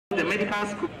medical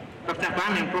school Dr.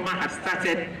 Kwame Nkrumah had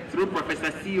started through Professor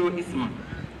C.O. Ismon.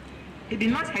 He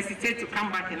did not hesitate to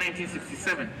come back in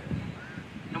 1967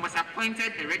 and was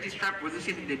appointed a registrar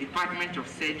position in the Department of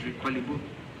Surgery, Kolibu.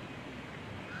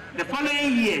 The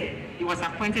following year, he was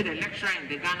appointed a lecturer in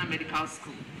the Ghana Medical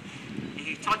School, and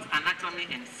he taught anatomy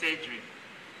and surgery.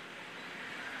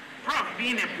 Prof,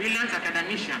 being a brilliant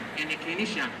academician and a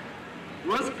clinician,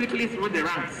 rose quickly through the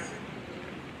ranks,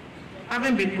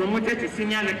 having been promoted to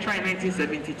senior lecturer in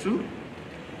 1972,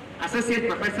 associate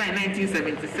professor in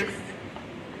 1976,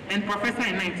 and professor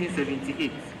in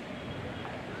 1978.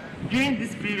 During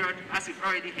this period, as you've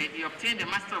already heard, he obtained a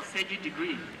Master of Surgery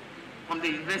degree from the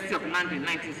University of London in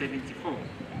 1974,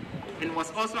 and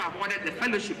was also awarded the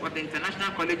Fellowship of the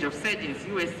International College of Surgeons,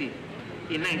 USA,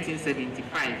 in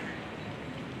 1975.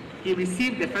 He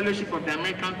received the Fellowship of the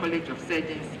American College of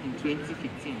Surgeons in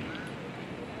 2015.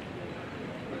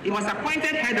 He was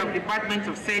appointed head of Department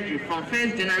of Surgery from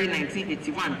 1st January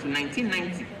 1981 to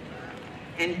 1990,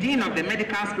 and Dean of the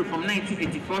Medical School from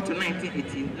 1984 to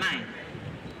 1989.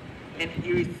 And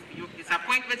his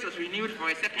appointment was renewed for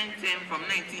a second term from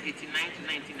 1989 to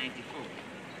 1994.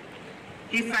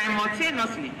 He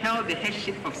simultaneously held the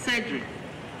headship of surgery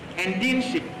and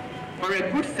deanship for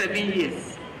a good 7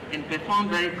 years and performed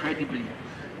very credibly.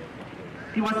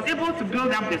 He was able to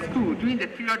build up the school during the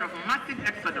period of massive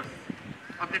exodus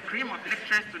of the cream of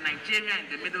lecturers to Nigeria and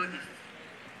the Middle East,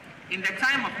 in the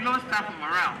time of low staff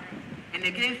morale and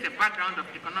against the background of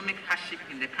economic hardship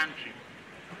in the country.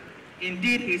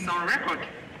 Indeed, he is on record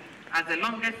as the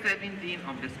longest-serving dean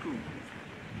of the school.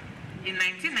 In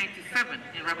 1997,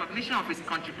 in recognition of his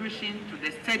contribution to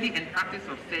the study and practice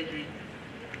of surgery,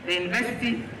 the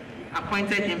university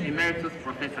appointed him Emeritus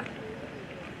Professor.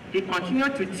 He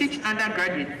continued to teach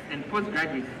undergraduates and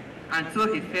postgraduates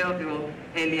until he fell ill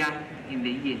earlier in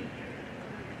the year.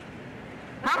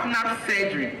 Prof loved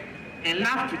surgery and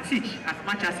loved to teach as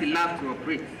much as he loved to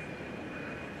operate.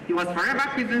 He was forever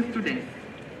quizzing students,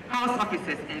 house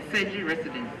officers, and surgery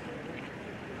residents.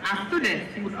 As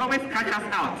students, he would always catch us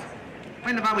out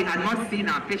whenever we had not seen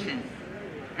our patients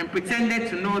and pretended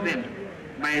to know them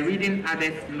by reading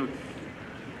others' notes.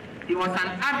 He was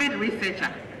an avid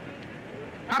researcher,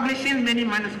 publishing many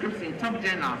manuscripts in top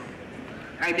journals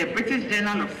like the British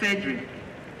Journal of Surgery,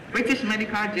 British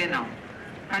Medical Journal,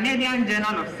 Canadian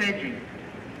Journal of Surgery,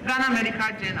 Ghana Medical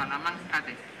Journal, amongst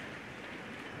others.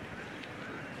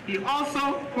 He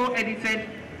also co-edited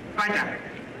Baja,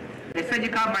 the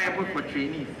Surgical Bible for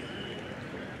Trainees.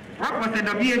 Rock was a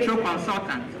WHO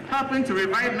consultant, helping to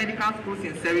revive medical schools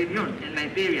in Sierra Leone and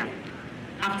Liberia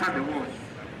after the wars.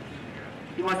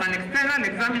 He was an external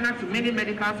examiner to many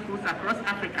medical schools across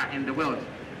Africa and the world.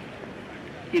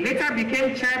 He later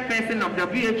became chairperson of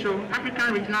WHO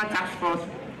African Regional Task Force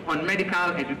on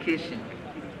Medical Education.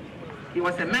 He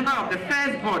was a member of the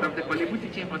first board of the Kolibu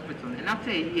Teaching Hospital, and after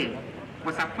a year,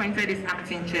 was appointed as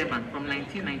acting chairman from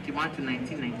 1991 to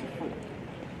 1994.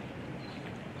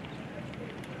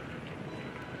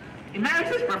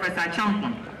 Emeritus Professor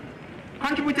Archampong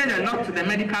contributed a lot to the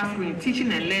medical school in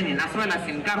teaching and learning as well as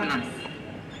in governance.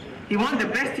 He won the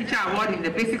Best Teacher Award in the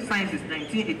Basic Sciences in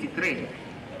 1983.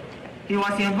 He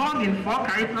was involved in 4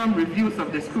 curriculum reviews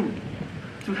of the school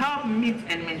to help meet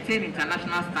and maintain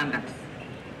international standards.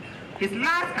 His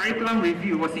last curriculum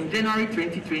review was in January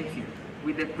 2020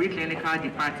 with the preclinical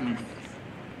department.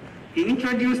 He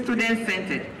introduced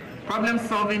student-centered,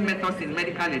 problem-solving methods in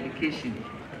medical education.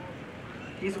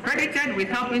 He is credited with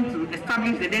helping to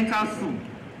establish the dental school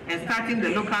and starting the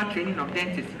local training of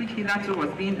dentists, which hitherto was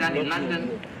being done in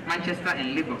London, Manchester,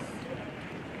 and Lagos.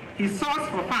 He sourced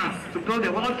for funds to build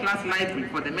a world-class library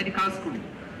for the medical school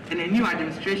and a new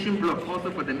administration block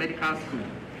also for the medical school.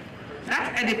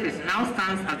 That edifice now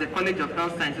stands as the College of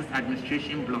Health Sciences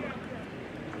Administration Block.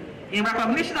 In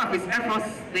recognition of his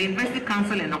efforts, the University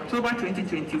Council in October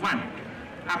 2021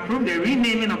 approved the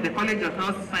renaming of the College of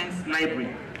Health Science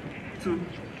Library to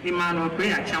Emmanuel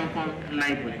Quaye Archampong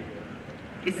Library.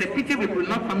 It's a pity we could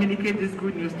not communicate this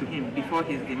good news to him before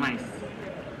his demise.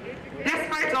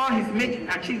 Despite all his major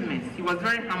achievements, he was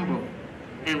very humble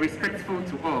and respectful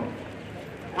to all.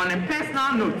 On a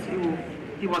personal note,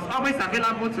 he was always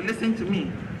available to listen to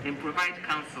me and provide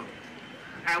counsel.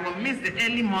 I will miss the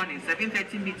early morning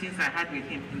 7:30 meetings I had with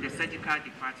him in the surgical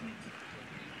department.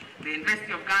 The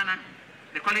University of Ghana,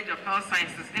 the College of Health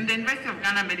Sciences, and the University of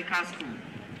Ghana Medical School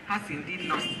has indeed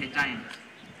lost a giant.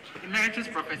 Emeritus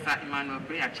Professor Emmanuel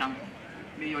Quaye Archampong,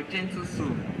 may your gentle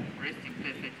soul rest in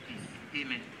perfect peace.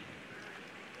 Amen.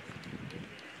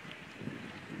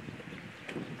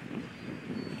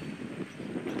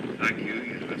 Thank you,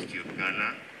 University of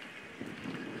Ghana.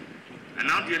 And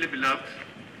now, dearly beloved,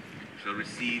 shall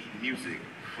receive music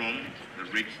from the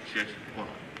Rites Church choir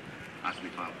as we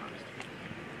file past.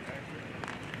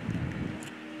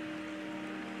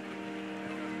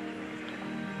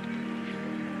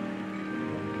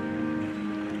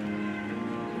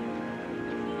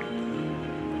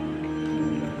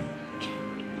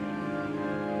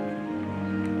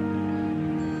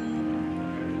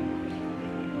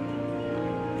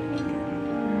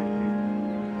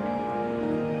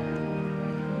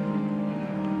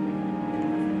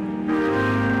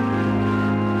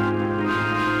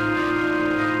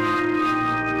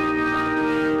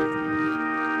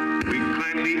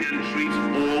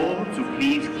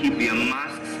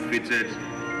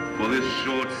 For this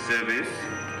short service,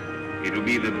 it will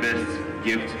be the best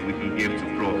gift we can give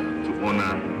to Prof to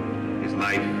honor his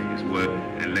life, his work,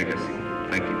 and legacy.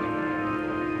 Thank you.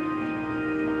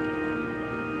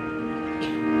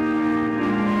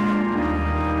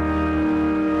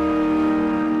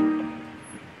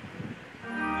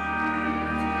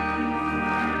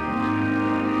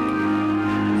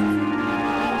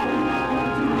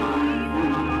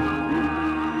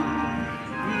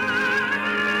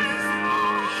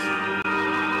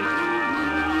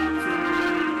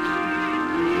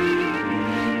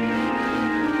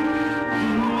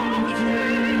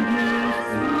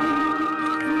 Oh,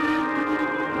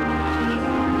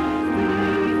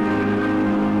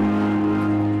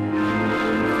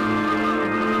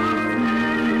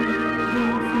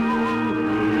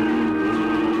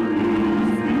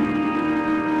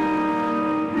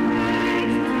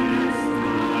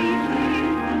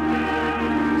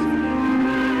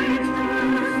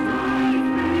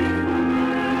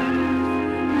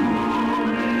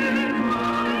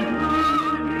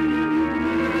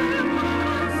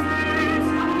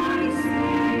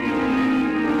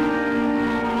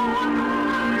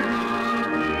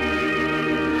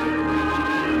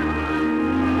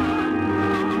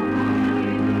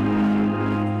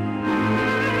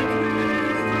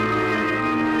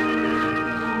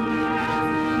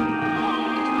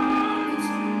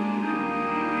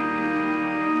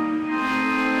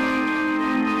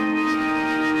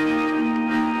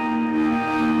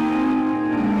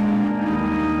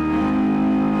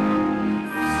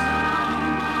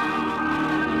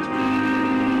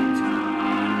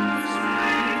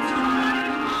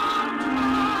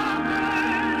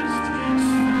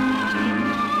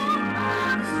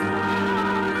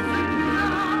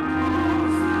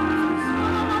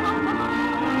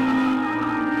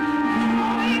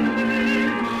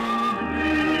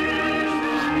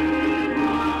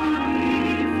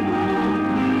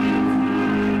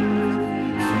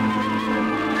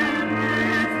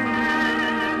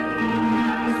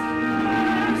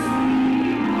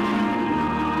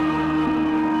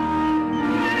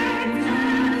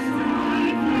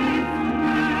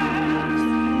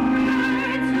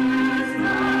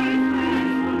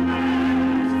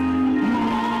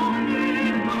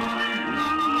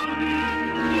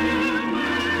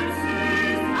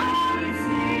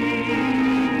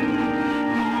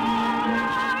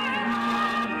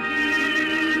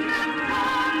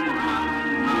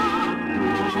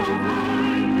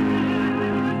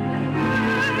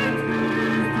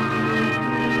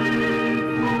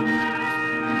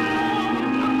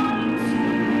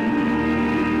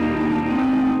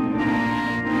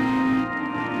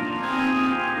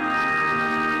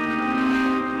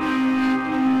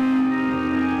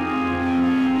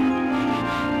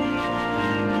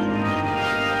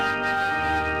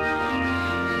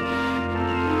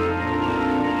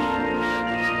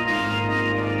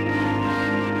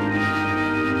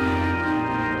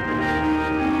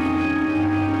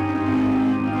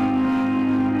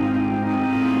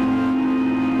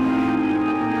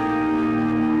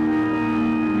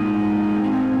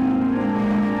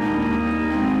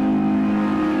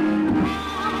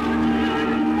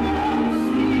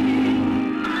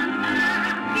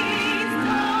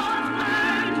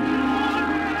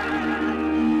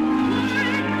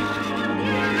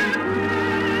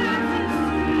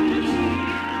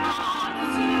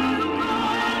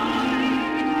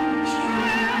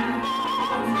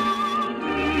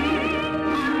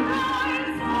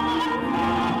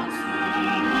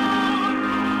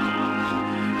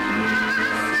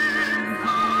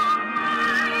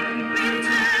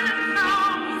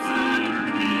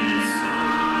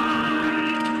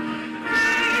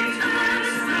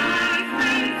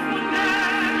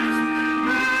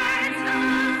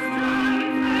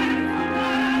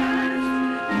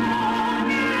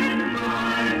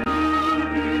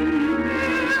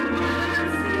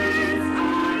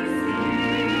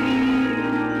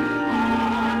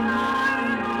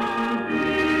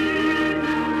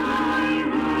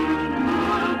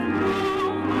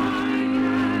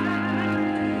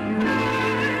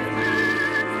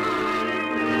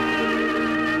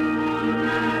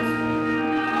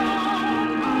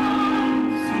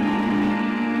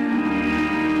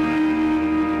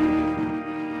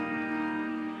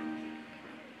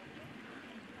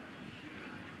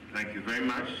 Thank you very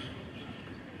much.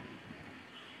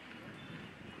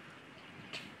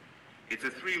 It's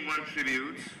a 3-in-1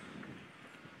 tribute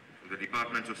to the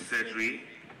Department of Surgery,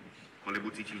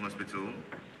 Kolebu Teaching Hospital,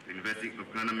 the University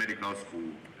of Ghana Medical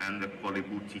School, and the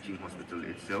Kolebu Teaching Hospital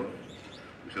itself.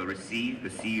 We shall receive the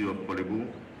CEO of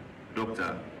Kolebu,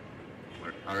 Dr.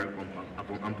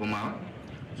 Archampong,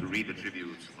 to read the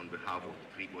tribute on behalf of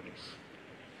the three bodies.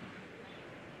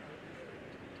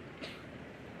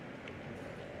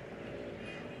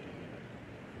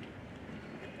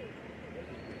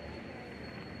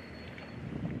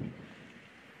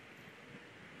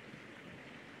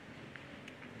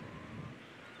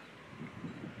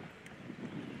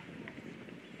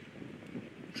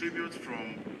 Tribute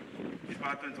from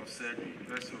Department of Surgery,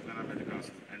 University of Ghana Medical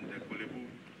School, and the Kolebu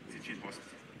Teaching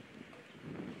Hospital.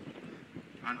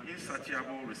 An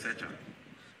insatiable researcher,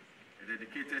 a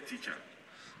dedicated teacher,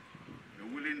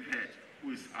 a willing head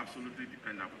who is absolutely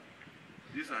dependable.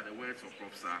 These are the words of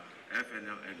Professor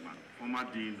F.N.L. Eggman, former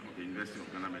Dean of the University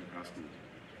of Ghana Medical School,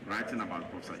 writing about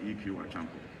Professor E.Q.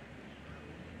 Archampong.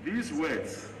 These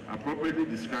words appropriately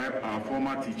describe our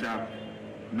former teacher,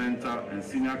 mentor, and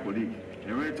senior colleague,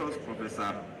 Emeritus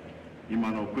Professor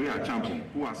Emmanuel Quaye Archampong,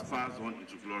 who has passed on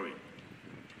into glory.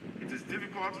 It is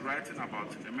difficult writing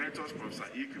about Emeritus Professor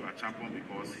E.Q. Archampong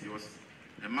because he was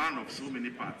a man of so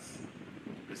many parts: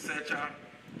 researcher,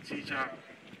 teacher,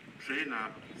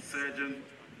 trainer, surgeon,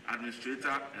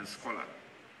 administrator, and scholar.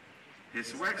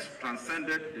 His works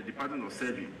transcended the Department of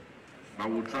Surgery, but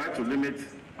we'll try to limit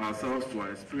ourselves to our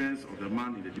experience of the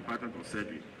man in the Department of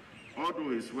Surgery. Although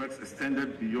his works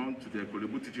extended beyond to the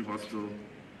Kolebu Teaching Hospital,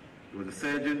 he was a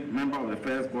surgeon, member of the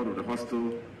first board of the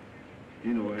hospital,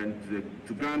 and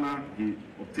to Ghana, he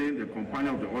obtained the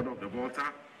Companion of the Order of the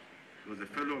Volta. He was a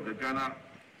fellow of the Ghana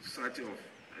Society of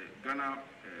Ghana.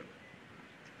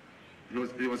 He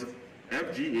was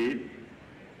FGA.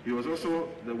 He was also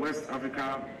the West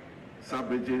Africa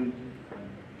sub-region,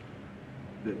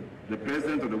 the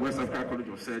president of the West Africa College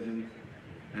of Surgeons.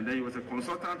 And then he was a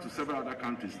consultant to several other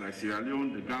countries like Sierra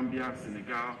Leone, the Gambia,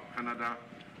 Senegal, Canada,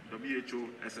 WHO,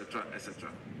 etc., etc.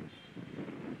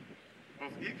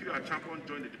 Of E.Q. Archampong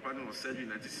joined the Department of Surgery in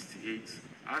 1968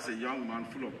 as a young man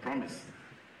full of promise,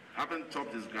 having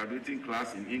topped his graduating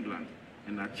class in England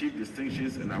and achieved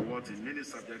distinctions and awards in many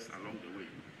subjects along the way.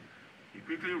 He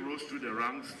quickly rose through the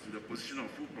ranks to the position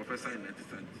of full professor in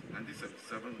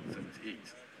 1977-78.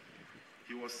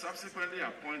 He was subsequently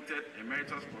appointed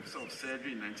Emeritus Professor of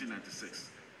Surgery in 1996.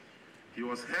 He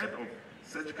was head of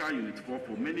Surgical Unit 4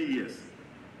 for many years,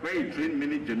 where he trained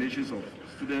many generations of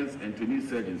students and trainee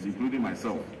surgeons, including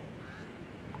myself.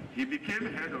 He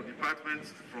became head of department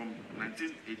from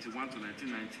 1981 to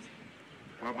 1990.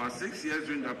 For about 6 years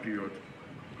during that period,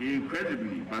 he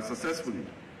incredibly but successfully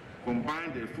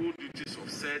combined the full duties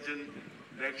of surgeon,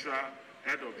 lecturer,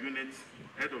 head of unit,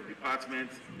 head of department,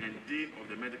 and dean of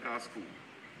the medical school.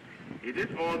 He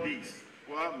did all these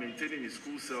while maintaining his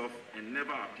school self and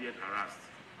never appeared harassed.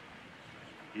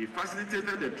 He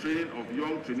facilitated the training of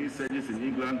young trainee surgeons in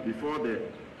England before the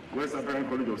West African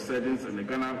College of Surgeons and the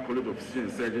Ghana College of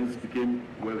Physicians and Surgeons became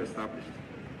well established.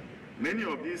 Many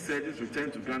of these surgeons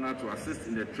returned to Ghana to assist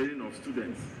in the training of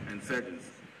students and surgeons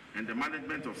and the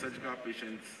management of surgical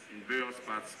patients in various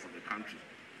parts of the country.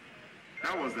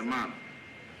 That was the man,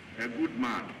 a good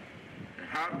man, a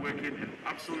hard-working and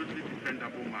absolutely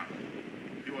dependable man.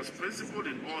 He was principled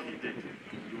in all he did.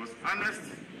 He was honest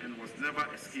and was never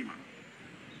a schemer.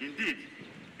 Indeed,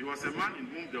 he was a man in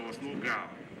whom there was no guile.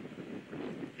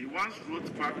 He once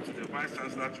wrote back to the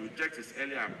Vice-Chancellor to reject his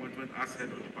earlier appointment as head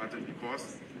of the department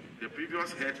because the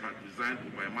previous head had resigned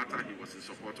over a matter he was in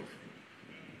support of.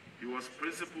 He was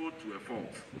principled to a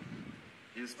fault.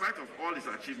 In spite of all his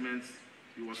achievements,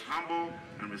 he was humble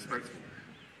and respectful,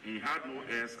 and he had no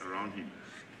heirs around him.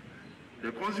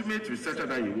 The consummate researcher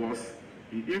that he was,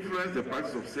 he influenced the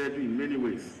practice of surgery in many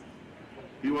ways.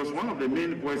 He was one of the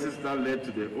main voices that led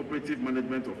to the operative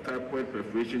management of typhoid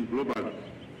perforation globally,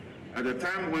 at a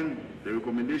time when the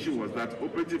recommendation was that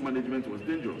operative management was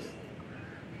dangerous.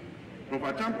 Prof.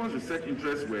 Archampong's research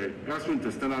interests were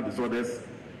gastrointestinal disorders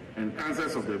and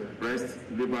cancers of the breast,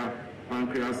 liver,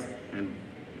 pancreas, and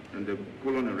the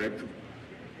colon and rectum.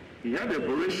 He had a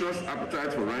voracious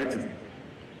appetite for writing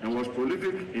and was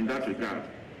prolific in that regard.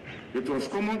 It was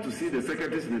common to see the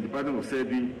secretaries in the Department of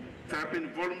Surgery typing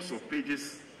volumes of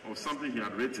pages of something he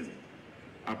had written.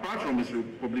 Apart from his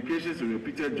publications in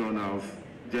repeated journals,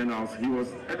 he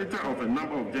was editor of a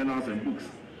number of journals and books.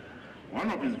 One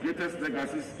of his greatest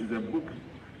legacies is the book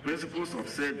Principles of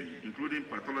Surgery, including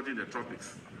Pathology in the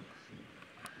Tropics.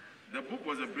 The book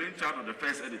was a brainchild of the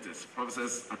first editors,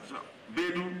 Professors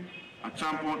Bedu,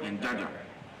 Archampong, and Jaja.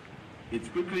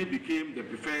 It quickly became the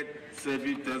preferred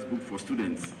surgery textbook for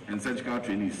students and surgical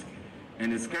trainees,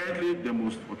 and is currently the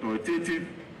most authoritative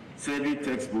surgery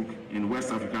textbook in West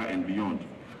Africa and beyond.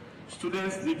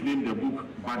 Students nicknamed the book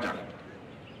Baja,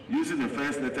 using the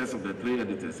first letters of the three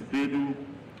editors, Bedu,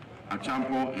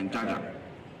 Archampong, and Jaja.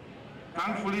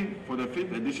 Thankfully, for the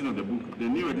 5th edition of the book, the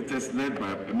new editors, led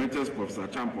by Emeritus Professor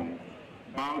Archampong,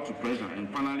 bowed to pressure and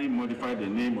finally modified the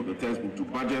name of the textbook to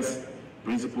Baja's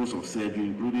Principles of Surgery,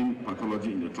 including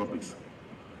Pathology in the Tropics.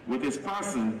 With his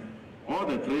passing, all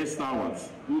the three stalwarts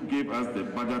who gave us the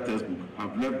Baja textbook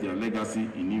have left their legacy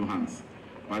in new hands,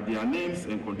 but their names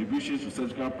and contributions to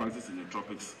surgical practice in the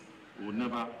tropics will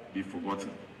never be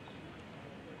forgotten.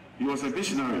 He was a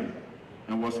visionary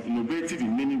and was innovative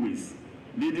in many ways,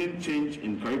 leading change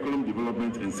in curriculum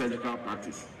development and surgical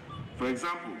practice. For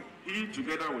example, he,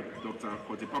 together with Dr.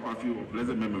 Kote Papafiu of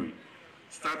blessed memory,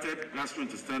 started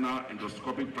gastrointestinal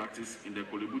endoscopic practice in the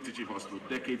Kolebu Teaching Hospital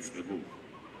decades ago.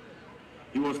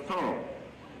 He was thorough.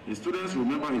 His students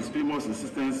remember his famous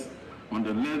insistence on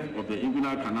the length of the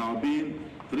inguinal canal being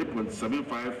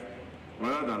 3.75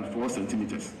 rather than 4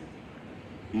 centimeters.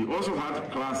 He also had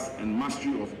class and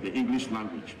mastery of the English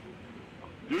language.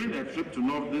 During a trip to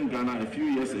northern Ghana a few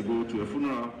years ago to a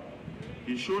funeral,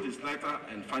 he showed his lighter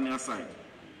and funnier side,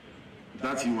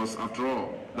 that he was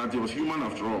human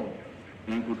after all,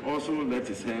 and could also let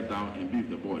his hair down and beat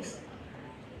the boys.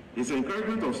 His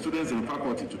encouragement of students and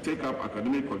faculty to take up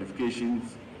academic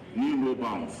qualifications knew no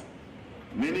bounds.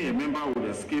 Many a member would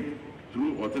escape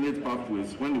through alternate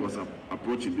pathways when he was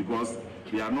approaching because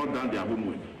they had not done their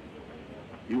homework.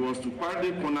 He was to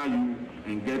quietly corner you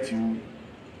and get you.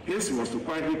 His was to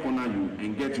quietly corner you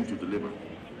and get you to deliver.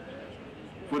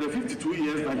 For the 52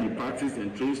 years that he practiced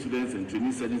and trained students and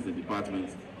training surgeons in the department,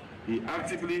 he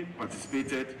actively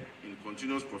participated in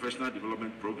continuous professional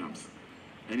development programs,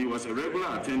 and he was a regular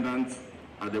attendant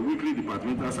at the weekly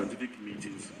departmental scientific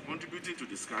meetings, contributing to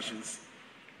discussions,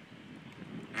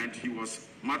 and he was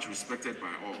much respected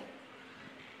by all.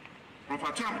 Prof.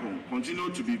 Archampong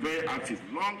continued to be very active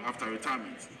long after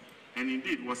retirement, and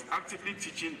indeed was actively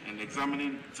teaching and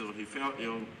examining till he fell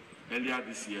ill earlier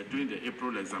this year during the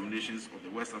April examinations of the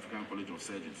West African College of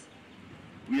Surgeons.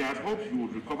 We had hoped he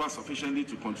would recover sufficiently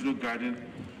to continue guiding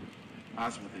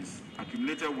us with his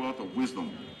accumulated wealth of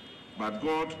wisdom, but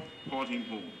God called him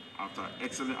home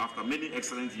after many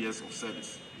excellent years of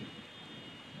service.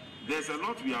 There's a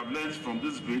lot we have learned from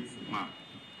this great man.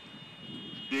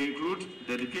 They include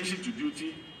dedication to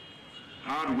duty,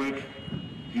 hard work,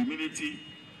 humility,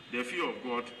 the fear of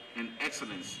God, and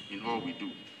excellence in all we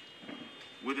do.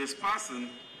 With his passing,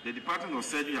 the Department of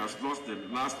Surgery has lost the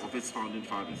last of its founding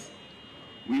fathers.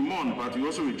 We mourn, but we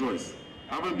also rejoice,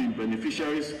 having been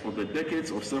beneficiaries of the decades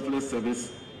of selfless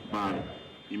service by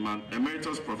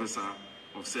Emeritus Professor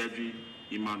of Surgery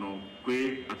Emmanuel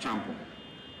Quaye Archampong,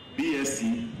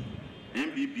 BSc,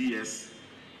 MBBS,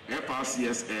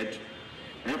 FRCS Ed,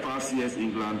 FRCS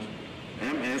England,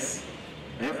 MS,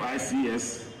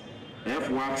 FICS,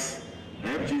 FWACS,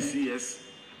 FGCS,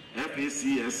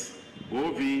 FACS,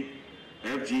 OV,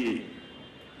 FGA.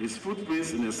 His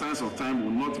footprints in the science of time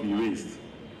will not be erased.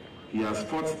 He has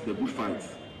fought the good fight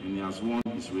and he has won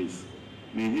his race.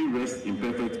 May he rest in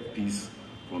perfect peace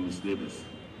from his labors.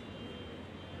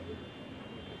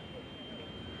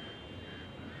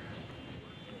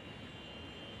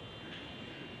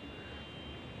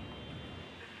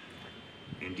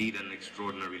 Indeed, an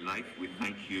extraordinary life. We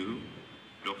thank you,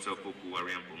 Dr. Quaye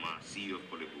Archampong, CEO of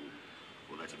Kolebu,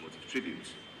 for that emotive tribute.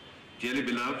 Dearly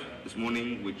beloved, this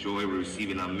morning with joy we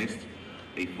receive in our midst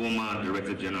a former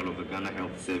Director General of the Ghana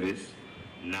Health Service,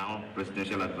 now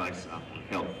Presidential Advisor on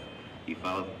Health. He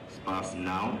files past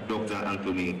now, Dr.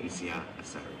 Anthony Isia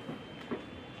Asari.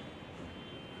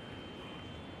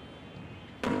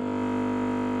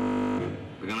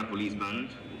 The Ghana Police Band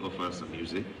will offer some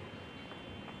music.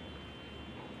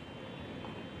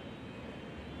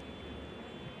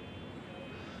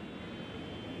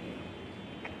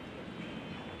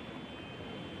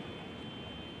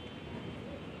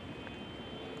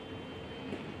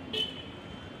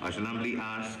 I shall humbly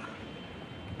ask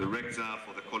the Rector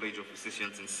for the College of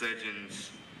Physicians and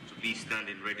Surgeons to please stand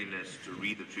in readiness to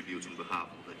read the tribute on behalf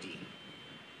of the Dean.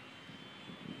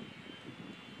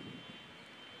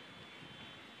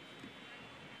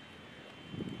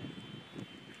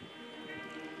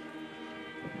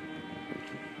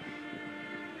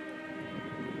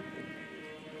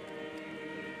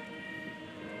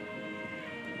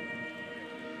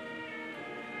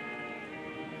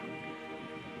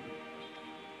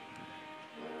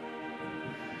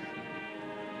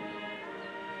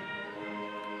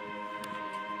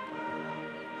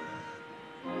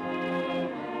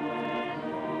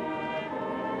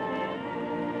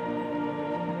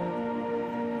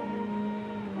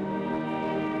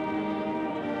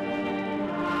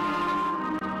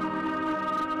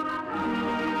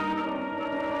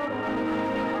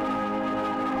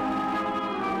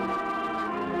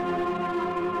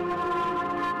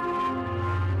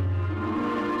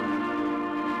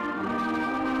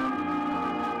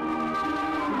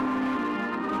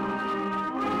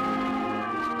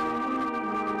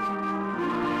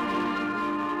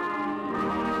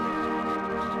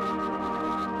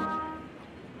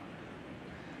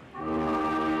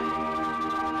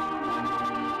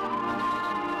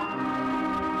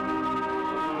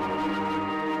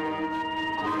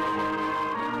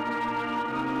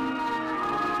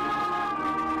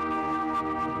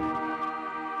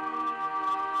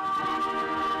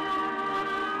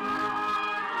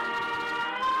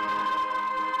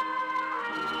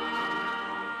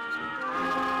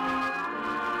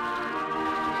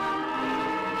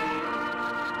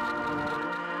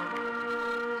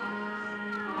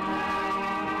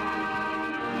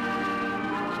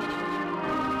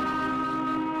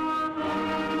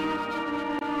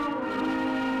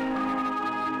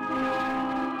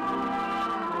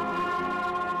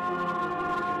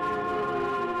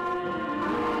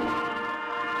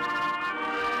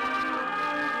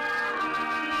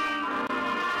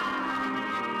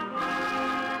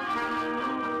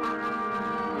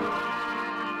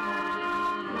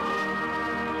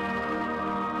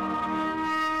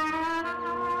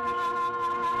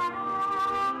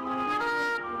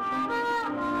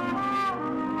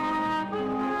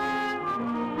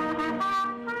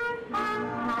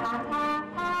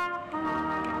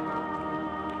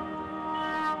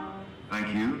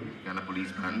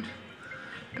 please stand.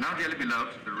 And now, dearly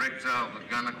beloved, the Rector of the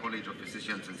Ghana College of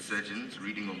Physicians and Surgeons,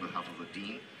 reading on behalf of the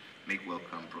Dean, make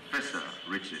welcome Professor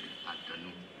Richard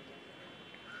Adanu.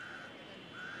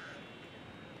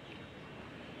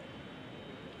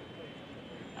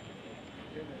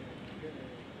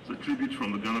 It's a tribute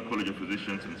from the Ghana College of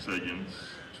Physicians and Surgeons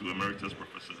to Emeritus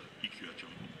Professor Quaye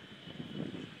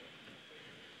Archampong.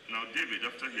 Now David,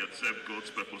 after he had served God's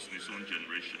purpose in his own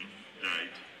generation,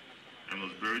 died and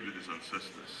was buried with his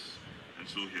ancestors, and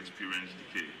so he experienced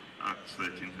decay. Acts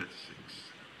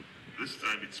 13:36. This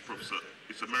time it's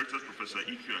Emeritus Professor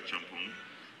Quaye Archampong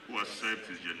who has served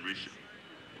his generation.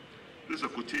 This is a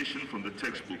quotation from the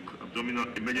textbook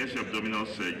Emergency Abdominal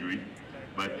Surgery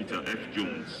by Peter F.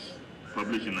 Jones,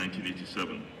 published in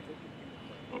 1987.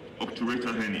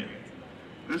 Obturator hernia.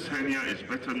 This hernia is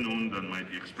better known than might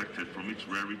be expected from its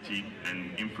rarity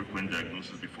and infrequent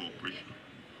diagnosis before operation.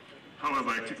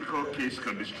 However, a typical case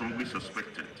can be strongly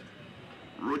suspected.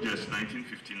 Rogers,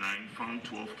 1959, found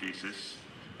 12 cases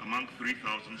among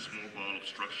 3,000 small bowel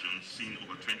obstructions seen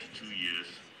over 22 years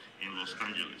in Los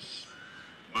Angeles.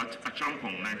 But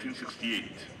Archampong, 1968,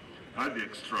 had the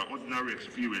extraordinary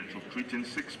experience of treating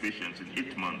 6 patients in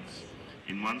 8 months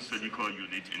in one surgical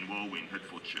unit in Walwyn,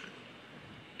 Hertfordshire.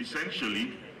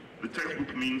 Essentially, the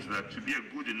textbook means that to be a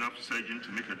good enough surgeon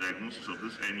to make a diagnosis of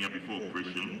this hernia before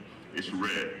operation is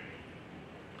rare.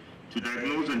 To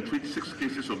diagnose and treat 6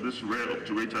 cases of this rare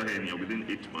obturator hernia within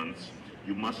 8 months,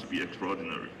 you must be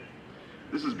extraordinary.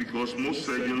 This is because most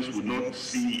surgeons would not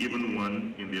see even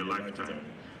one in their lifetime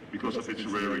because of its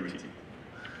rarity.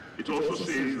 It also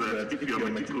says that if you are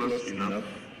meticulous enough,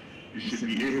 you should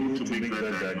be able to make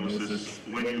that diagnosis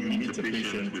when you meet a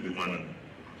patient with one.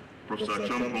 Professor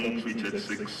Archampong treated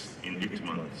 6 in 8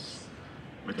 months.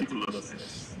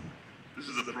 Meticulousness. This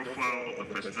is a profile of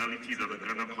the personality that the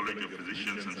Ghana College of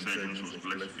Physicians and Surgeons was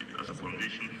blessed with as a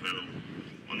foundation fellow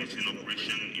on its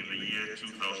inauguration in the year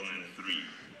 2003.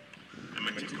 A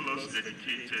meticulous,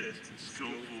 dedicated,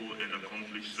 skillful, and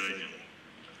accomplished surgeon.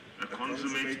 A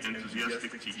consummate,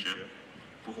 enthusiastic teacher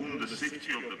for whom the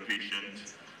safety of the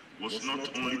patient was not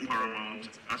only paramount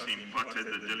as he imparted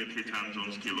the delicate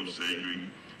hands-on skill of surgery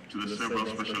to the several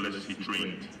specialists he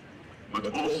trained,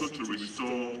 but also to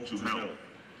restore to health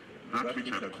that which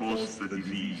had caused the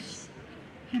disease.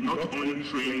 He not only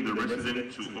trained the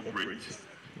resident to operate,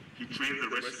 he trained the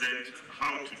resident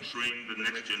how to train the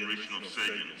next generation of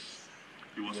surgeons.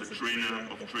 He was a trainer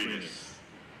of trainers.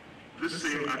 This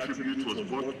same attribute was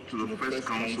brought to the first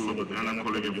council of the Ghana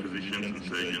College of Physicians and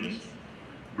Surgeons,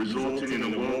 resulting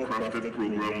in a well-crafted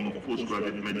program of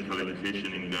postgraduate medical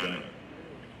education in Ghana.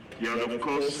 He had of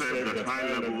course served at high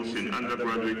levels in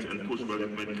undergraduate and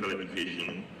postgraduate medical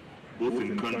education, both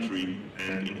in country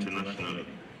and internationally.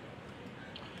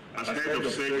 As head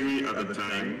of surgery at the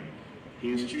time,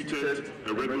 he instituted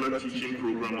a regular teaching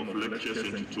program of lectures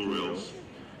and tutorials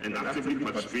and actively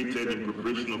participated in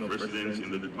preparation of residents in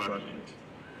the department.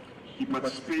 He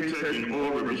participated in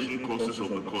all revision courses of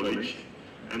the college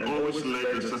and always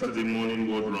led the Saturday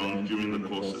morning ward round during the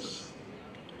courses.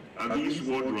 At these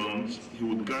ward rounds, he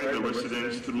would guide the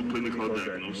residents through clinical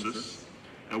diagnosis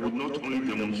and would not only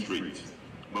demonstrate,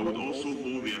 but would also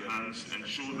hold their hands and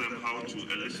show them how to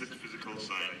elicit physical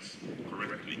signs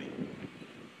correctly.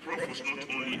 Prof was not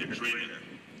only a trainer,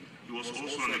 he was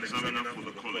also an examiner for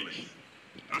the college.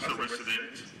 As a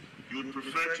resident, you would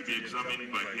prefer to be examined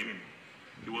by him.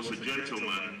 He was a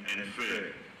gentleman and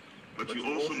fair, but you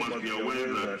also must be aware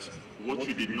that what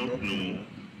you did not know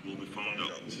will be found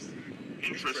out.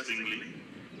 Interestingly,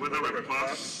 whether a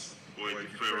pass or a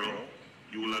deferral,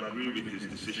 you will agree with his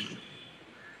decision.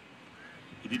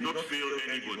 He did not fail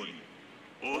anybody.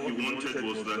 All he wanted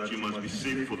was that you must be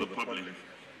safe for the public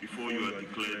before you are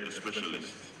declared a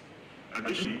specialist.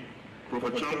 Additionally, Prof.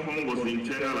 Archampong was the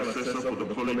internal assessor for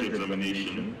the college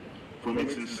examination from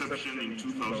its inception in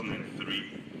 2003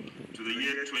 to the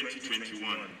year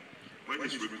 2021, when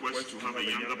his request to have a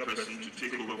younger person to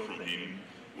take over from him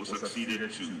was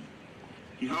acceded to.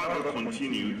 He however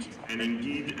continued and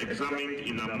indeed examined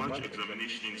in a March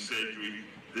examination in surgery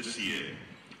this year.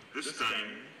 This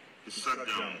time, he sat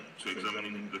down to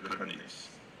examine the candidates.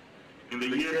 In the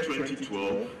year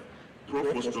 2012,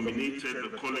 Prof was nominated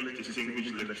the college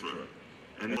distinguished lecturer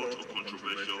and not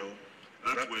controversial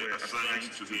that were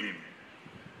assigned to him.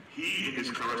 He, in his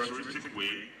characteristic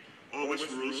way, always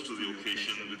rose to the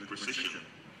occasion with precision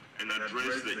and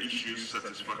addressed the issues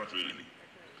satisfactorily.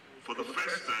 For the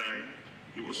first time,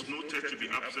 he was noted to be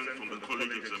absent from the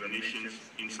college examinations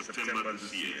in September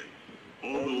this year,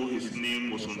 although his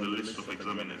name was on the list of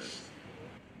examiners.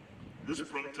 This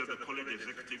prompted the college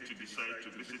executive to decide to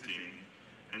visit him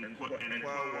and inquire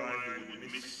why he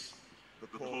would miss the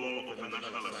call of a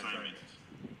national assignment.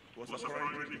 It was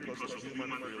apparently because of human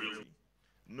frailty.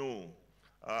 No,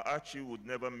 Archie would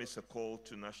never miss a call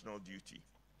to national duty.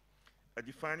 A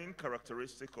defining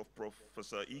characteristic of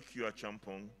Professor E.Q.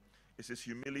 Archampong is his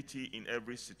humility in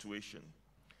every situation.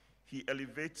 He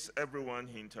elevates everyone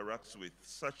he interacts with,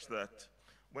 such that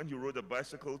when he rode a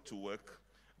bicycle to work,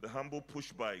 the humble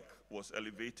push bike was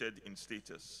elevated in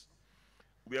status.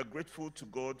 We are grateful to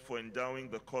God for endowing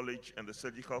the college and the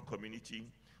surgical community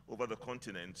over the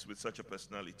continents with such a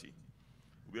personality.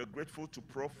 We are grateful to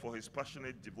Prof for his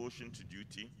passionate devotion to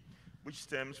duty, which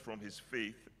stems from his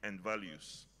faith and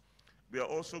values. We are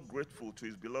also grateful to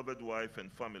his beloved wife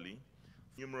and family,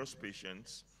 numerous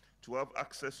patients, to have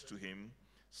access to him,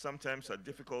 sometimes at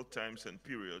difficult times and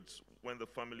periods when the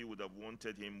family would have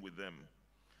wanted him with them.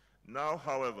 Now,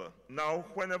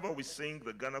 whenever we sing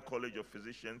the Ghana College of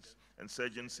Physicians and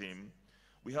Surgeons hymn,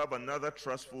 we have another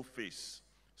trustful face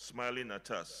smiling at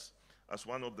us as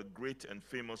one of the great and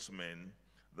famous men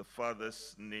the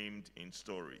fathers named in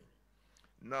story.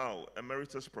 Now,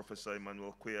 Emeritus Professor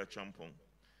Emmanuel Quaye Archampong,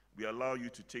 we allow you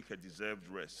to take a deserved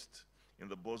rest in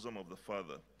the bosom of the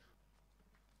Father.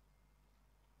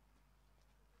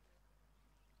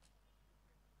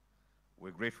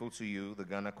 We're grateful to you, the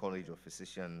Ghana College of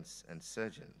Physicians and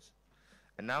Surgeons.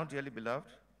 And now, dearly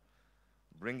beloved,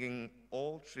 bringing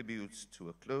all tributes to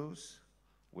a close,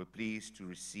 we're pleased to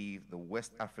receive the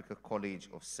West Africa College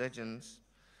of Surgeons,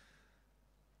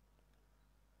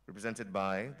 represented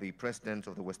by the President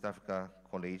of the West Africa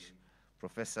College,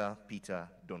 Professor Peter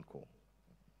Donko.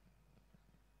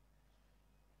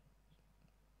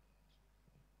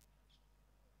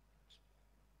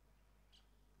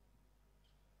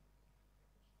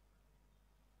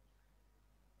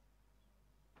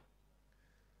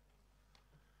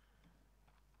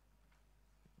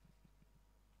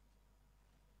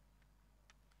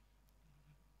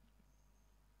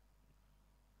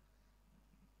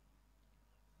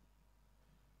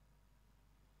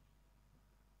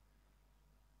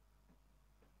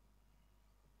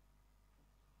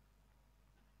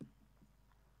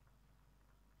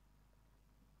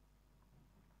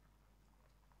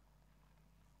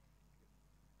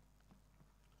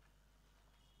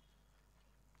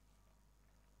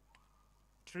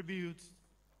 Tribute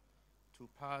to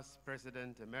past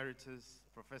President Emeritus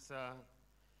Professor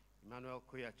Emmanuel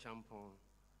Quaye Archampong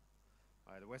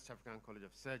by the West African College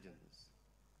of Surgeons.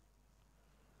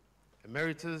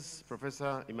 Emeritus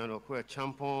Professor Emmanuel Quaye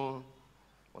Archampong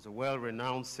was a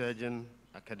well-renowned surgeon,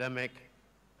 academic,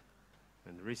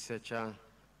 and researcher,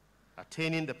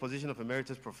 attaining the position of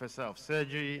Emeritus Professor of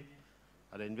Surgery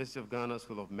at the University of Ghana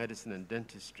School of Medicine and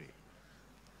Dentistry.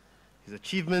 His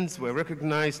achievements were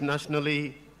recognized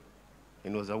nationally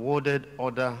and was awarded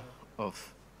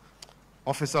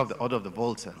Officer of the Order of the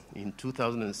Volta in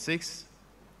 2006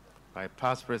 by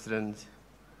past President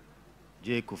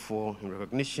J. Kufuor in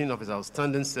recognition of his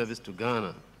outstanding service to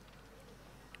Ghana.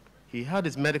 He had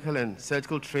his medical and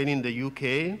surgical training in the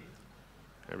UK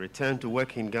and returned to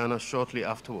work in Ghana shortly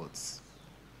afterwards,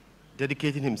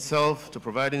 dedicating himself to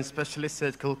providing specialist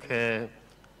surgical care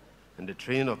and the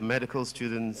training of medical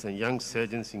students and young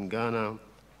surgeons in Ghana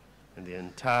and the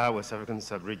entire West African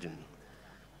sub-region.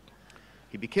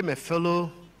 He became a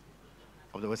fellow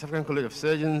of the West African College of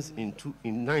Surgeons in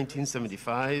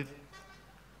 1975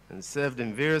 and served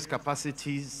in various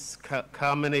capacities,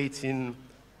 culminating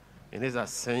in his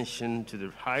ascension to the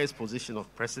highest position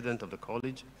of president of the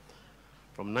college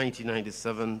from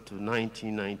 1997 to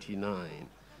 1999.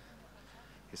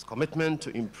 His commitment to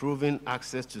improving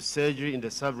access to surgery in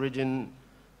the sub-region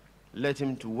led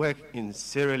him to work in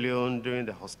Sierra Leone during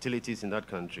the hostilities in that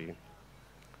country.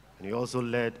 And he also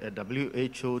led a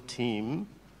WHO team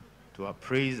to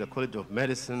appraise the College of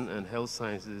Medicine and Health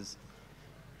Sciences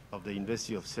of the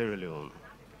University of Sierra Leone.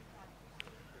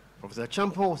 Professor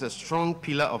Archampong was a strong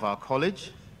pillar of our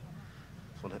college,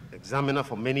 was an examiner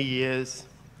for many years,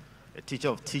 a teacher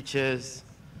of teachers,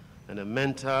 and a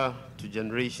mentor to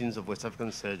generations of West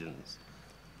African surgeons.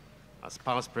 As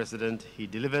past president, he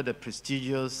delivered a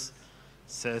prestigious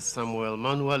Sir Samuel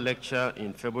Manuel Lecture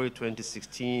in February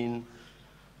 2016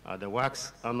 at the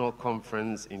WACS Annual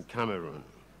Conference in Cameroon.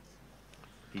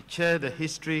 He chaired the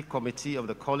History Committee of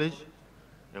the college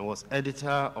and was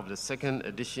editor of the second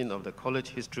edition of the college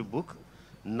history book,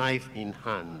 Knife in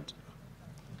Hand.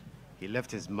 He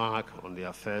left his mark on the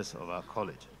affairs of our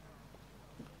college.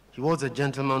 He was a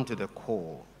gentleman to the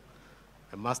core,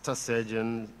 a master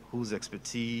surgeon whose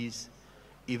expertise,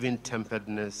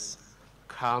 even-temperedness,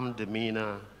 calm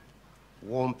demeanor,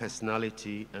 warm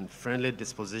personality, and friendly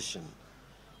disposition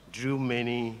drew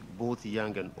many, both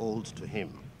young and old, to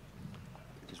him.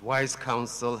 His wise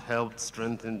counsel helped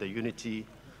strengthen the unity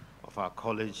of our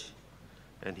college,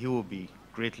 and he will be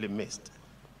greatly missed.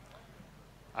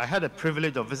 I had the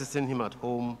privilege of visiting him at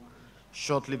home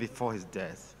shortly before his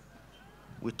death.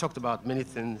 We talked about many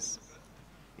things,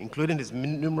 including his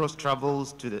numerous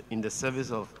travels in the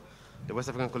service of the West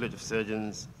African College of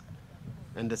Surgeons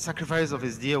and the sacrifice of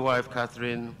his dear wife,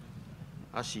 Catherine,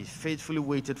 as she faithfully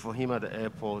waited for him at the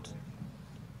airport,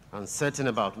 uncertain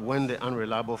about when the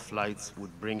unreliable flights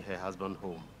would bring her husband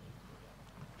home.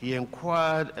 He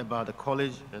inquired about the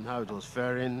college and how it was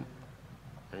faring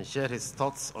and shared his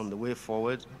thoughts on the way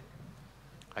forward.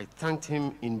 I thanked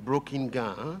him in broken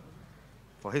Ghana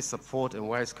for his support and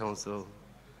wise counsel,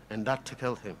 and that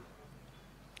tickled him.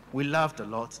 We laughed a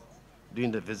lot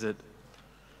during the visit,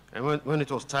 and when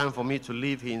it was time for me to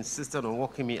leave, he insisted on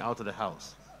walking me out of the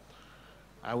house.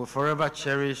 I will forever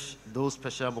cherish those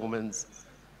special moments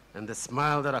and the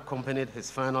smile that accompanied his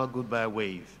final goodbye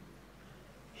wave.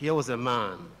 Here was a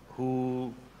man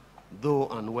who, though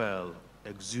unwell,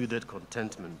 exuded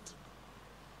contentment.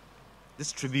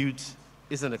 This tribute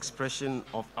is an expression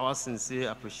of our sincere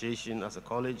appreciation as a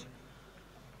college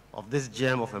of this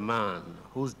gem of a man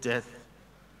whose death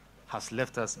has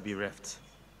left us bereft.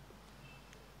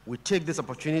 We take this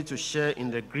opportunity to share in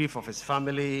the grief of his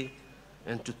family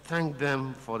and to thank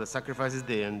them for the sacrifices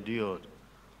they endured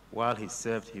while he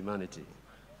served humanity.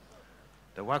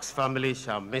 The Wax family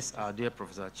shall miss our dear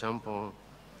Professor Archampong,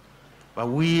 but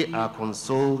we are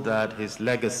consoled that his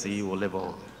legacy will live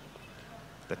on.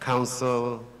 The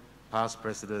council, past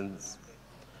presidents,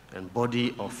 and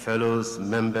body of fellows,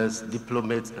 members,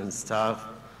 diplomats, and staff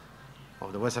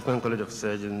of the West African College of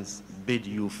Surgeons bid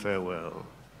you farewell.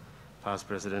 Past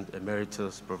President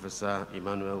Emeritus Professor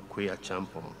Emmanuel Quaye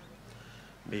Archampong.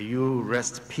 May you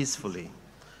rest peacefully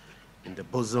in the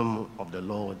bosom of the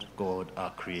Lord God, our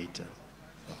Creator.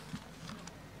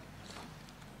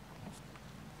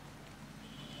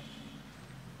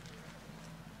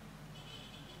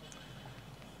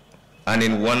 And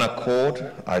in one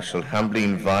accord, I shall humbly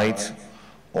invite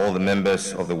all the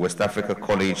members of the West Africa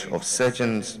College of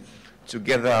Surgeons,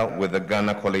 together with the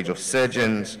Ghana College of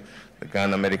Surgeons, the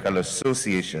Ghana Medical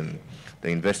Association, the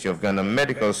University of Ghana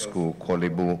Medical School,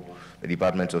 Korle-Bu, the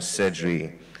Department of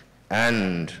Surgery,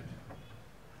 and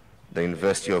the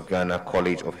University of Ghana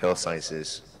College of Health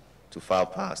Sciences to file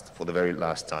past for the very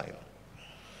last time.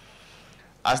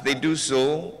 As they do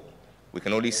so, we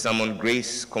can only summon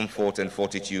grace, comfort, and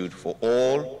fortitude for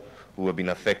all who have been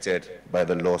affected by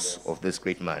the loss of this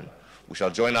great man. We shall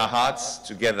join our hearts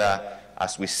together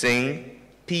as we sing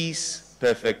Peace,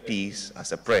 Perfect Peace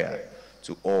as a prayer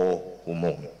to all who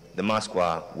mourn. The mass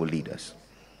choir will lead us.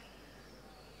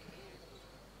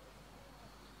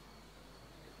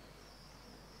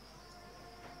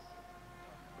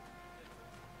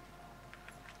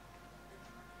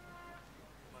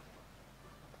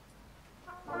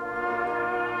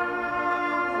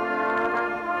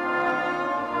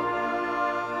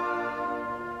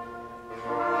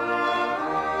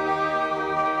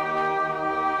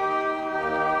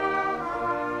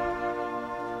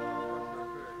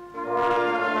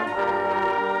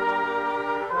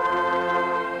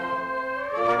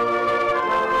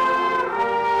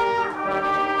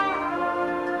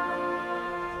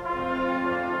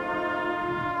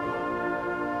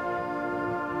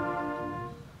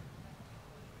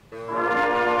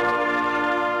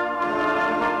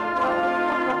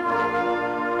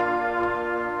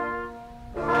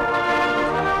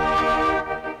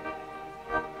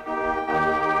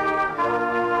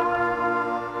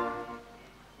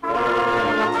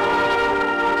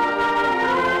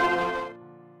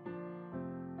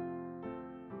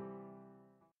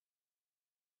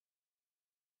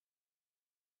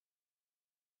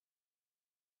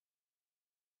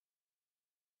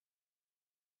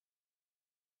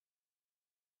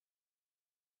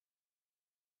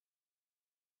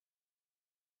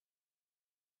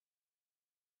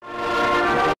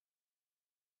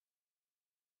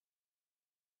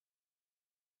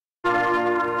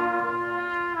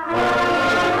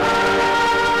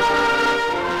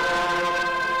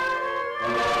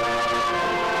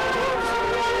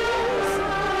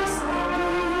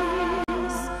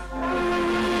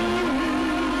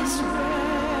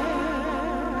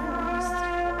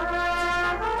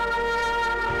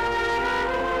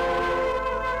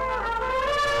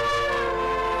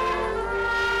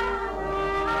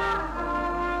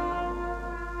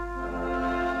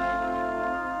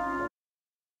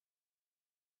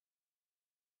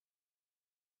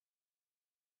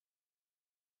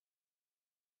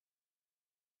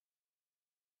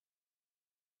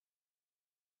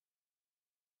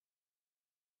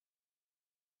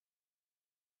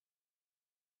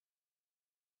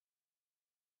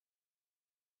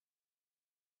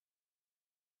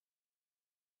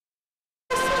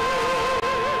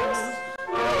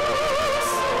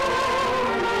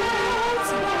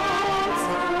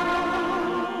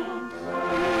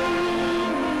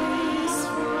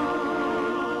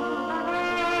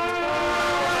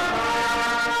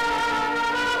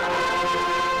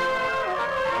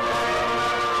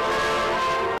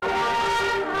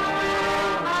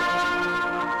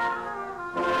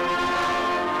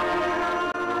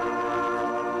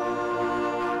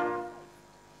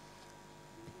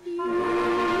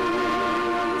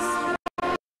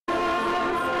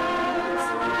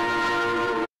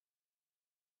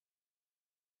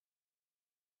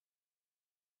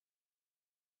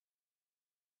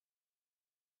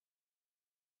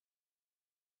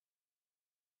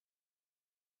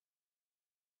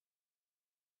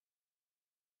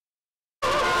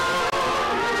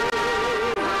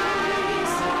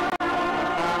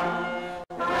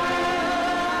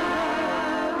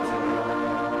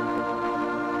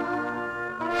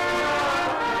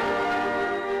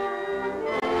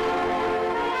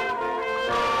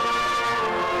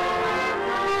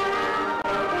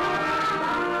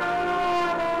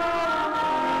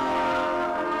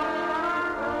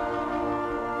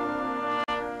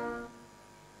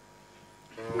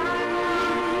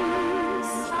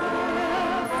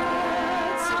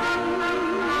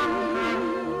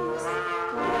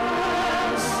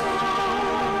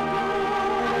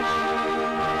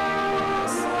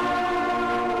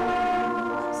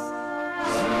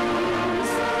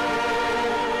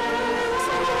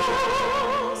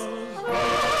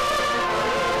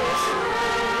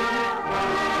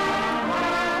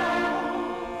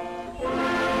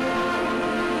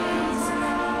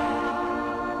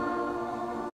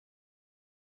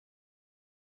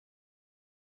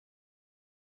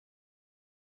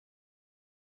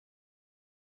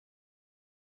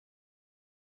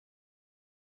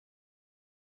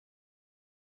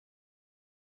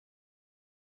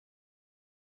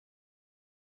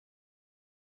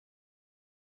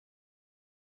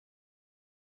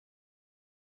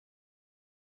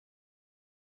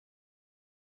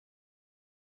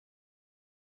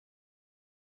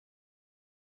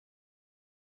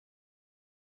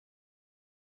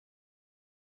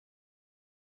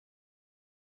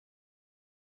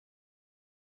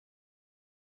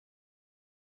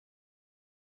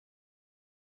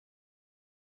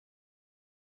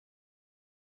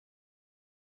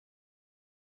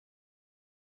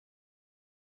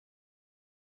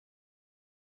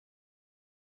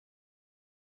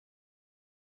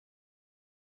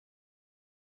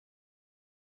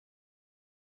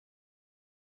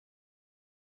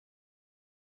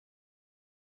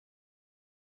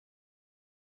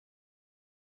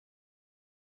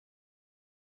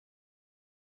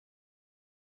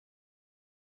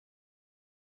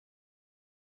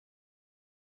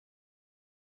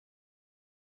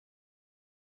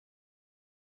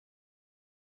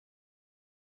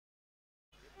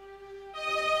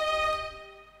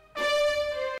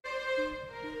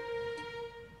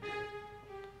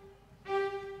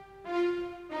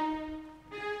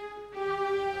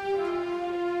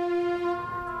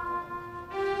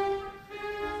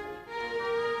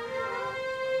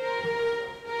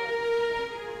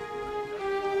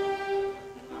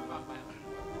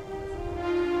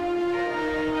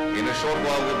 In a short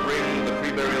while, we'll bring the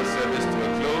pre-burial service to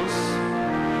a close.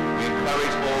 We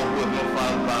encourage all who have not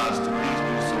filed past to please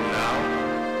do so now.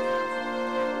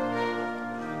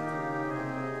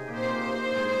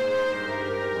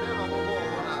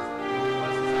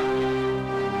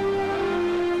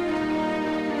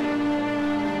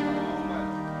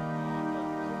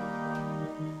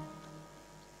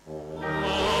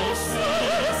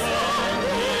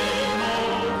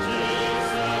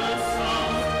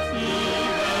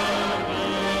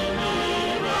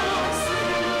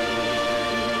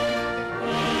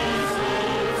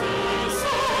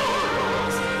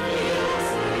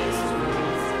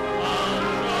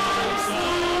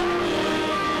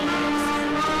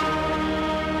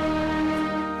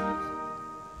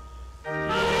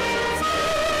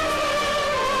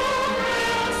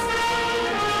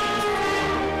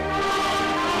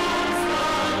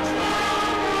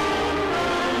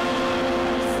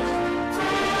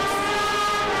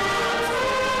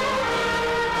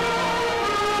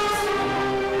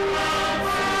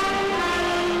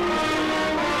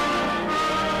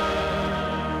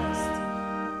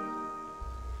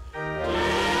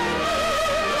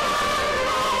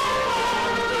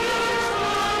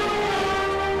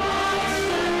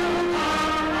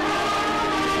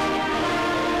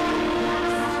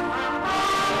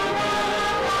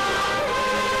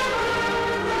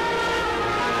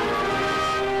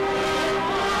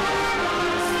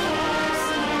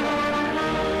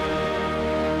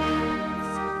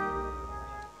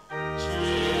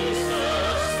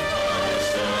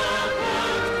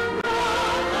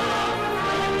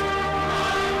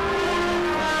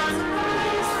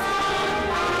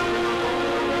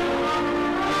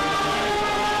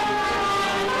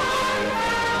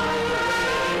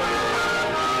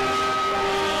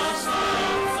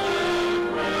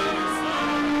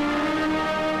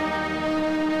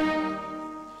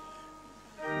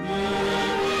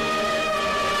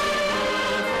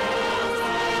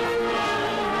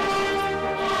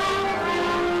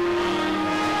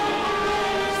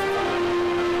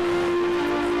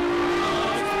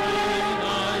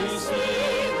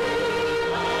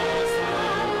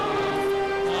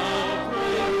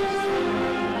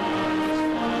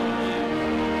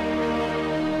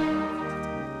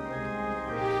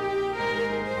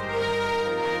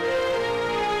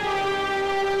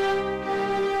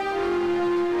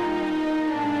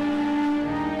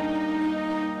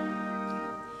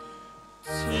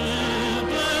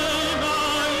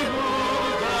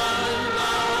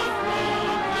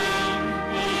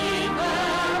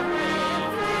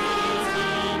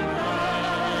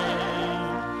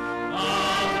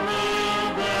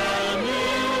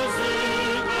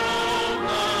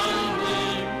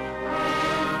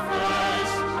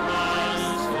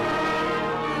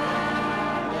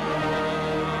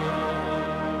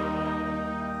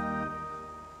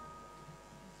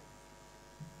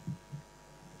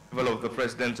 Of the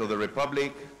President of the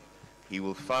Republic, he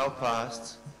will file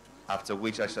past, after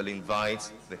which I shall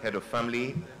invite the head of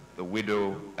family, the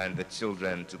widow, and the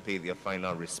children to pay their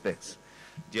final respects.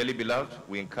 Dearly beloved,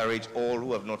 we encourage all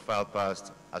who have not filed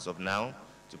past as of now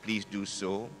to please do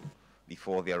so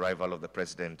before the arrival of the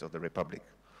President of the Republic.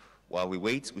 While we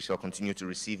wait, we shall continue to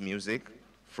receive music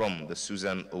from the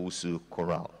Susan Owusu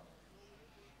Chorale.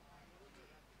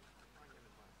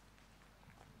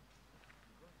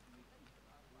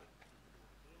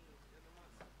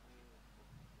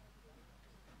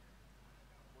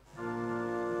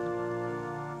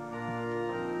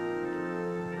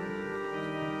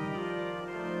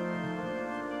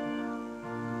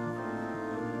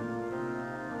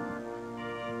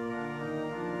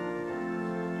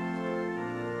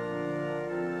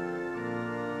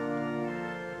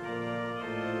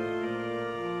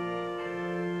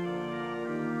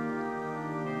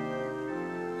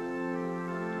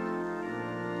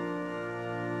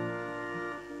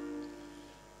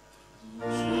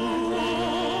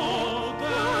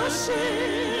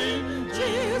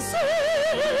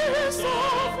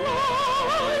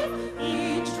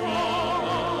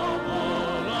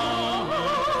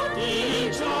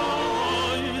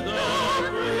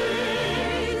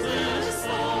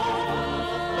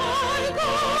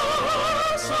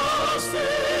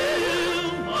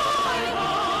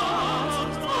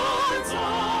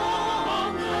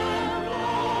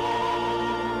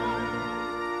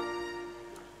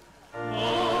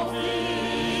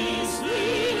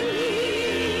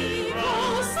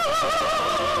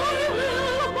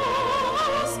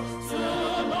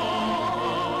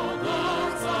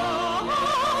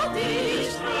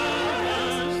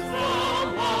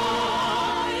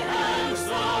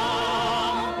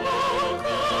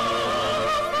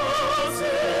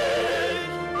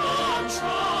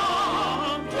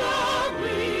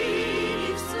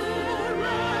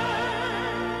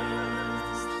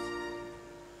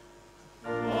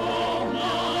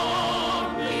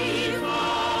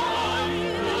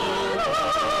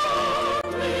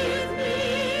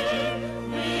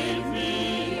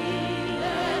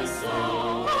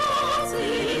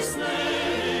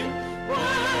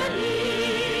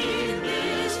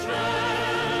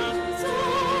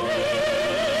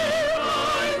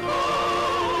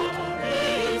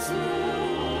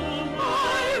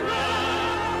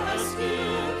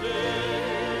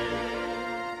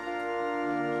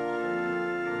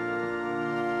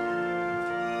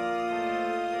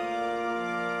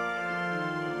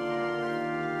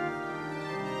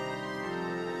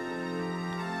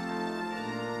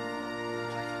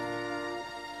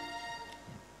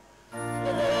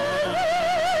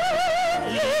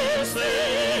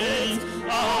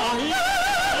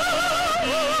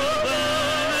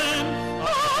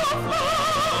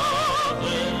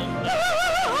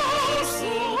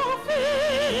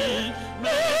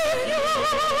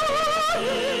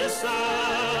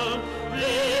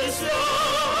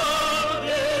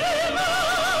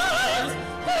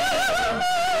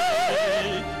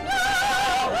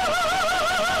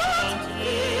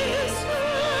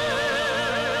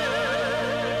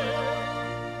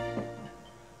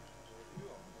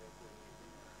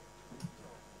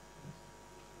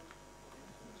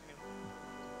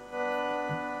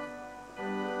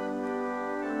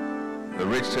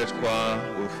 Rites Church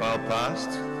Choir will file past.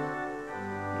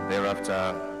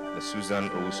 Thereafter, the Susan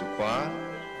Owusu Choir,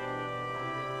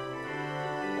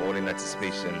 all in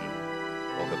anticipation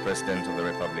of the President of the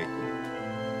Republic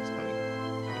is coming.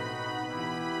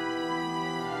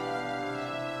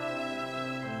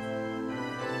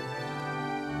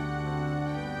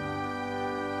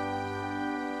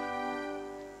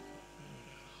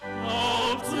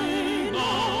 Mountain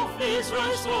of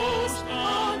Israel's host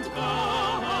and guide,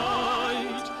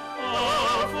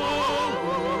 of all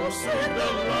who seek the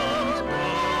Lord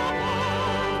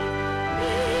above,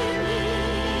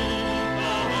 beneath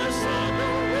our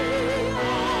shadow we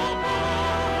abide,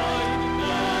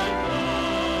 the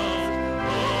love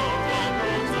of thy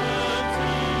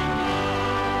protecting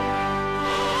love,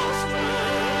 our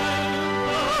strength,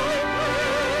 thy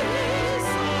praise,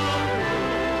 our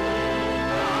rule,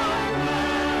 thy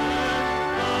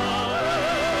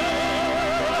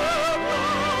word,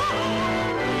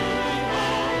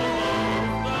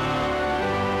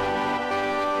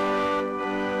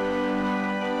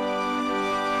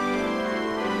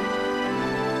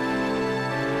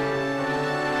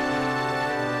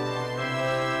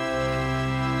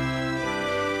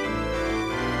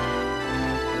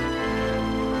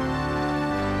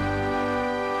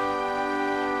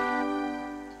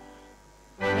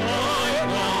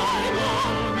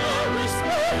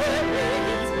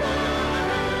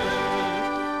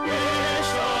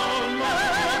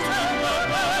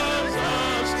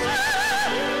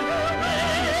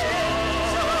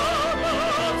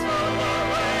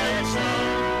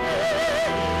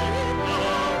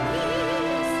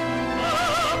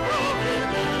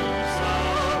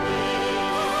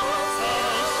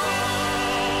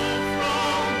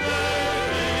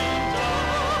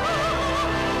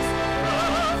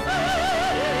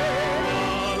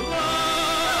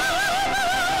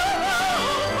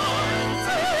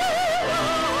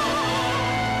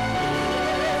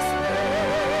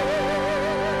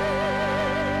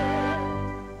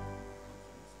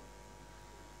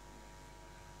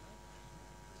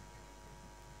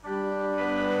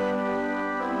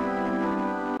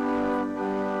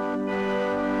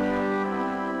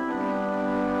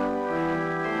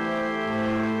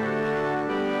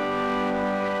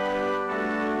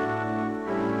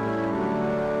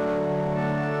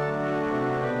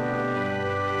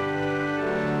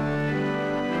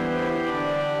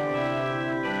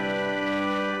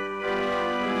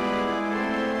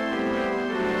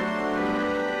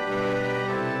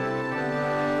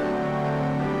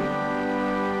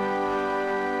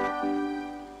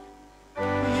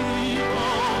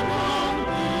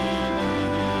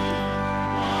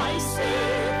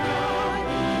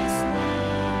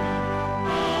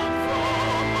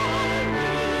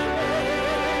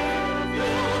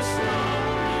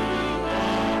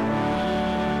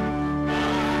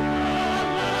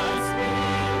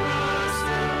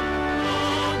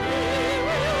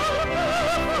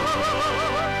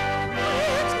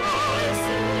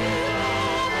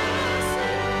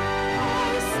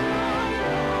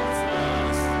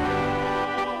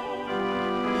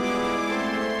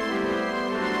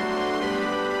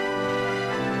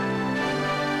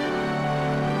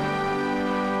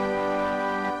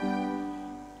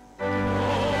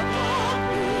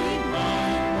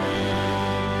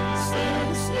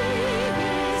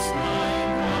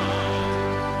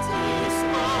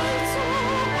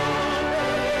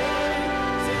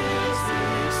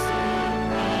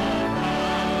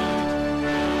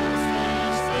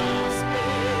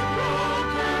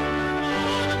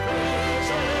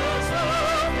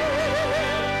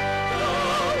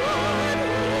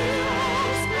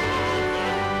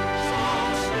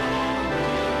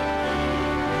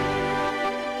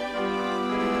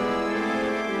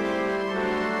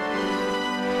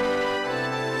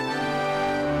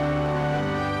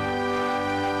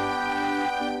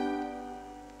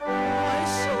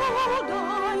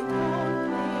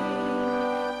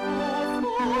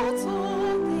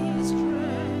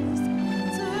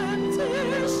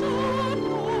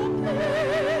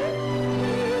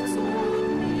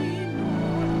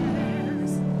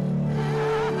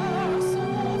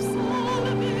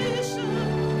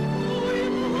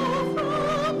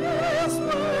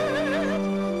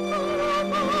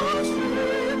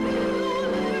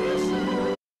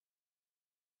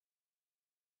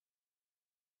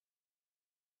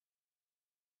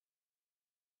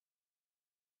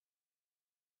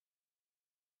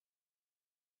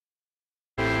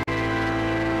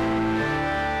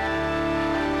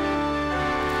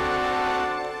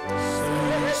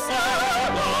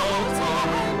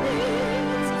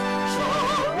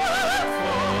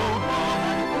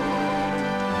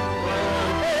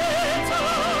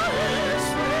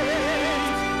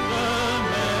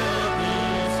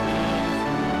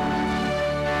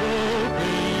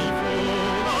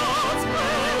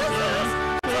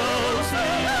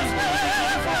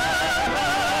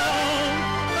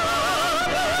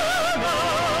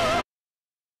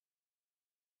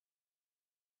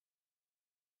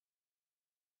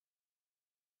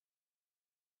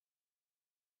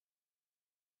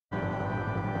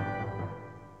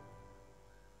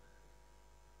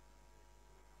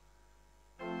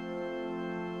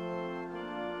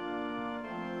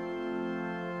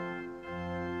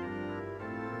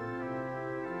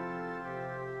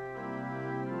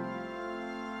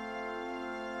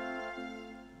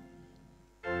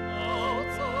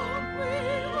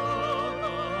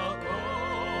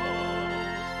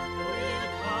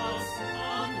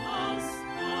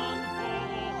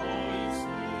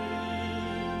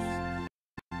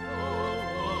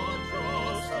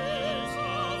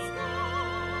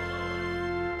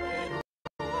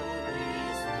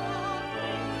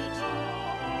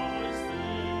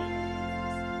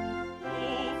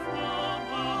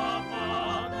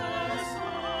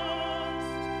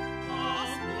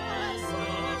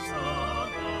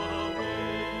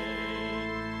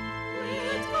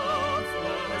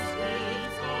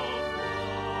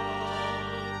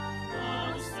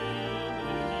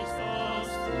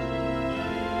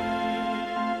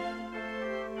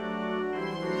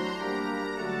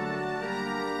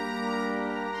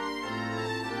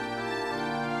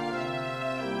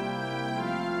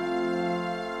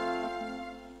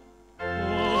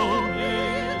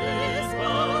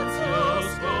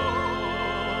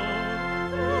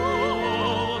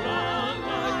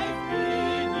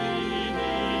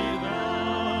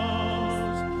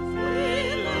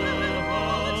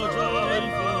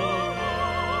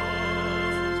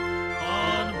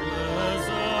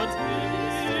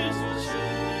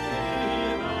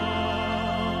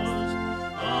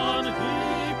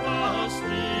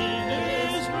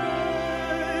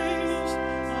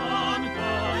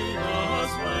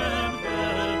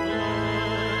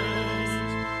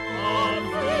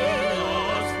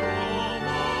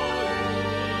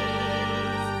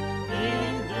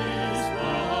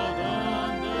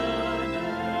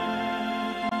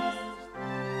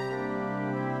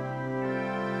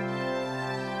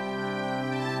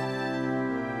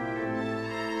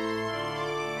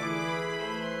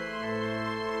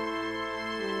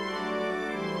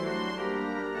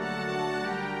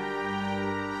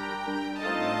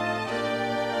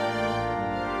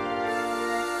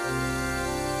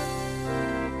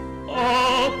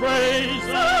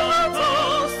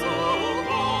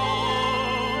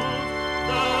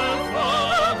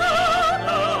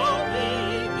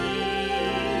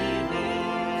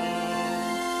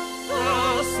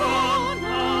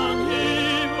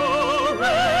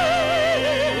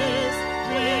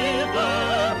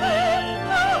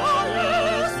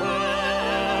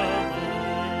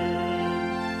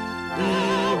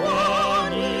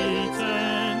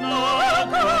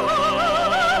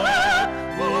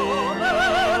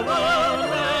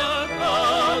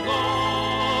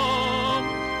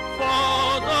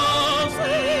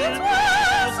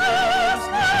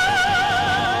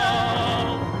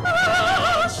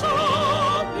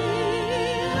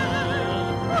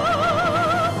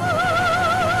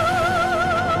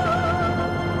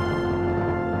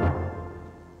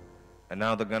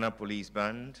 Now the Ghana Police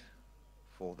Band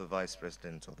for the Vice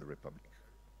President of the Republic.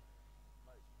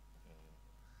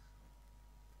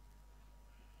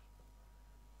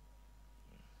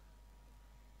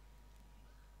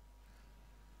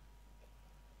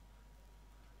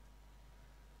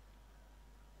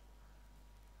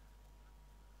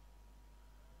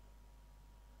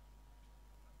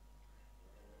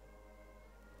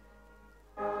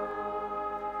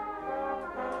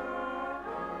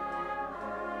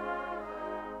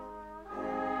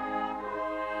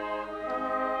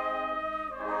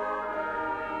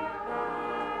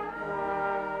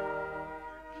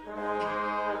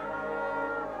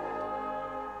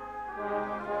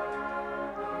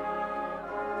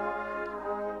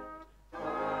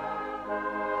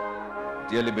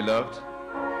 Dearly beloved,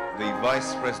 the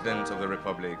Vice President of the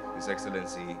Republic, His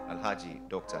Excellency Alhaji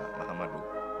Dr. Mahamudu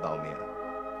Bawumia.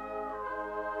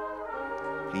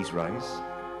 Please rise.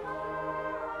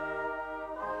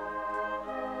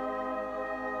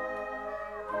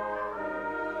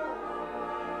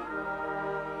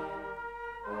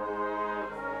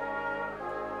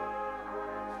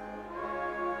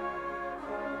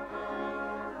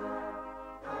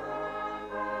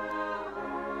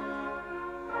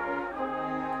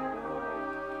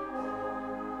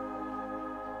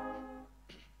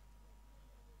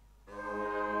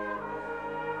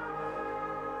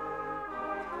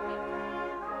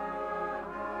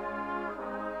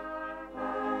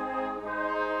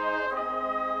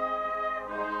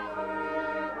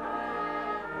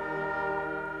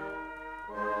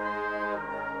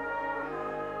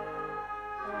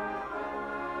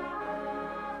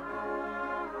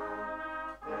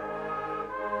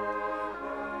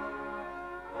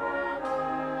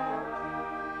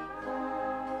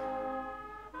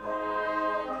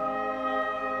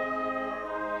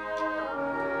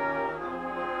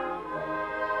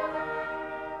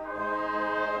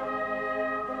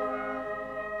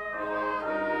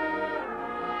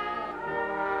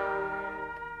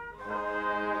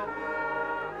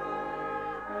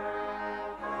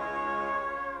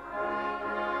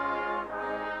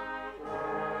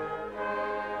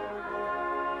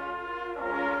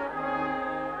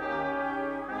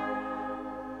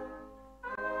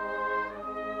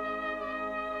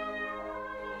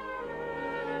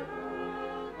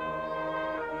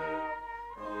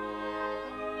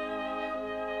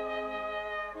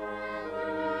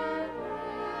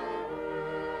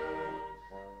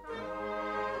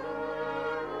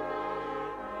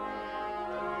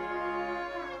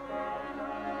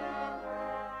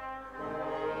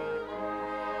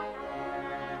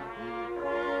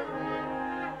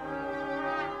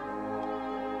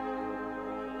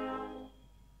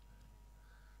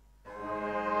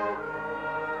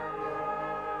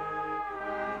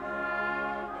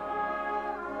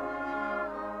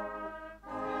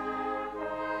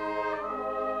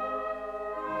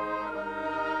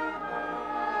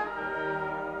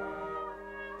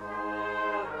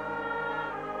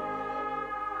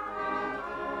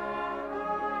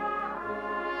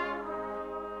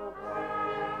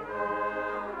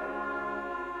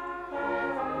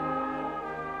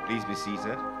 Please be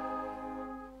seated.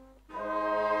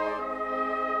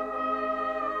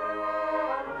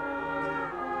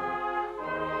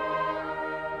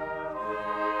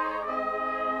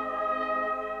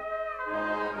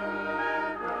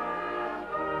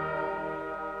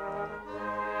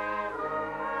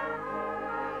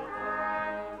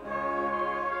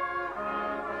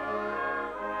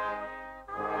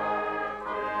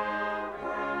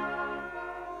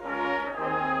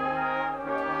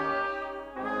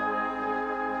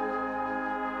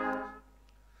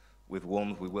 With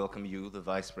warmth, we welcome you, the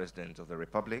Vice President of the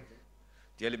Republic.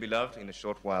 Dearly beloved, in a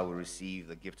short while we'll receive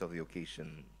the gift of the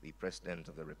occasion, the President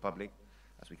of the Republic.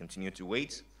 As we continue to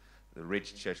wait, the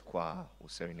rich church choir will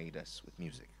serenade us with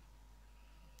music.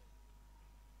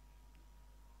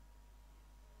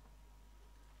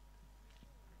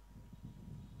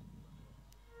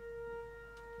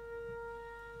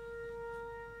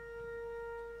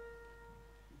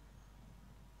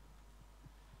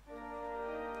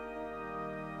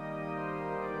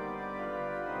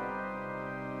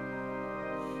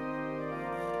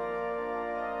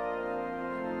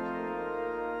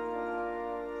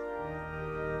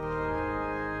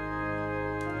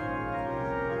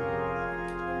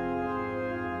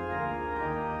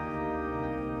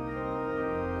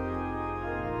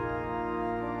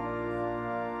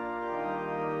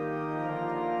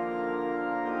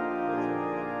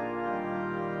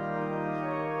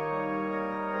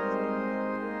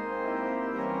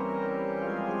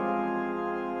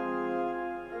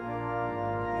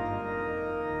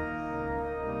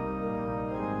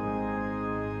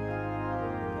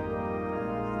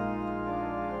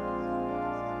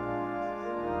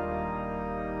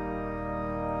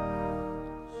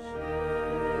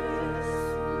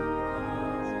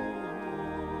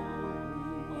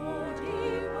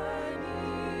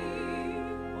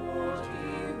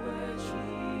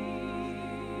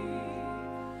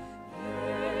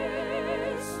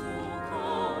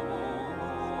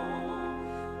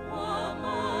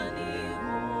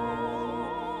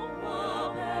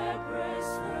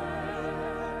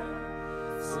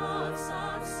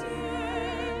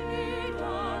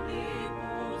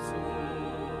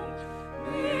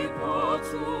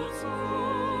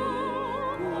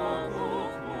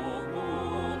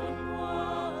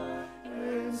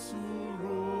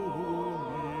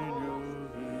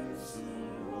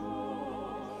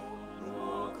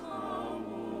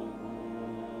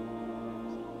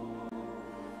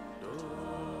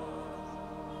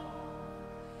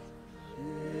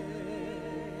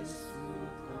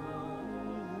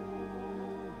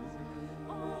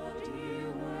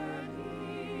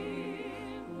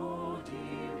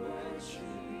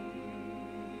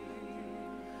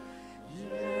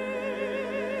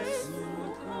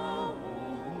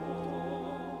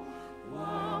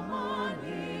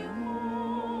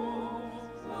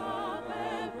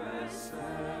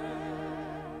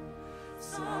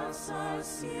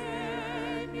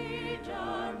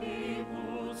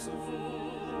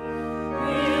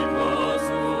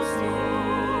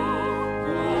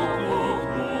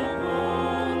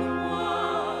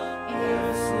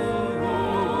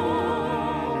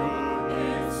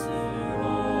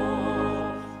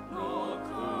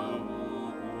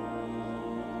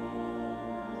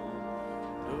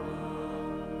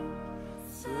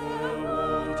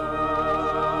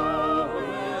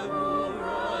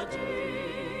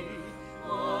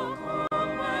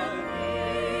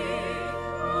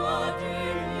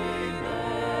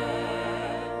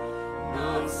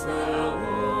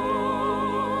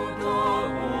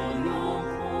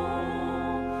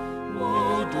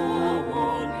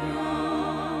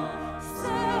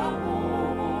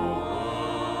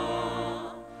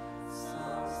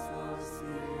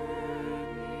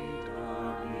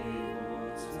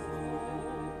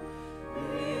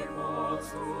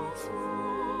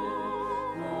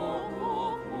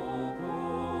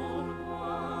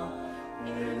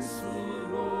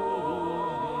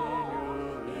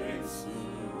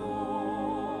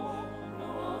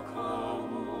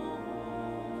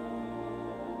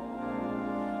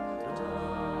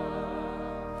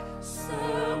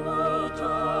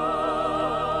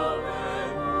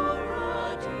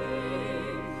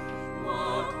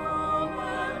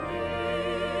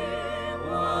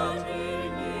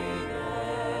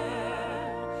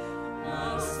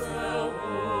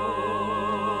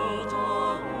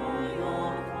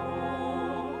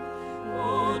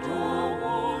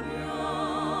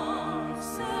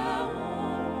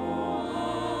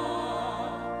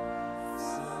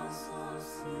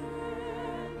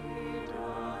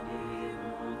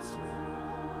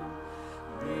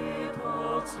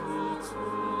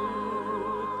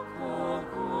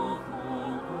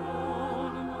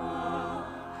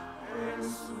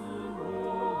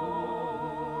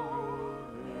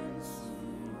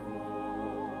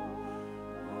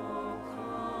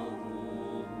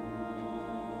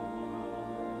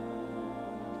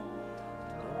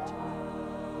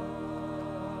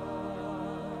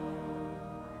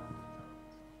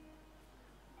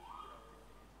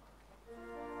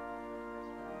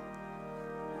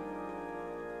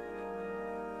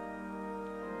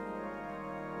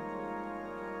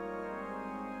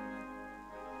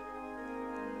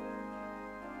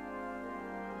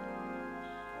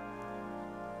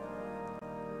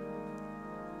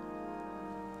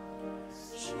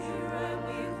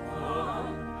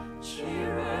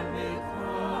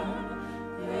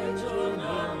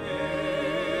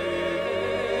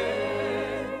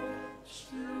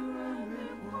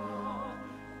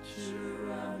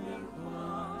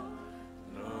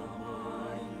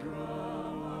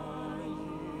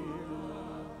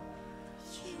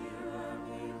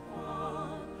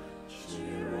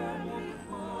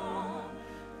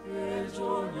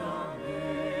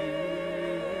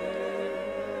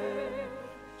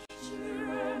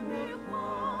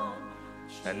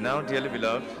 And now, dearly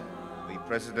beloved, the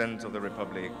President of the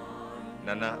Republic,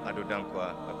 Nana Addo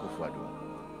Dankwa Akufo-Addo.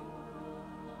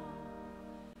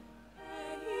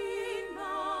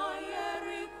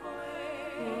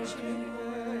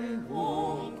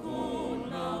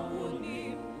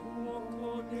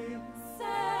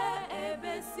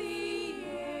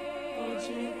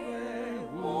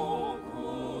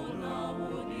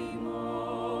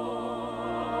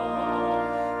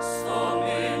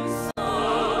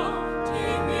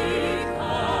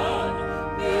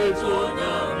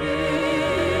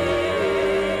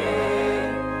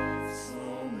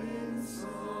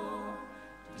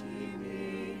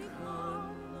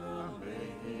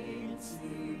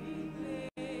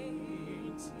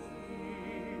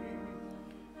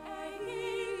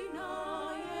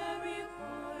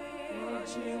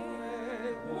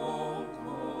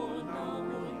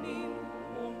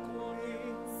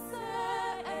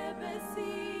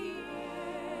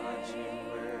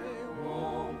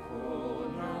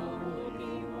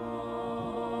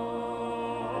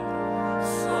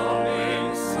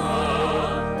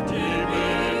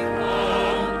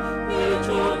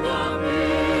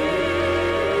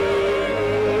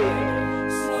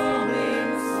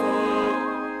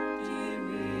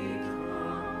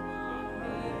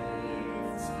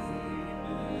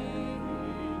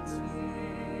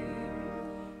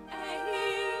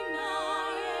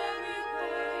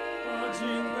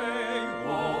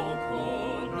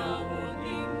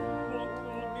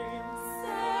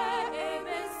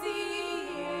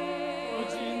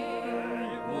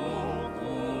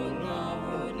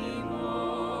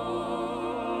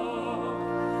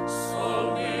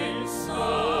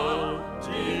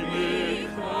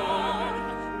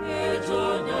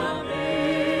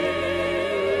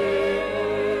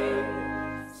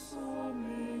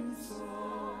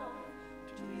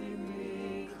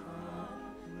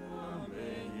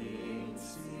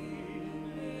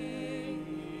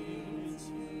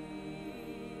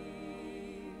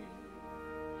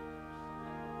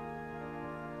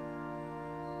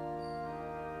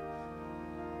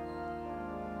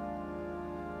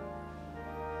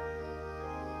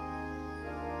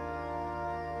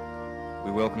 We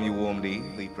welcome you warmly,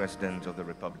 the President of the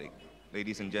Republic.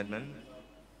 Ladies and gentlemen,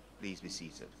 please be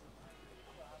seated.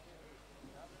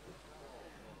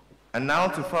 And now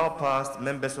to far past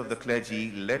members of the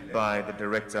clergy led by the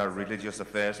Director of Religious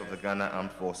Affairs of the Ghana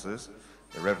Armed Forces,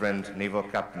 the Reverend Naval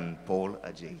Captain Paul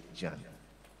Ajay Jan.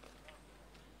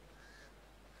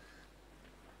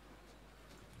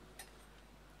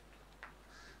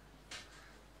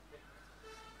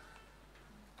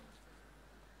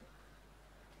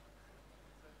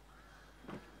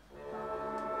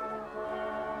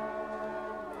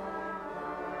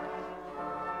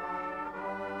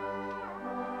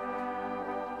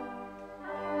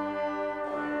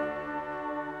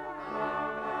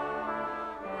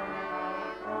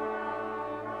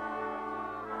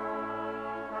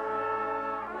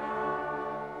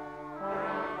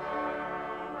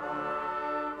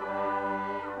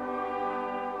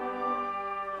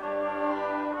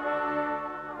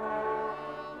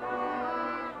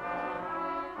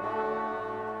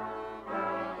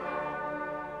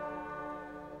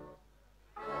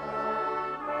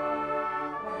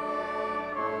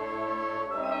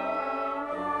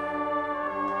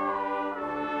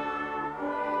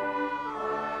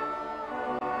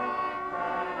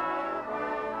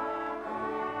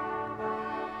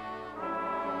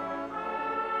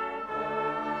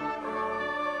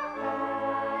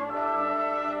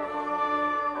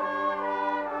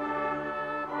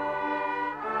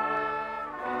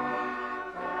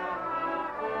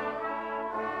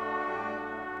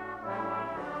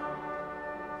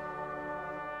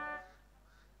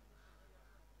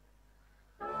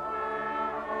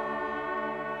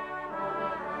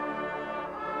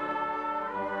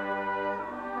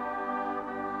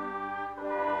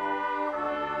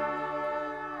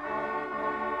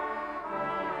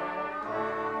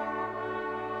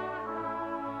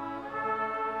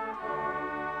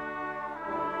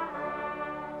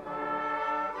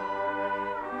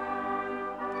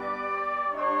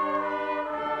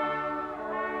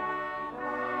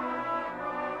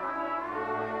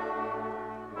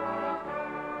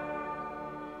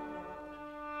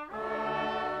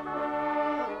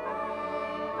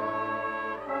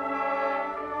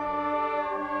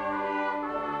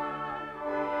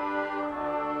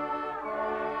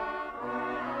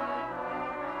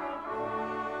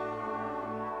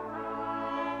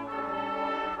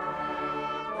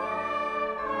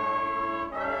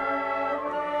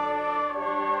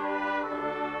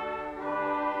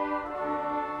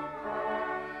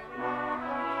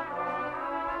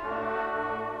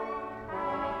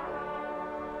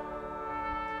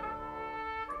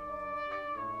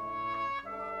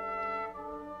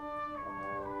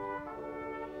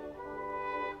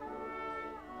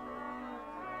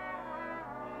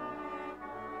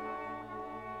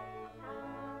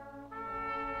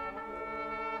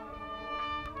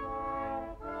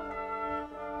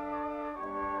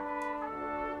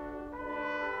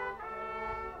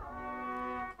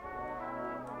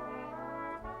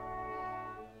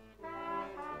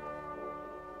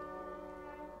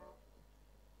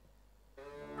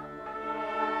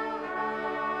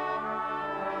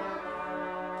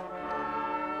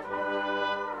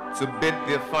 To bid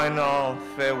their final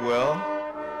farewell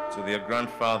to their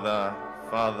grandfather,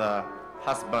 father,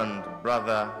 husband,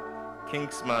 brother,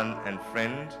 kinsman, and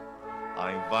friend,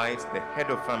 I invite the head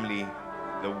of family,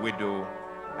 the widow,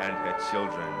 and her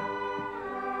children.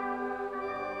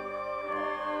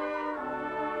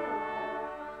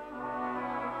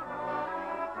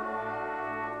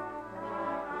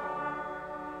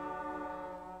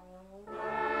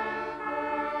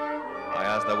 I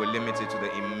ask that we limit it to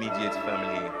the immediate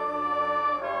family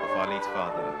of our late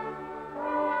father.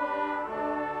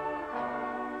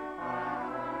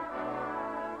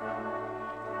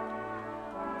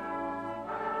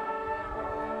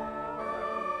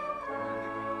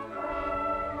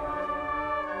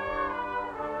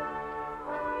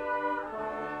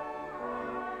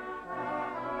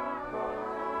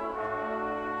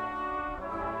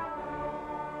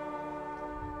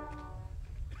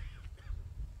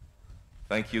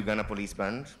 Thank you, Ghana Police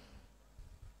Band.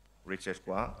 Rites.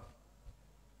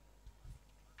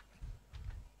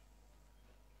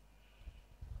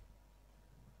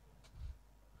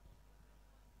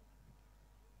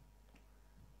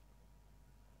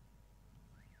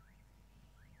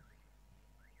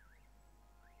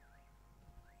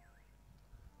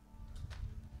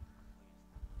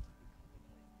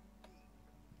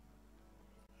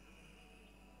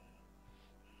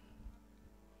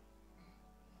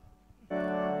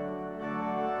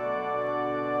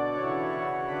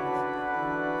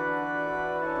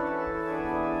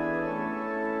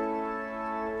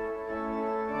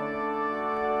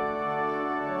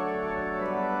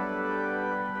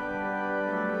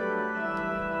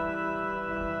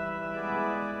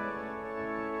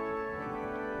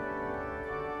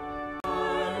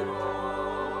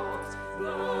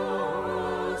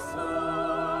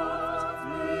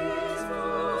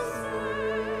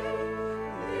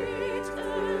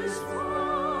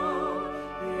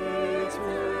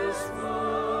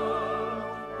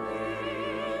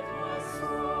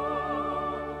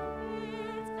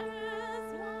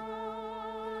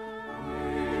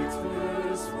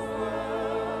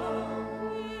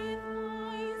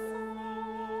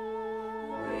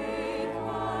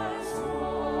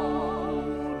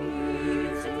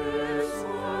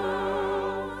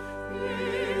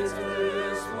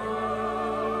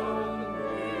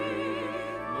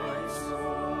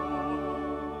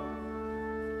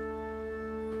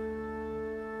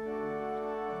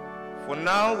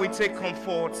 now we take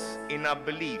comfort in our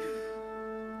belief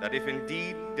that if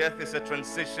indeed death is a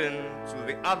transition to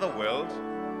the other world,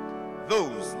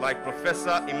 those like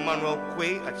Professor Emmanuel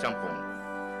Quaye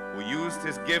Archampong, who used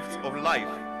his gift of life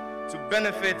to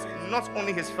benefit not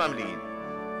only his family,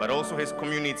 but also his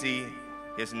community,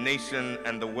 his nation,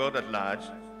 and the world at large,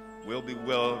 will be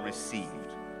well received.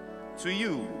 To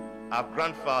you, our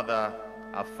grandfather,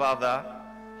 our father,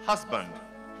 husband,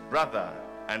 brother,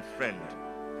 and friend,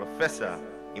 Professor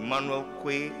Emmanuel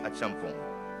Quaye Archampong,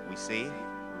 we say,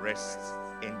 rest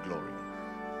in glory.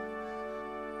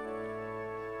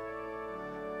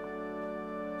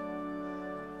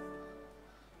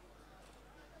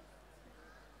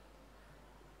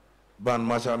 Band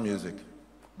martial music.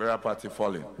 Burial party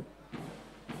falling.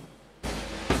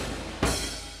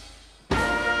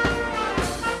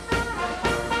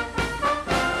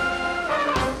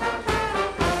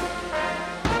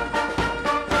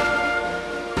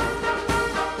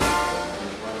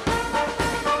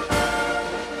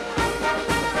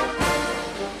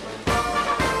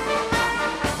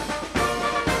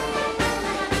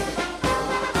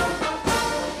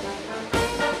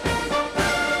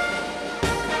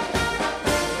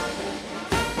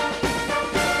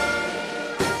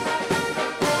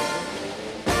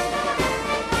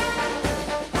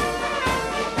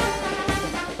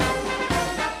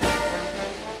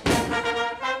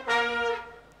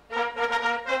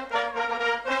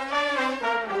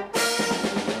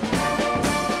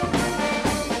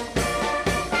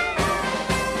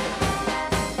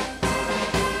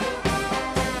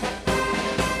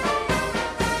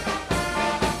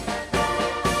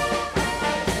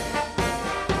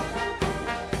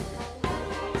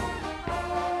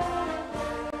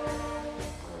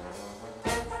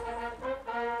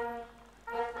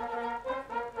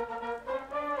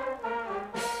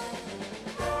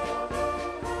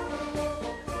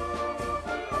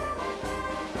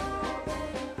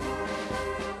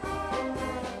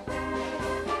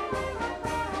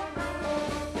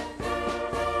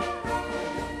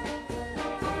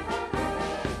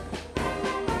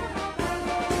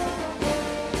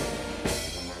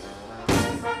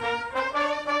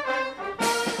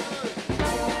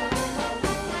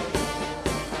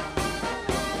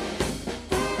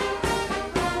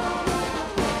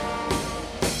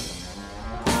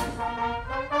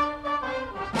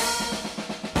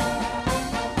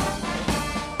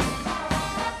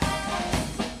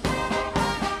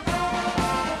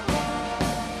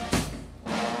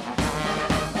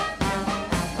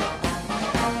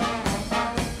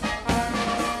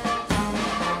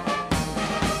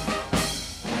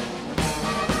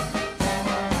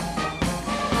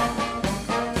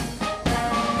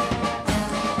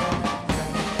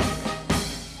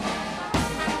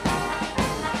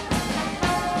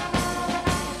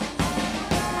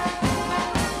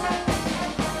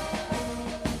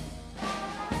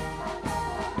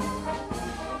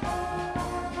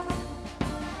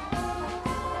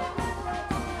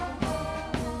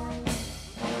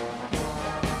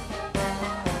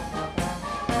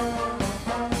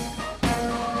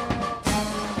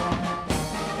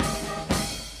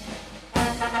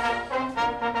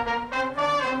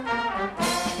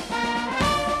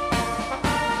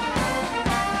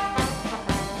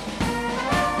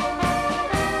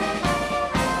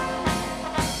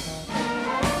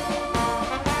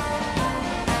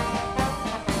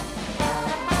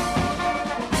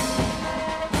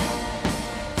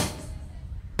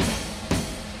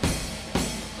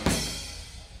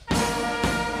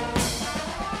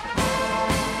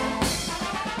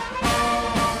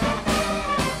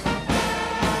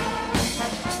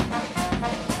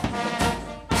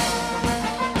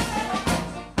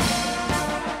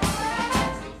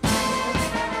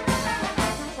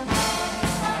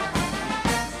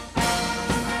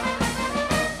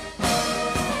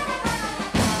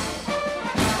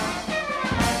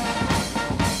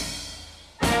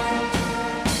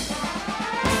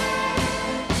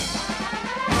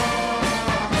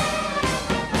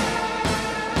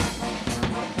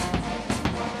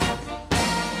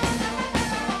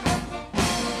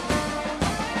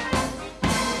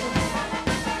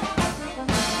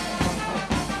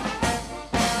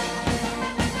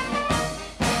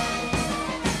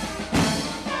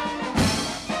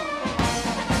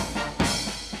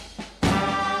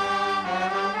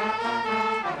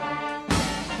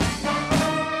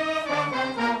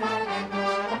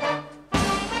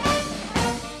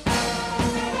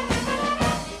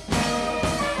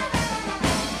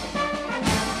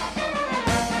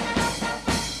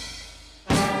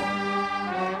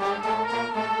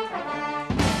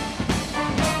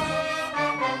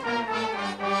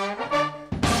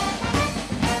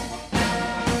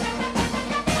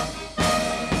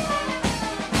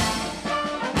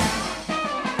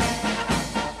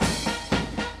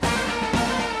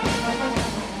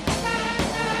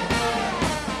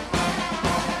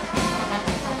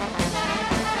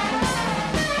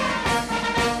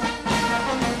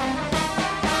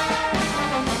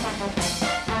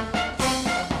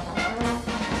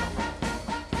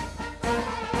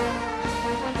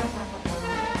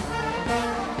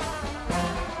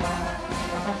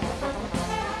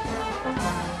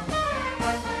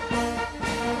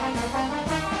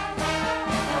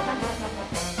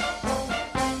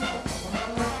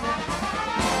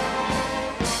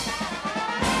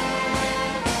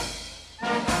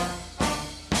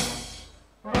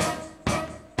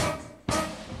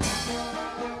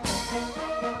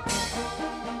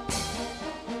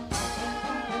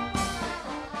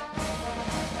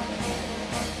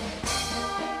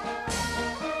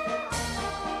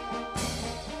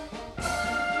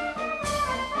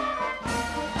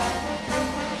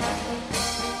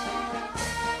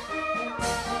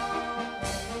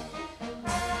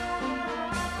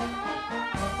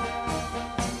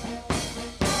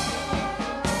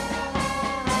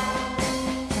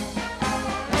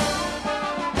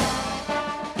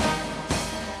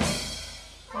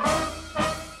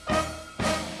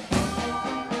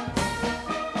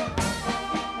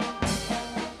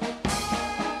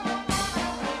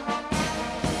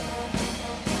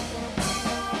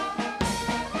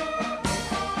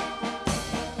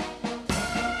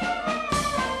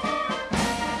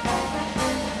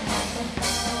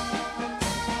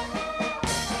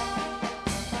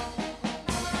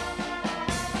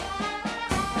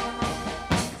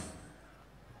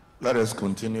 Let us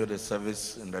continue the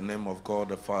service in the name of God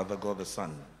the Father, God the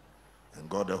Son, and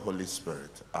God the Holy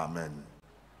Spirit. Amen.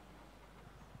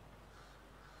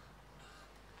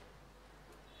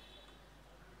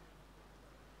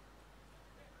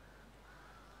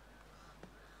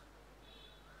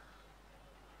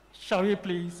 Shall we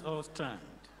please all stand?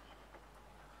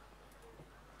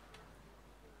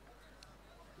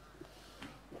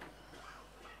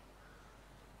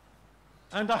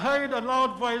 And I heard a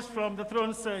loud voice from the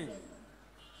throne saying,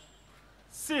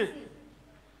 "See,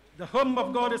 the home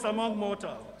of God is among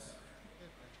mortals.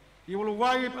 He will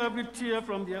wipe every tear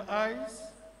from their eyes.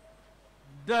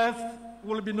 Death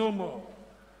will be no more.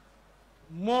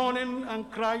 Mourning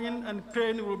and crying and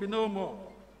pain will be no more,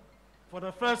 for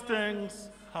the first things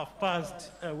have passed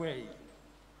away."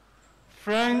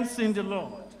 Friends in the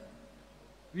Lord,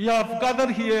 we have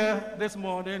gathered here this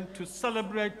morning to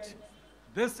celebrate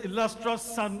this illustrious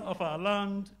son of our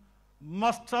land,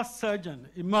 Master Surgeon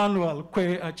Emmanuel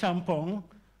Quaye Archampong,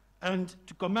 and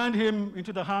to commend him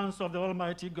into the hands of the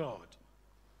Almighty God.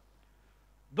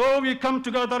 Though we come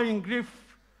together in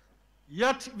grief,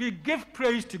 yet we give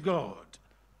praise to God,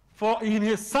 for in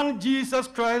his Son Jesus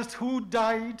Christ, who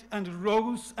died and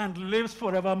rose and lives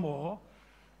forevermore,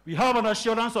 we have an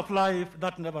assurance of life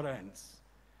that never ends.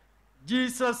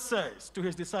 Jesus says to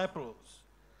his disciples,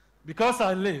 "Because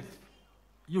I live,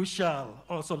 you shall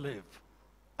also live."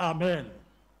 Amen.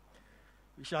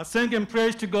 We shall sing in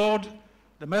praise to God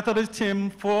the Methodist hymn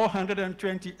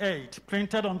 428,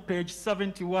 printed on page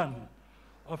 71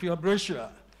 of your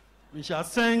brochure. We shall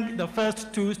sing the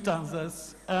first two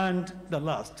stanzas and the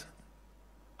last.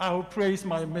 I will praise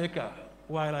my Maker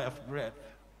while I have breath.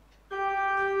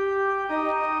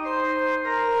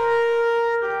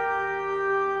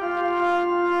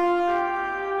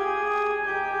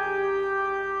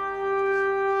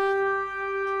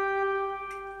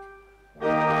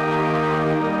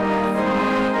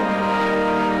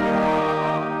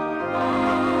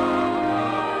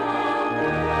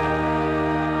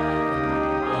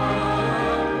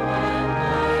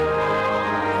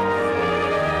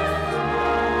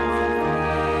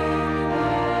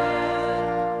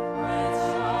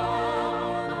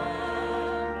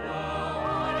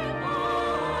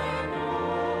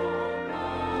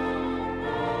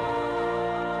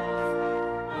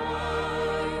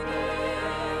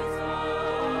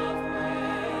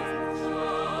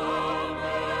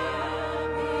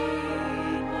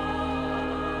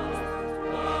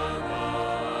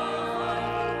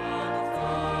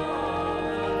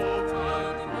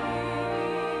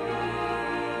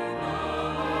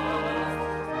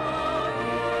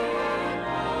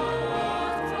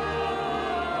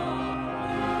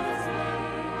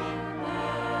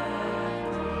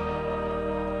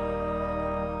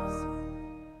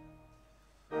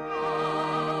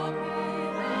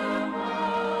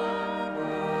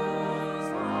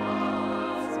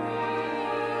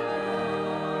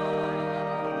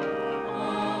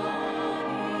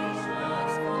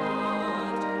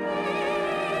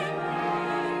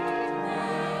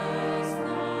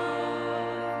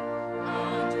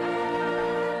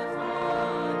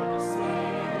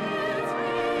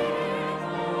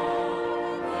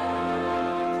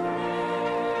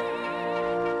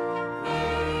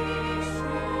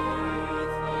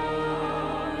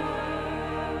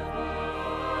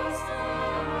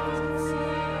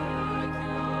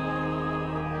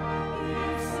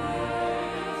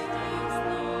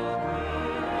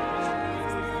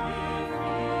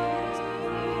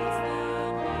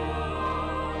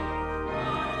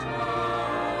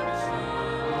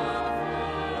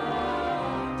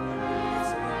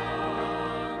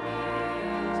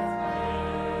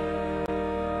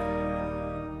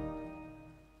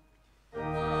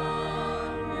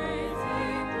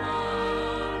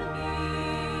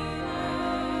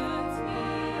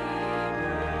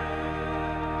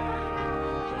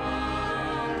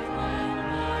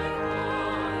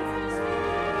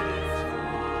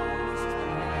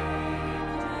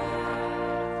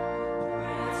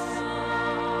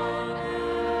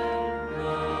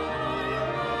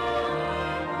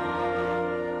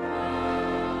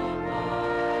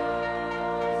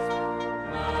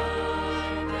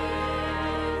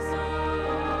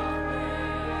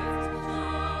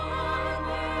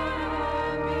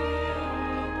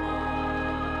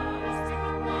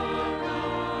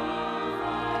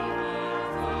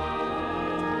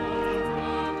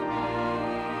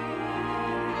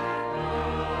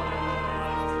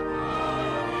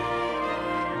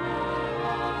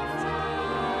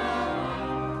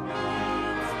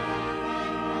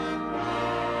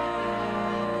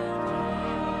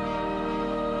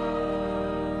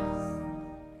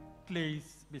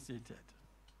 Please be seated.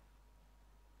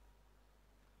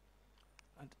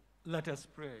 Let us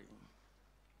pray.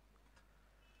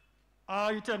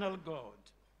 Our eternal God,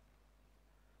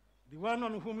 the one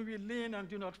on whom we lean and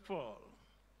do not fall,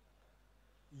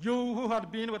 you who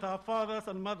had been with our fathers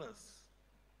and mothers,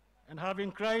 and have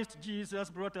in Christ Jesus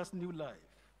brought us new life,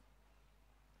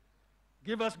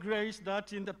 give us grace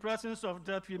that in the presence of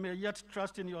death we may yet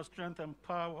trust in your strength and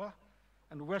power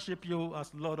and worship you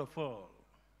as Lord of all.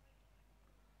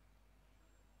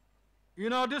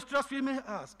 In our distress we may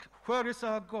ask, where is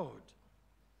our God?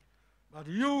 But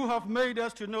you have made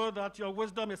us to know that your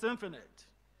wisdom is infinite,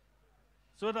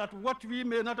 so that what we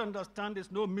may not understand is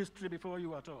no mystery before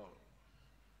you at all.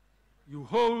 You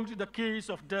hold the keys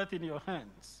of death in your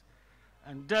hands,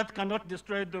 and death cannot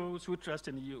destroy those who trust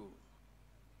in you.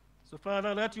 So,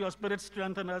 Father, let your Spirit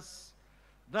strengthen us,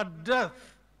 that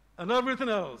death and everything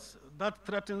else that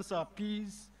threatens our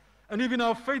peace and even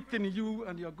our faith in you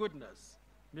and your goodness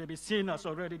may be seen as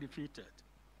already defeated.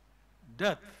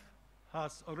 Death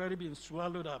has already been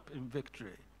swallowed up in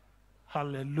victory.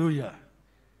 Hallelujah.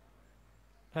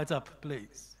 Heads up,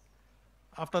 please.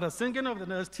 After the singing of the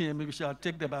next hymn, we shall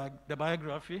take the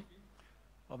biography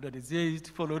of the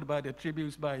deceased, followed by the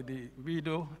tributes by the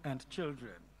widow and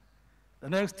children. The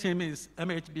next hymn is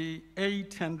MHB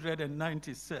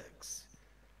 896.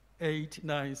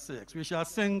 896. We shall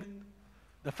sing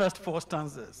the first 4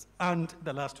 stanzas and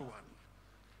the last one.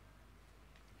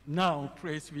 Now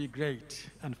praise we great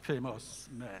and famous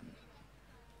men.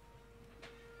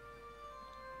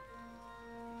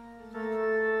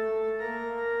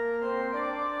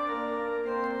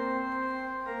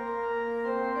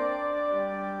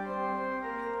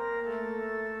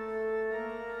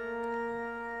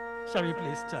 Shall we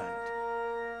please stand?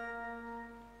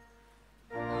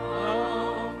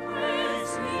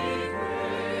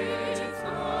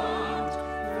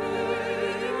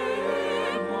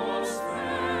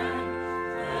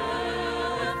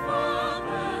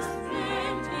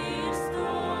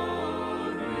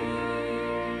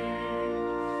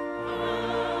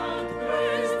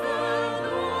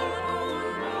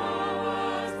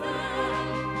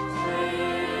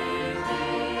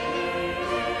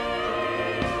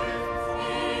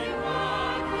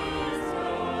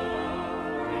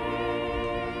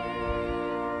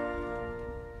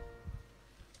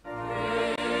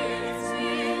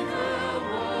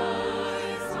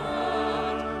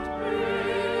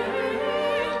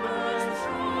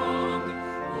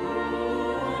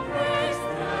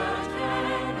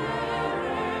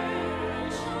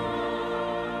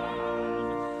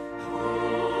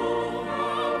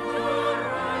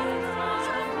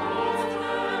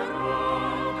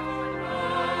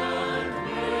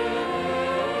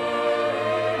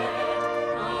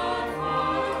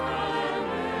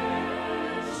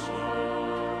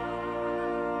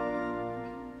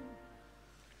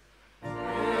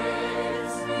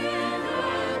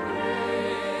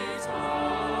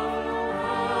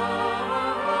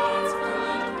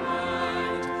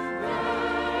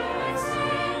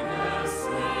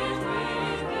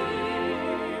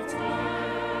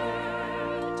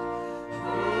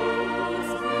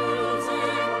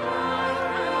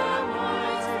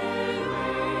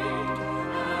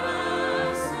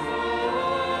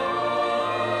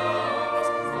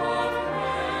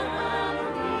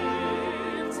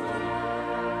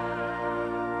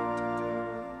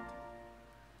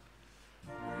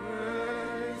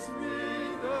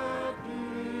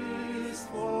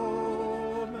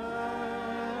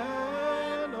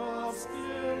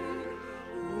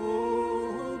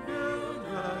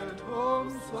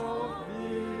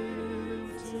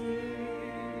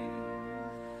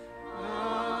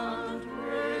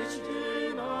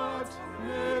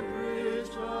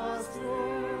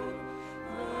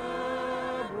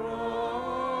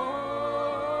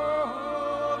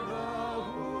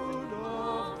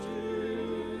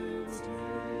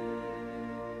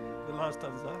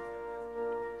 Stanza.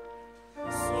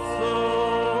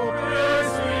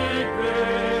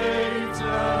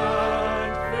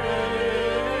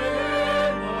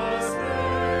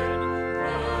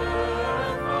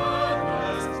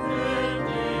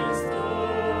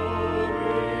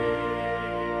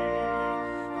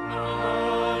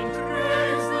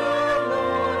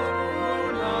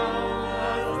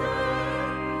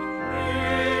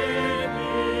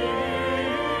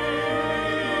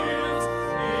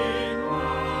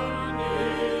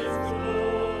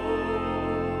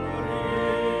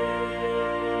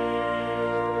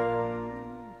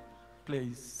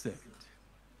 Please sit.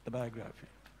 The biography.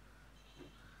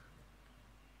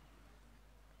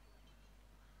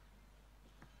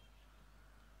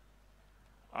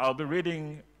 I'll be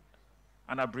reading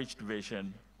an abridged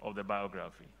version of the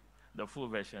biography. The full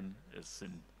version is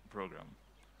in program.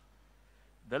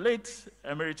 The late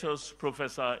Emeritus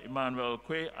Professor Emmanuel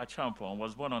Quaye Archampong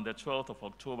was born on the 12th of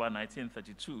October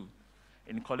 1932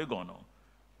 in Koligono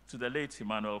to the late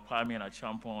Emmanuel Quaye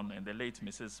Archampong and the late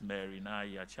Mrs. Mary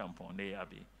Nai Archampong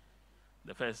Neyabi,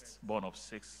 the first born of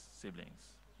 6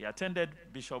 siblings. He attended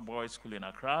Bishop Boys School in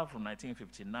Accra from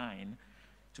 1959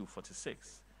 to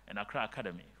 46 and Accra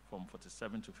Academy from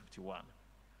 47 to 51.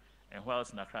 And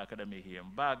whilst in Accra Academy, he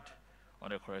embarked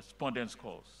on a correspondence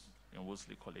course in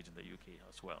Wolseley College in the UK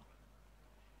as well.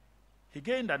 He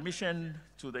gained admission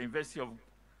to the University of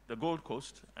the Gold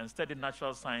Coast and studied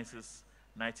natural sciences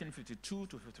 1952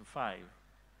 to 55.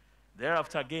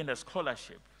 Thereafter gained a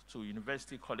scholarship to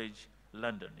University College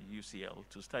London, UCL,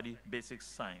 to study basic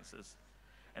sciences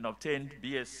and obtained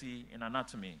BSc in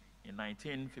anatomy in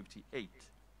 1958.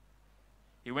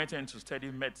 He went in to study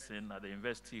medicine at the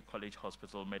University College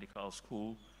Hospital Medical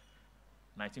School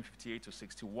 1958 to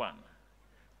 61,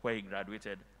 where he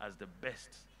graduated as the best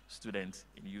student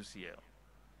in UCL.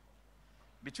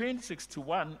 Between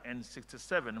 61 and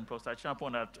 67, Professor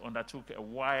Archampong undertook a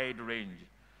wide range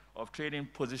of training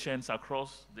positions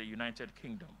across the United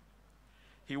Kingdom.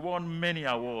 He won many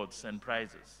awards and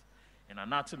prizes in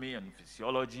anatomy and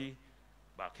physiology,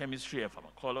 biochemistry and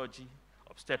pharmacology,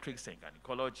 obstetrics and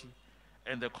gynecology,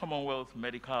 and the Commonwealth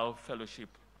Medical Fellowship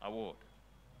Award.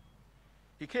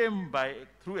 He came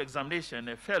through examination,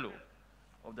 a fellow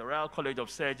of the Royal College of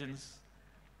Surgeons,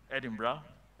 Edinburgh,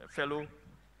 a fellow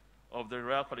of the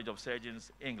Royal College of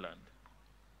Surgeons, England.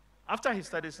 After his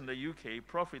studies in the UK,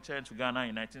 Prof returned to Ghana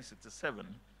in 1967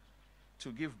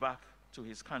 to give back to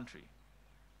his country,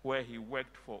 where he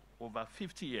worked for over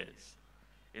 50 years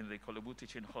in the Kolebu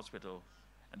Teaching Hospital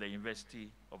and the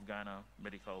University of Ghana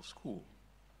Medical School.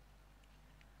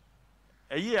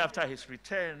 A year after his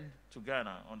return to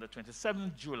Ghana, on the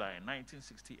 27th July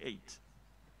 1968,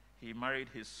 he married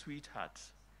his sweetheart,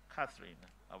 Catherine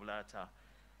Abulata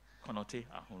Konote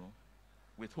Ahunu,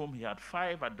 with whom he had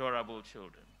 5 adorable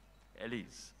children,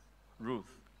 Elise, Ruth,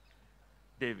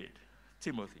 David,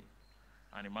 Timothy,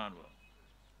 and Emmanuel.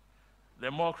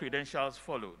 Then more credentials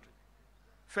followed.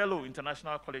 Fellow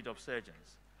International College of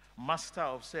Surgeons, Master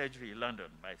of Surgery, London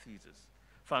by thesis,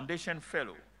 Foundation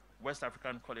Fellow, West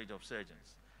African College of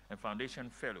Surgeons, and Foundation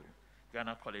Fellow,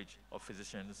 Ghana College of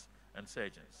Physicians and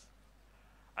Surgeons.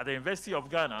 At the University of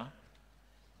Ghana,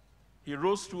 he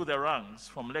rose through the ranks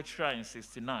from lecturer in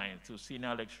 69 to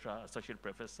senior lecturer, associate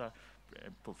professor,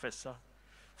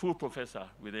 full professor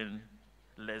within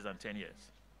less than 10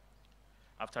 years.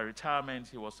 After retirement,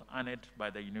 he was honored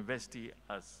by the university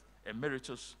as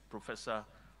Emeritus Professor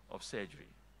of Surgery.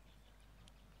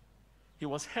 He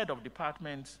was head of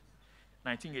department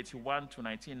 1981 to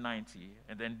 1990,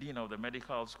 and then Dean of the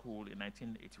Medical School in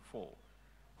 1984,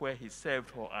 where he served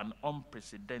for an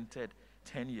unprecedented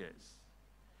 10 years.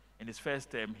 In his first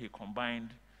term, he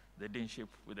combined the deanship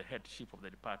with the headship of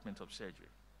the Department of Surgery.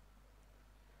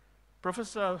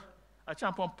 Professor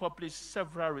Archampong published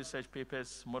several research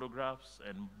papers, monographs,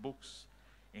 and books,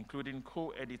 including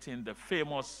co-editing the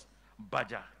famous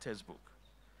Baja textbook,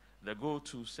 the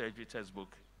go-to surgery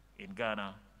textbook in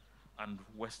Ghana and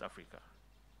West Africa.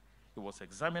 He was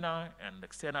examiner and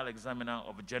external examiner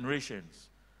of generations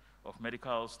of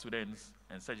medical students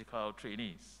and surgical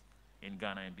trainees in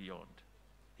Ghana and beyond.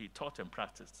 He taught and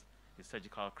practiced his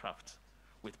surgical craft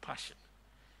with passion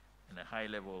and a high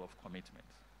level of commitment.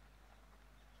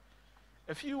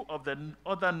 A few of the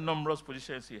other numerous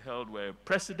positions he held were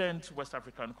President, West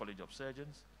African College of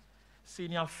Surgeons,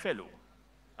 Senior Fellow,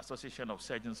 Association of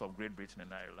Surgeons of Great Britain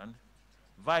and Ireland,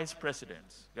 Vice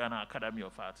President, Ghana Academy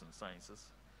of Arts and Sciences,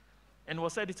 and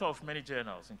was editor of many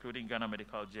journals, including Ghana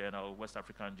Medical Journal, West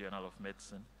African Journal of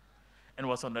Medicine, and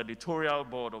was on the editorial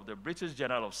board of the British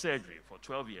Journal of Surgery for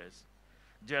 12 years,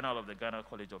 Journal of the Ghana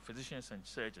College of Physicians and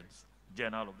Surgeons,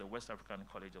 Journal of the West African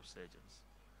College of Surgeons.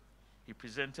 He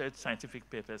presented scientific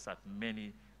papers at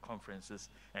many conferences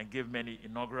and gave many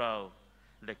inaugural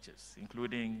lectures,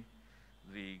 including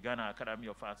the Ghana Academy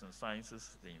of Arts and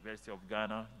Sciences, the University of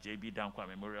Ghana, J.B. Dankwa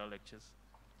Memorial Lectures,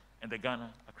 and the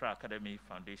Ghana Accra Academy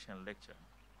Foundation Lecture.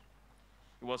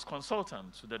 He was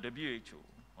consultant to the WHO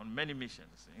on many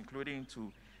missions, including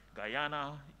to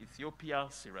Guyana, Ethiopia,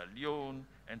 Sierra Leone,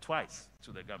 and twice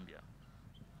to the Gambia.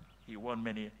 He won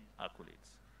many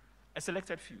accolades. A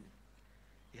selected few.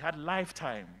 He had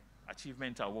lifetime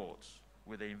achievement awards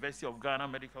with the University of Ghana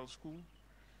Medical School,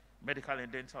 Medical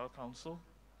and Dental Council,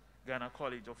 Ghana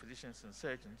College of Physicians and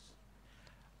Surgeons,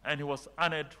 and he was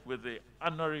honored with the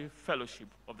honorary fellowship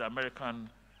of the American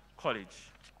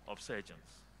College of Surgeons.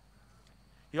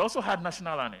 He also had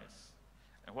national honors,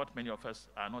 and what many of us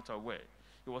are not aware,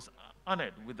 He was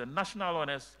honored with the national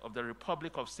honors of the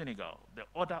Republic of Senegal, the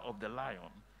Order of the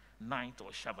Lion, Knight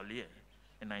or Chevalier,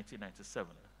 in 1997,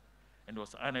 and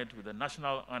was honored with the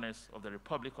national honors of the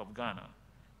Republic of Ghana,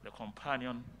 the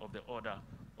Companion of the Order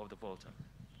of the Volta.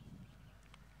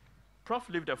 Prof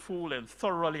lived a full and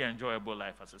thoroughly enjoyable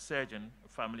life as a surgeon, a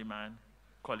family man,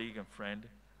 colleague, and friend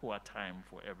who had time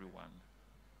for everyone.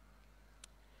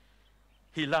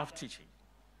 He loved teaching.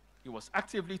 He was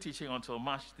actively teaching until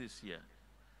March this year.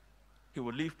 He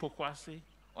would leave Pokwase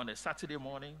on a Saturday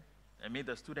morning and meet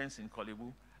the students in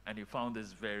Kolebu, and he found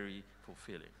this very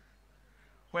fulfilling.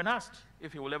 When asked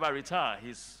if he will ever retire,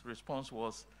 his response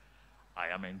was, "I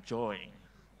am enjoying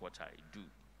what I do."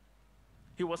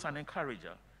 He was an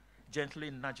encourager, gently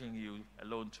nudging you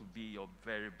alone to be your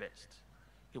very best.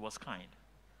 He was kind,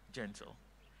 gentle,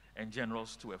 and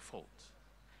generous to a fault.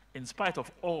 In spite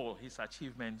of all his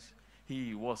achievements,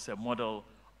 he was a model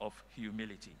of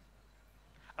humility.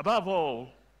 Above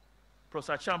all,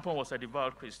 Professor Archampong was a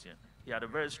devout Christian. He had a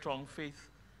very strong faith,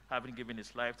 having given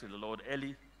his life to the Lord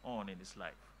early on in his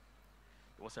life.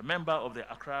 He was a member of the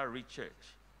Accra Rites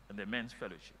Church and the Men's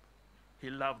Fellowship. He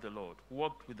loved the Lord,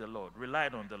 walked with the Lord,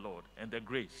 relied on the Lord, and the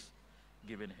grace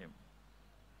given him.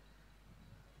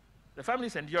 The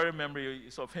family's enduring memory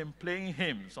is of him playing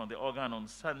hymns on the organ on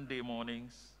Sunday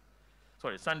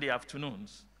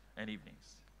afternoons and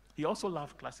evenings. He also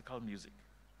loved classical music,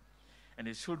 and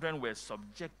his children were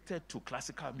subjected to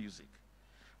classical music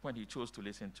when he chose to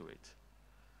listen to it.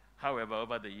 However,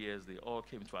 over the years, they all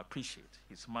came to appreciate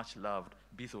his much-loved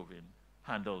Beethoven,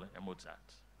 Handel, and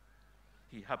Mozart.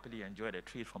 He happily enjoyed a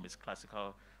treat from his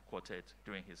classical quartet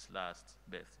during his last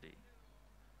birthday.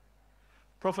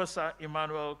 Professor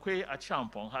Emmanuel Quaye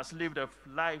Archampong has lived a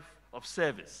life of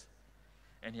service,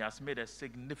 and he has made a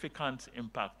significant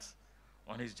impact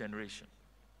on his generation.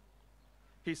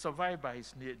 He's survived by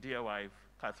his dear wife,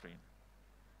 Catherine,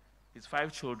 his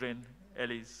 5 children,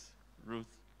 Elise, Ruth,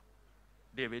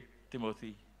 David,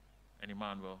 Timothy, and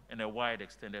Emmanuel, and a wide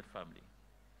extended family.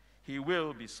 He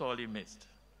will be sorely missed,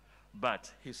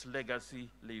 but his legacy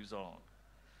lives on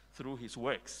through his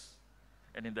works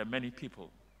and in the many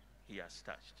people he has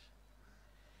touched.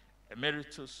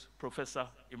 Emeritus Professor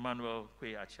Emmanuel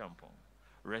Quaye Archampong,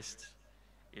 rest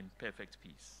in perfect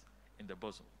peace in the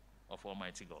bosom of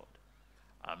Almighty God.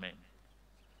 Amen.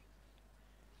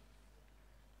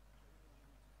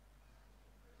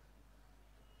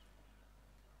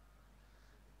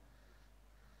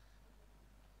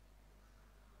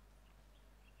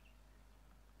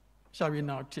 Shall we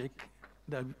now take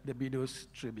the widow's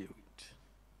tribute,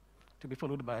 to be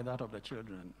followed by that of the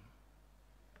children?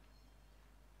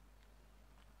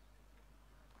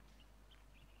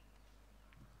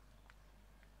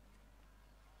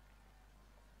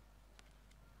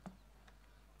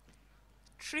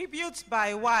 Tribute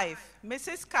by wife,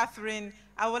 Mrs. Catherine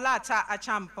Awolata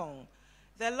Archampong.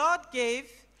 The Lord gave,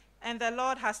 and the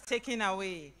Lord has taken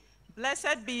away.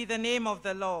 Blessed be the name of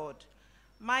the Lord.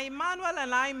 My Emmanuel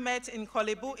and I met in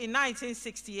Kolebu in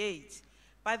 1968.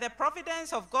 By the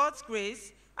providence of God's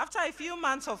grace, after a few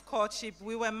months of courtship,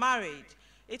 we were married.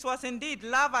 It was indeed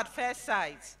love at first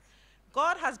sight.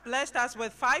 God has blessed us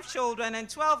with 5 children and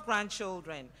 12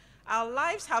 grandchildren. Our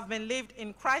lives have been lived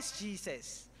in Christ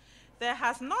Jesus. There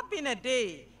has not been a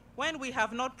day when we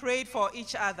have not prayed for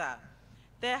each other.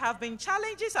 There have been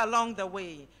challenges along the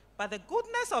way, but the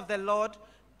goodness of the Lord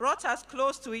brought us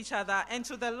close to each other and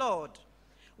to the Lord.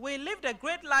 We lived a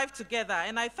great life together,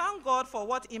 and I thank God for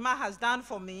what Ima has done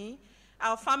for me,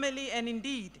 our family, and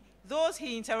indeed, those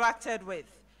he interacted with.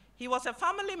 He was a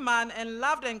family man and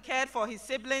loved and cared for his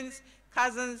siblings,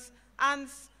 cousins,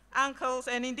 aunts, uncles,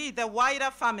 and indeed the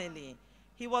wider family.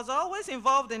 He was always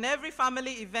involved in every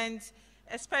family event,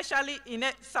 especially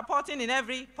supporting in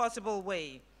every possible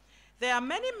way. There are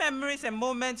many memories and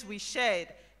moments we shared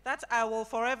that I will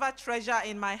forever treasure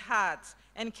in my heart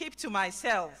and keep to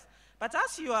myself. But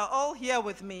as you are all here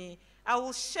with me, I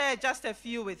will share just a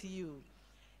few with you.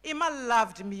 Ima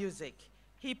loved music.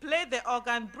 He played the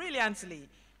organ brilliantly,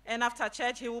 and after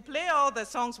church, he will play all the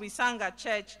songs we sang at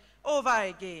church over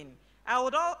again. I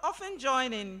would often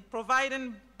join in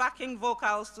providing backing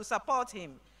vocals to support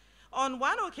him. On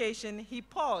one occasion, he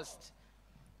paused,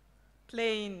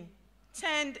 playing,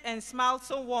 turned and smiled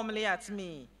so warmly at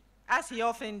me, as he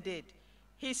often did.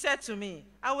 He said to me,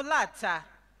 "Awolata,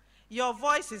 your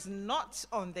voice is not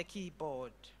on the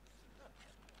keyboard."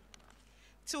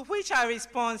 To which I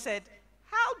responded,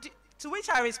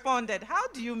 "How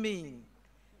do you mean?"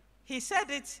 He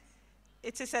said it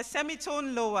is a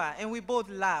semitone lower, and we both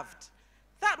laughed.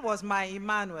 That was my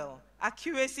Emmanuel.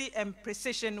 Accuracy and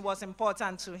precision was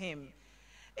important to him.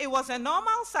 It was a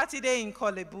normal Saturday in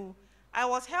Kolebu. I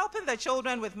was helping the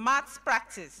children with maths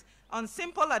practice on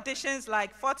simple additions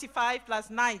like 45 plus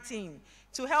 19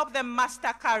 to help them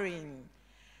master carrying.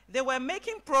 They were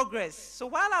making progress, so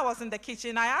while I was in the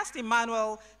kitchen, I asked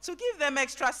Emmanuel to give them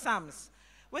extra sums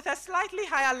with a slightly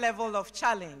higher level of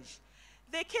challenge.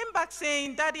 They came back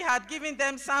saying Daddy had given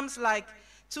them sums like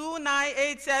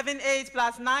 29878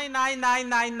 plus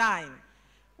 99999.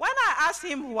 When I asked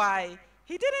him why,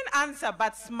 he didn't answer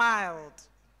but smiled.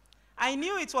 I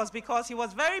knew it was because he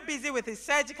was very busy with his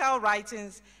surgical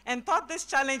writings and thought this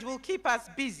challenge will keep us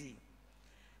busy.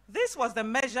 This was the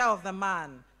measure of the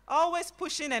man, always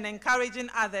pushing and encouraging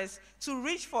others to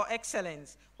reach for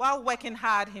excellence while working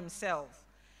hard himself.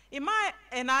 Ima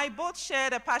and I both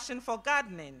shared a passion for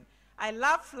gardening. I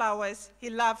love flowers, he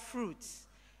loved fruits.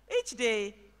 Each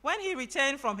day, when he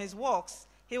returned from his walks,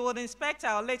 he would inspect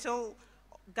our little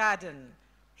garden.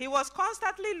 He was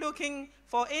constantly looking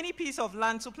for any piece of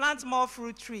land to plant more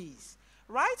fruit trees.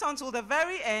 Right until the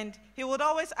very end, he would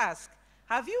always ask,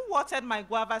 "Have you watered my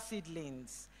guava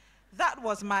seedlings?" That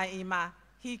was my Ima.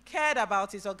 He cared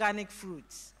about his organic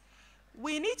fruits.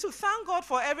 We need to thank God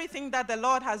for everything that the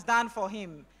Lord has done for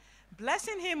him,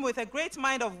 blessing him with a great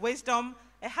mind of wisdom,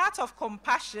 a heart of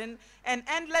compassion, and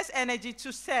endless energy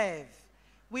to serve.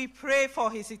 We pray for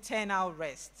his eternal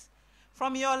rest.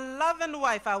 From your loving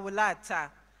wife, Awulata,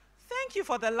 thank you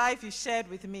for the life you shared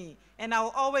with me, and I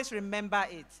will always remember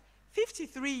it.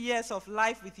 53 years of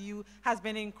life with you has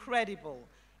been incredible.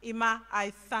 Ima,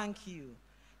 I thank you.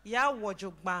 Ya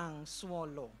wojogbang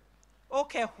swallow.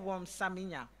 Okay, huom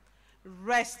saminya.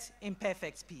 Rest in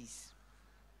perfect peace.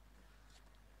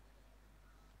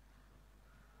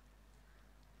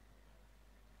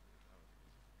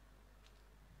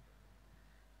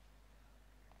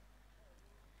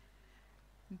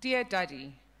 Dear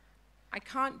Daddy, I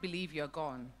can't believe you're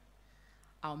gone.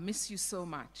 I'll miss you so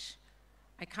much.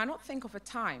 I cannot think of a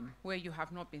time where you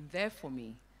have not been there for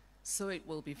me, so it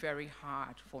will be very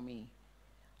hard for me.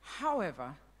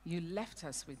 However, you left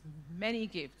us with many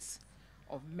gifts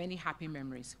of many happy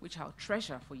memories, which I'll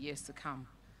treasure for years to come.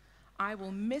 I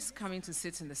will miss coming to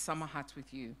sit in the summer hut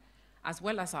with you, as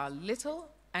well as our little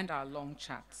and our long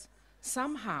chats.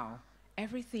 Somehow,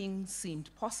 everything seemed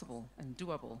possible and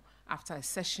doable after a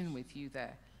session with you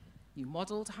there. You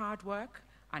modeled hard work,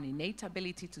 an innate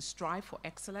ability to strive for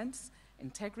excellence,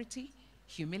 integrity,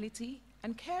 humility,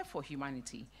 and care for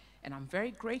humanity. And I'm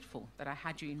very grateful that I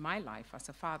had you in my life as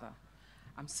a father.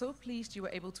 I'm so pleased you were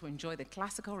able to enjoy the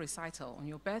classical recital on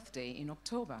your birthday in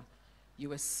October. You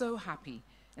were so happy,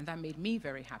 and that made me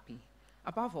very happy.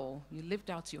 Above all, you lived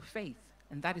out your faith,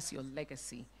 and that is your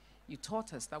legacy. You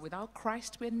taught us that without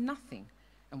Christ, we're nothing,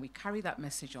 and we carry that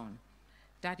message on.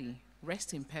 Daddy,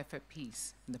 rest in perfect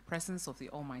peace in the presence of the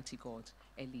Almighty God,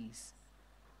 Elise.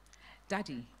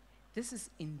 Daddy, this is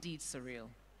indeed surreal.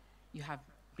 You have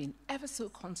been ever so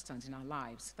constant in our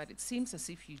lives that it seems as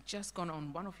if you've just gone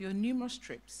on one of your numerous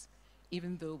trips.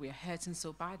 Even though we're hurting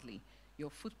so badly, your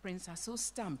footprints are so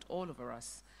stamped all over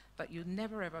us that you'll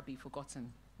never ever be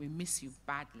forgotten. We miss you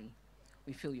badly.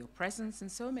 We feel your presence in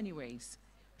so many ways.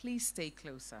 Please stay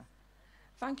closer.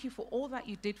 Thank you for all that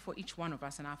you did for each one of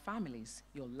us and our families.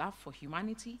 Your love for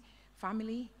humanity,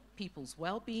 family, people's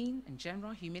well-being, and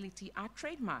general humility are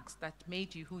trademarks that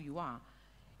made you who you are.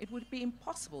 It would be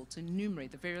impossible to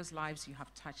enumerate the various lives you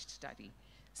have touched, Daddy.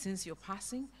 Since your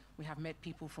passing, we have met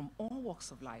people from all walks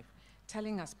of life,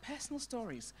 telling us personal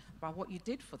stories about what you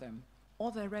did for them,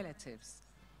 or their relatives.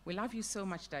 We love you so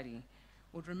much, Daddy.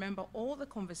 We'll remember all the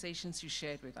conversations you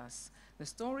shared with us, the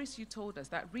stories you told us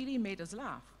that really made us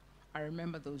laugh. I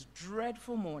remember those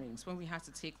dreadful mornings when we had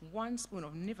to take 1 spoon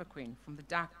of Nivaquin from the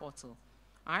dark bottle.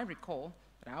 I recall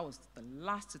that I was the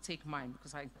last to take mine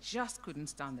because I just couldn't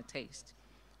stand the taste.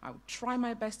 I would try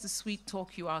my best to sweet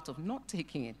talk you out of not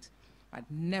taking it.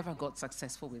 I'd never got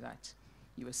successful with that.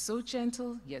 You were so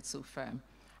gentle, yet so firm.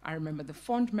 I remember the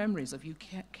fond memories of you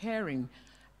caring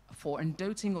for and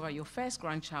doting over your first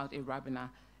grandchild, Irabina.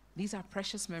 These are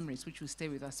precious memories which will stay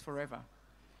with us forever.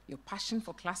 Your passion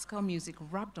for classical music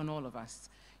rubbed on all of us.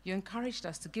 You encouraged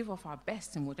us to give off our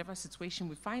best in whatever situation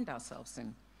we find ourselves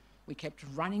in. We kept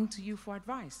running to you for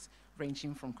advice,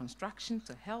 ranging from construction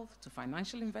to health to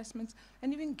financial investments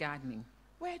and even gardening.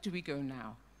 Where do we go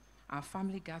now? Our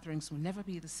family gatherings will never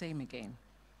be the same again.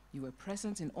 You were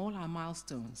present in all our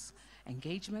milestones,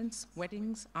 engagements,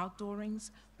 weddings,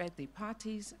 outdoorings, birthday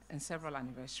parties, and several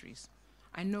anniversaries.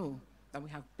 I know that we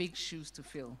have big shoes to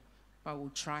fill, but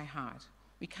we'll try hard.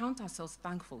 We count ourselves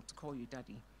thankful to call you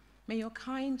Daddy. May your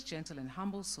kind, gentle, and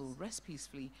humble soul rest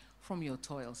peacefully from your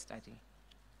toils, Daddy.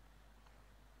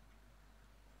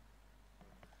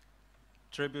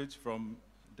 Tribute from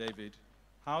David.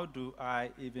 How do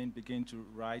I even begin to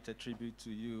write a tribute to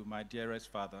you, my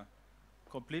dearest father?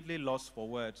 Completely lost for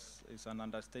words is an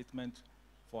understatement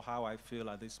for how I feel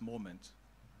at this moment.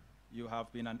 You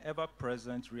have been an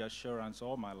ever-present reassurance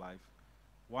all my life.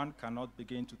 One cannot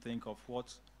begin to think of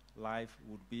what life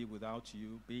would be without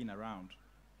you being around.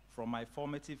 From my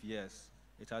formative years,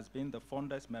 it has been the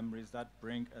fondest memories that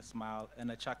bring a smile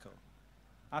and a chuckle.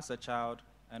 As a child,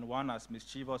 and one as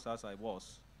mischievous as I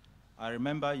was, I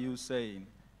remember you saying,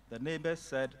 the neighbors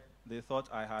said they thought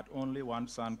I had only one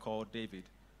son called David,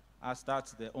 as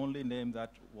that's the only name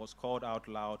that was called out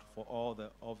loud for all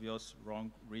the obvious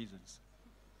wrong reasons.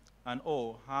 And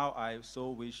oh, how I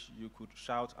so wish you could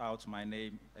shout out my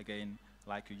name again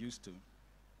like you used to.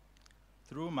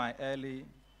 Through my early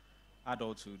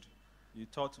adulthood, you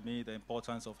taught me the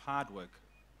importance of hard work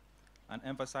and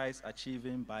emphasized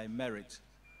achieving by merit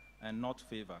and not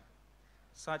favor.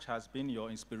 Such has been your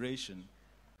inspiration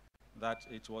that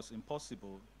it was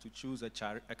impossible to choose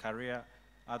a career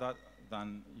other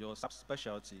than your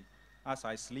subspecialty, as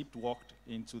I sleepwalked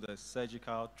into the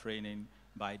surgical training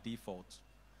by default.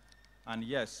 And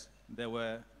yes, there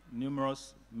were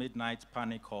numerous midnight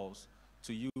panic calls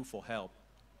to you for help.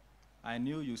 I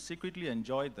knew you secretly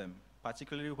enjoyed them,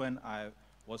 particularly when I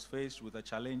was faced with a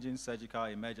challenging surgical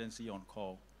emergency on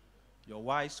call. Your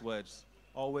wise words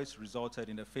always resulted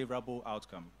in a favorable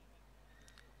outcome.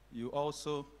 You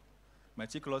also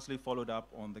meticulously followed up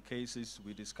on the cases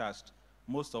we discussed,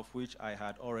 most of which I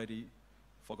had already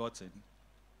forgotten.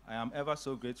 I am ever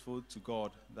so grateful to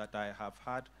God that I have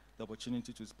had the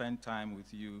opportunity to spend time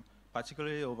with you,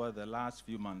 particularly over the last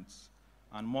few months,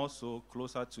 and more so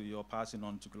closer to your passing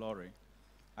on to glory.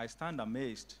 I stand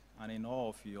amazed and in awe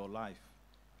of your life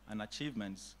and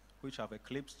achievements which have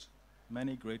eclipsed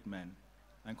many great men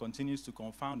and continues to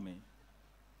confound me.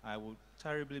 I will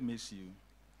terribly miss you,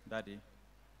 Daddy.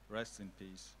 Rest in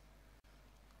peace.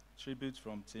 Tribute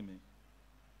from Timmy.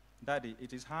 Daddy,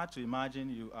 it is hard to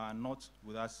imagine you are not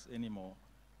with us anymore.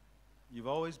 You've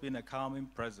always been a calming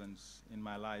presence in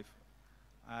my life.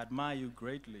 I admire you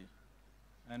greatly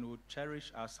and would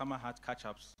cherish our summer hat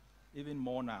catch-ups even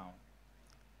more now.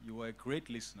 You were a great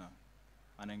listener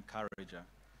and encourager,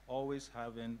 always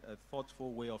having a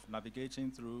thoughtful way of navigating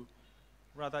through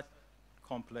rather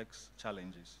complex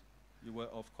challenges. You were,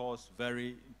 of course,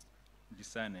 very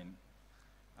discerning.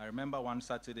 I remember one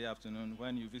Saturday afternoon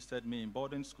when you visited me in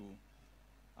boarding school.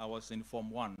 I was in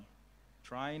Form 1,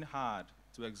 trying hard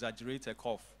to exaggerate a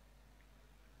cough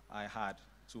I had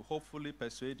to hopefully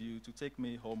persuade you to take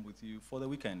me home with you for the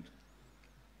weekend.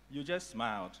 You just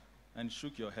smiled and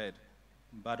shook your head,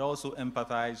 but also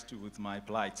empathized with my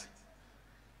plight.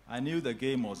 I knew the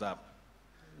game was up.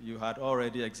 You had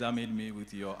already examined me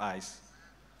with your eyes.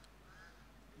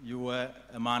 You were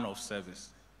a man of service.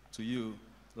 To you,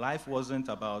 life wasn't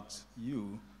about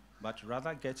you, but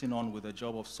rather getting on with the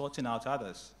job of sorting out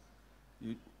others.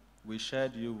 We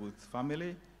shared you with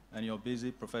family and your busy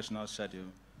professional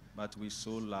schedule, but we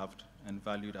so loved and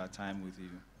valued our time with you.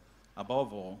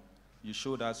 Above all, you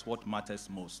showed us what matters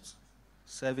most,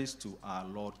 service to our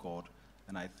Lord God,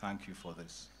 and I thank you for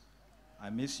this. I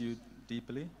miss you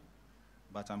deeply,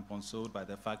 but I'm consoled by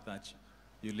the fact that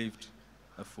you lived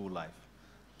a full life.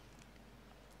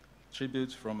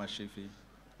 Tribute from Ashifi.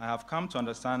 I have come to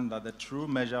understand that the true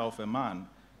measure of a man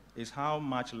is how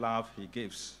much love he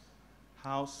gives,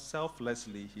 how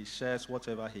selflessly he shares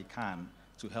whatever he can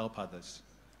to help others,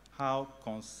 how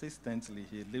consistently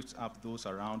he lifts up those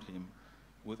around him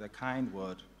with a kind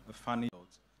word, a funny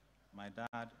thought. My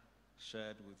dad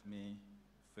shared with me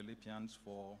Philippians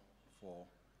 4:4.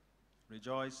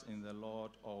 Rejoice in the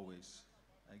Lord always.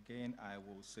 Again, I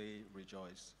will say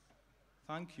rejoice.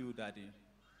 Thank you, Daddy,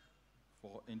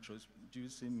 for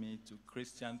introducing me to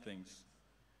Christian things.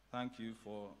 Thank you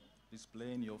for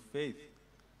displaying your faith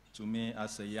to me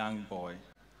as a young boy.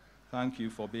 Thank you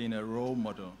for being a role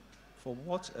model for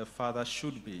what a father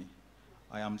should be.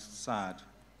 I am sad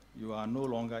you are no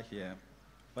longer here,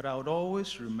 but I would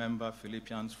always remember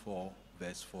Philippians 4,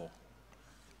 verse 4.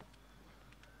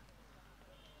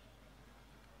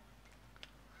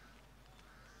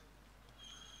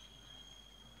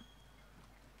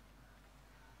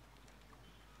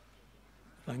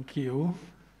 Thank you.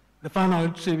 The final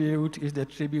tribute is the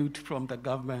tribute from the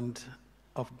government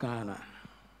of Ghana.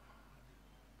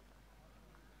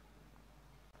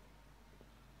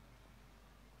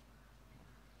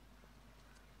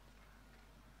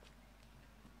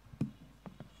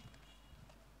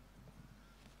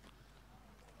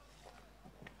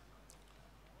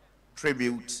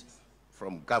 Tribute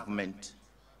from government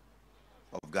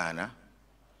of Ghana.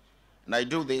 And I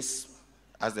do this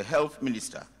as the Health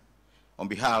Minister on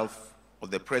behalf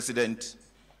of the President,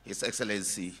 His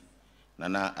Excellency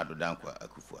Nana Addo Dankwa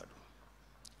Akufo-Addo.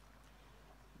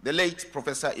 The late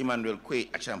Professor Emmanuel Quaye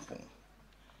Archampong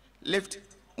lived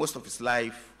most of his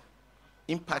life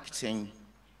impacting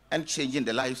and changing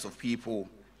the lives of people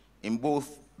in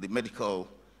both the medical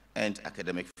and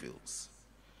academic fields.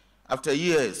 After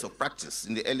years of practice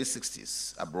in the early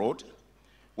 60s abroad,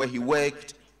 where he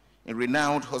worked in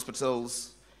renowned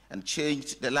hospitals and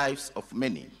changed the lives of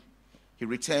many, he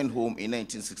returned home in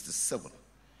 1967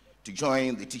 to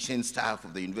join the teaching staff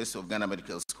of the University of Ghana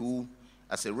Medical School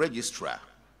as a registrar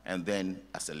and then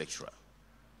as a lecturer.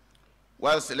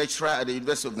 Whilst a lecturer at the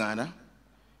University of Ghana,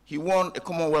 he won a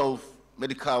Commonwealth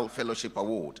Medical Fellowship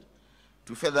Award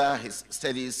to further his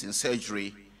studies in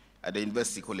surgery at the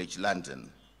University College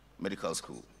London Medical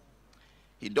School.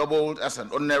 He doubled as an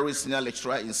honorary senior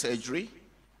lecturer in surgery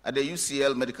at the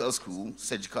UCL Medical School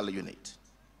Surgical Unit.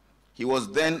 He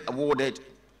was then awarded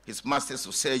his Master's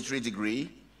of Surgery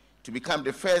degree to become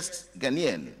the first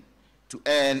Ghanaian to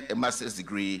earn a master's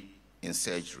degree in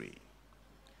surgery.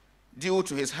 Due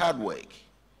to his hard work,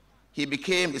 he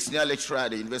became a senior lecturer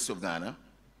at the University of Ghana,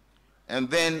 and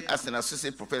then as an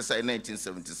associate professor in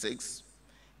 1976,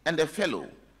 and a fellow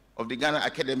of the Ghana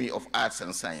Academy of Arts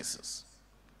and Sciences.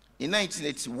 In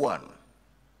 1981,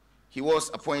 he was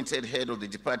appointed head of the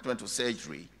Department of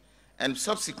Surgery and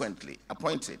subsequently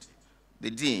appointed the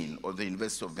Dean of the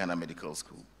University of Ghana Medical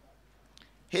School.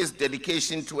 His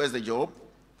dedication towards the job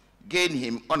gained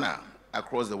him honor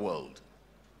across the world.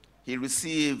 He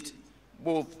received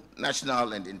both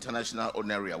national and international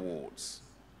honorary awards.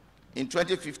 In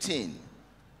 2015,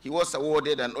 he was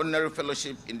awarded an honorary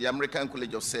fellowship in the American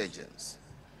College of Surgeons.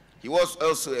 He was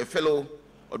also a fellow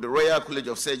of the Royal College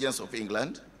of Surgeons of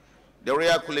England, the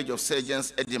Royal College of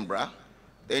Surgeons, Edinburgh,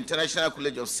 the International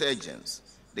College of Surgeons,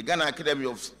 the Ghana Academy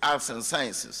of Arts and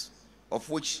Sciences, of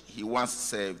which he once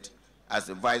served as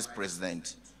the Vice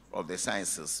President of the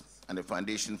Sciences and the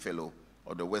Foundation Fellow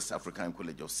of the West African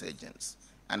College of Surgeons,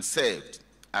 and served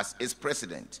as its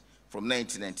president from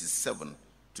 1997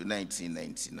 to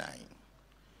 1999.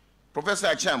 Professor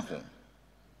Archampong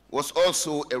was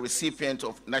also a recipient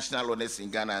of national honors in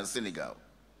Ghana and Senegal,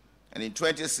 and in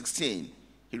 2016,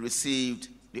 he received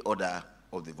the Order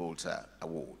of the Volta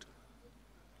Award.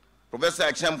 Professor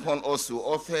Archampong also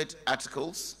authored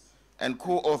articles and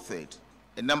co-authored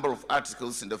a number of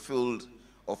articles in the field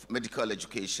of medical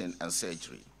education and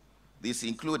surgery. These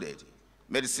included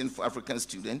Medicine for African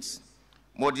Students,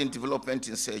 Modern Development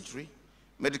in Surgery,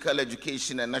 Medical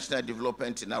Education and National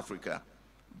Development in Africa,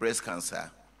 Breast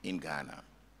Cancer in Ghana.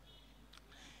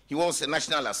 He was a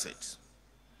national asset,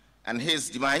 and his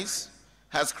demise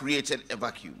has created a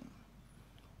vacuum.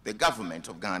 The government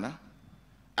of Ghana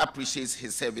appreciates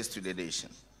his service to the nation.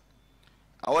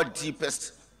 Our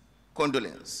deepest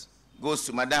condolence goes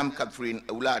to Madame Catherine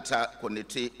Ewulata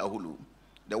Konete Ahulu,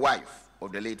 the wife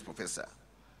of the late professor,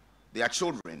 their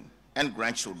children and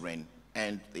grandchildren,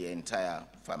 and the entire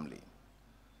family.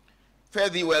 Fare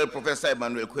thee well, Professor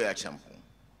Emmanuel Quaye Archampong.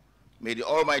 May the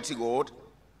Almighty God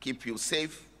keep you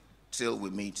safe till we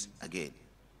meet again.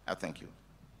 I thank you.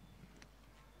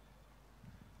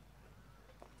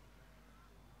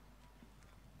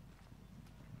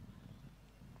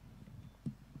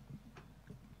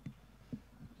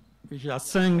 We shall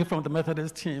sing from the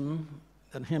Methodist hymn,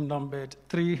 and hymn numbered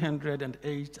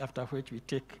 308, after which we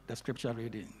take the scripture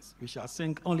readings. We shall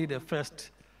sing only the first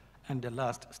and the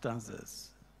last stanzas.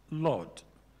 Lord,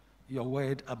 your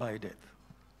word abideth.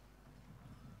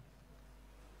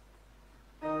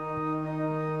 Thank you.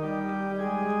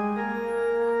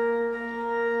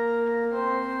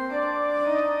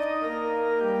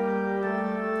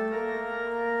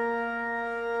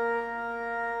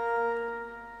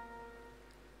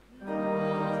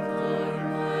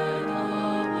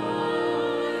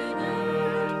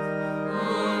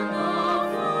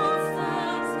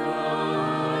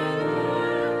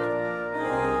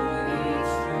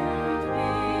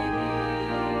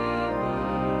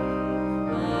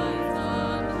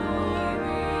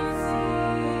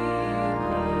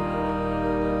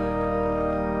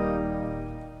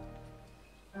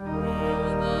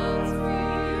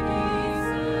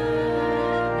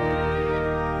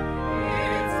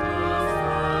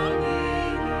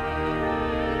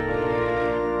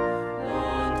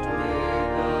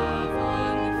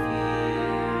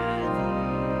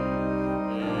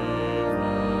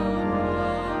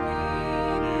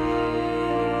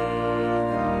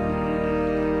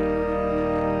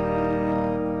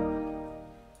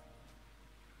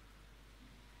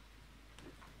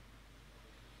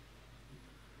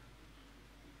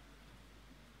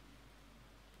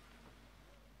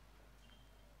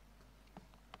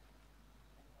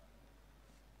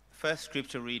 first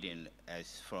scripture reading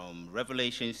is from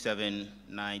Revelation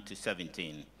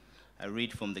 7:9-17. I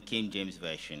read from the King James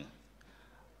Version.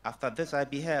 After this I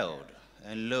beheld,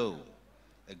 and lo,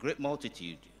 a great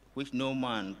multitude, which no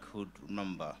man could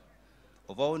number,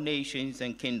 of all nations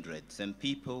and kindreds and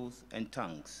peoples and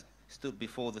tongues, stood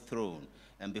before the throne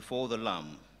and before the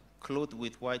Lamb, clothed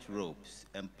with white robes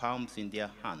and palms in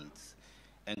their hands,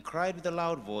 and cried with a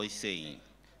loud voice, saying,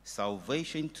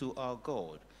 Salvation to our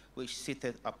God, which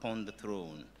sitteth upon the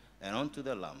throne, and unto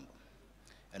the Lamb.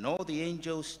 And all the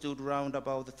angels stood round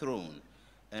about the throne,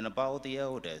 and about the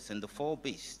elders and the four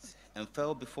beasts, and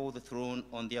fell before the throne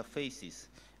on their faces,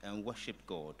 and worshipped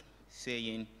God,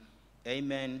 saying,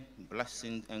 Amen,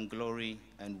 blessing and glory,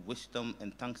 and wisdom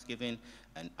and thanksgiving,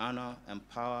 and honor and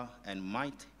power and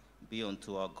might be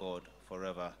unto our God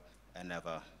forever and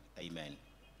ever. Amen.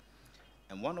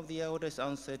 And one of the elders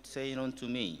answered, saying unto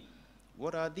me,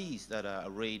 What are these that are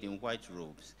arrayed in white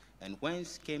robes, and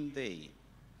whence came they?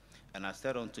 And I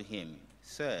said unto him,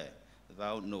 Sir,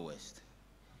 thou knowest.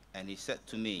 And he said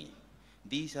to me,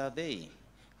 These are they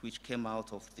which came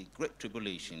out of the great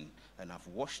tribulation, and have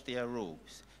washed their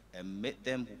robes, and made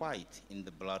them white in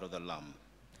the blood of the Lamb.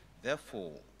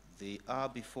 Therefore they are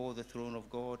before the throne of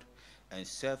God, and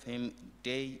serve him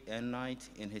day and night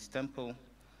in his temple,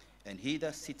 and he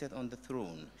that sitteth on the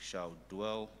throne shall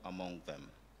dwell among them.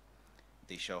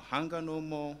 They shall hunger no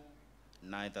more,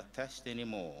 neither thirst any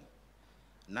more,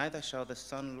 neither shall the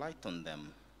sun light on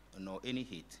them, nor any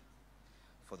heat.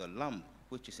 For the Lamb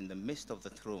which is in the midst of the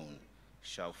throne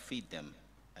shall feed them,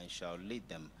 and shall lead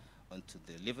them unto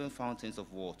the living fountains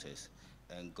of waters,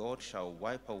 and God shall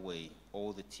wipe away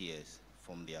all the tears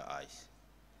from their eyes.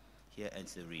 Here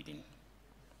ends the reading.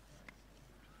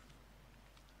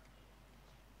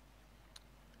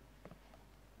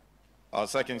 Our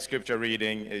second scripture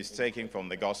reading is taken from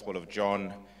the Gospel of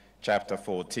John, chapter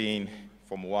 14,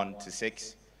 from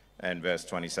 1-6, and verse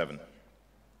 27.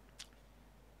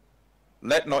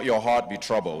 Let not your heart be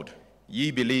troubled.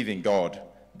 Ye believe in God,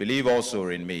 believe also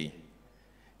in me.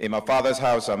 In my Father's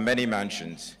house are many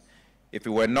mansions. If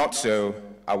it were not so,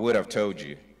 I would have told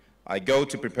you. I go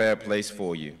to prepare a place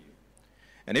for you.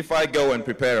 And if I go and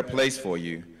prepare a place for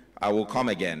you, I will come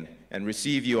again and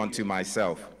receive you unto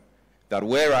myself, that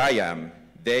where I am,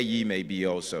 there ye may be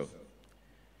also.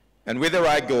 And whither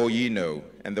I go ye know,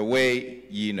 and the way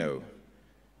ye know.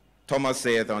 Thomas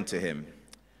saith unto him,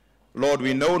 Lord,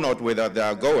 we know not whither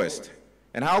thou goest,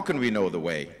 and how can we know the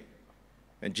way?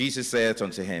 And Jesus saith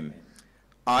unto him,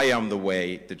 I am the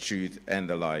way, the truth, and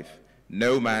the life.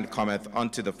 No man cometh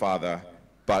unto the Father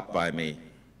but by me.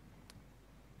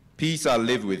 Peace I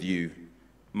live with you,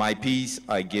 my peace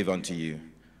I give unto you.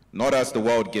 Not as the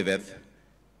world giveth,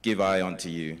 give I unto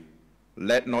you.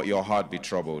 Let not your heart be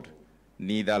troubled,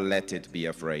 neither let it be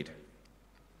afraid.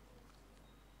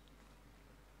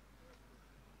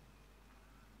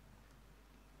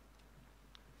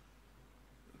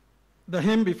 The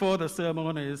hymn before the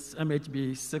sermon is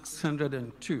MHB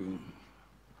 602.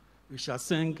 We shall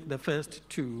sing the first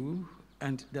two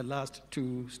and the last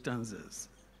two stanzas.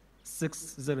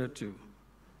 602.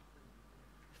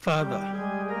 Father,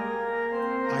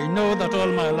 I know that all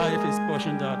my life is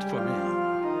portioned out for me.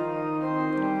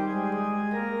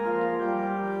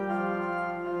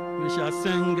 We shall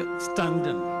sing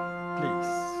standing,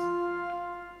 please.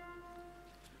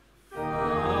 Thank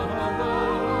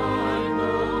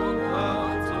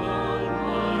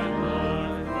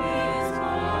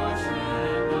you.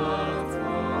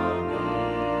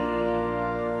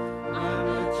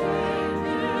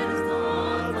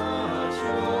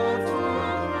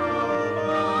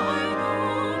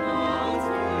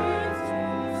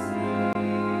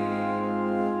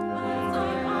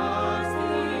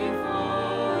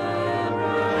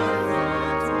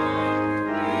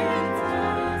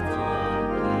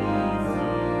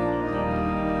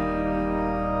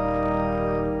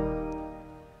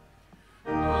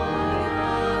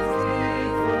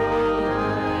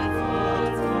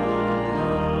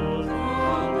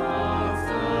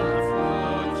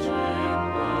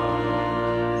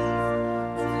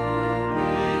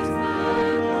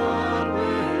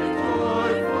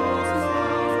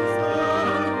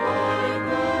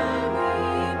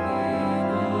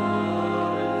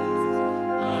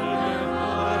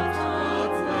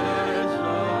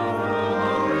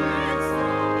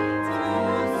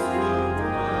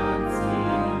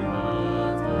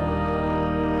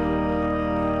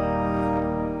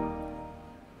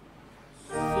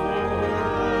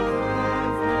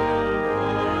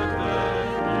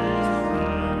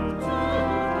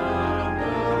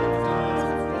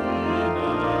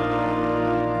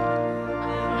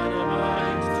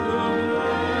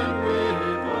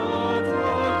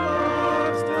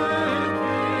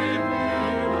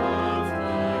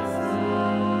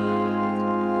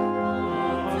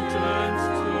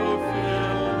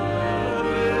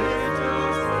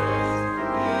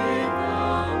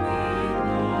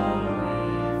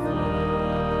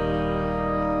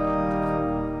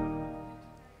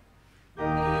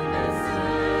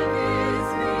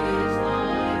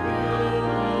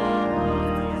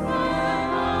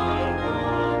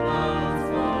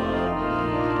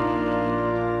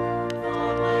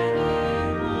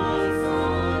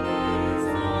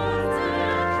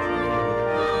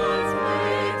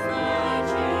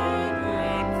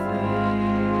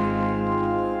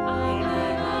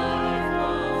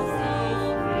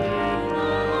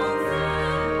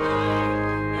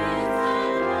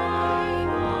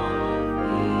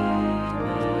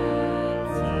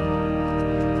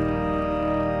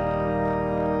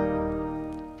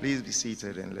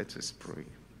 seated and let us pray.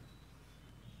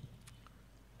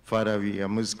 Father, we are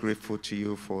most grateful to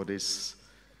you for this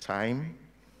time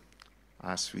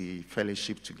as we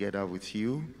fellowship together with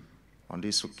you on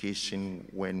this occasion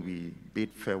when we bid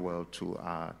farewell to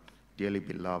our dearly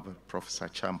beloved Professor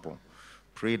Archampong.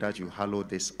 Pray that you hallow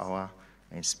this hour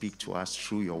and speak to us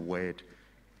through your word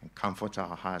and comfort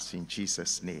our hearts in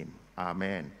Jesus' name.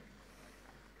 Amen.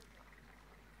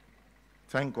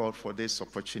 Thank God for this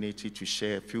opportunity to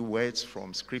share a few words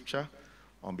from Scripture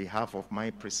on behalf of my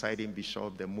presiding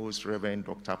bishop, the Most Reverend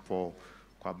Dr. Paul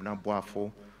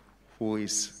Kwabena, who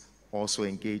is also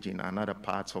engaged in another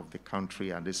part of the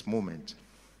country at this moment.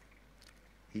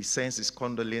 He sends his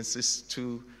condolences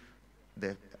to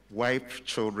the wife,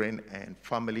 children, and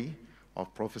family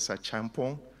of Professor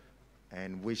Archampong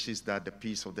and wishes that the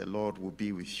peace of the Lord will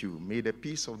be with you. May the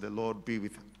peace of the Lord be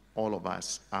with all of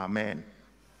us. Amen.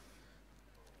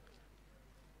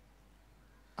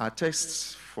 Our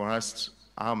text for us,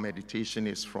 our meditation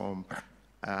is from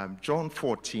John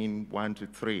 14,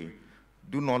 1-3.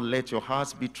 Do not let your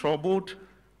hearts be troubled.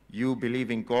 You believe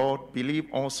in God, believe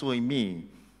also in me.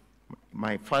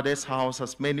 My Father's house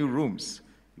has many rooms.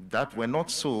 If that were not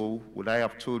so, would I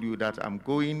have told you that I'm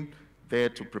going there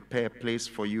to prepare a place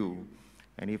for you?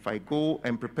 And if I go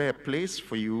and prepare a place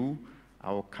for you,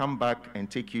 I will come back and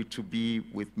take you to be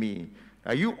with me,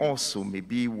 that you also may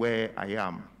be where I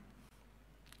am.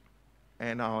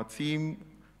 And our theme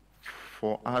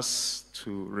for us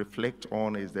to reflect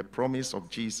on is the promise of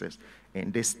Jesus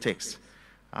in this text.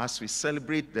 As we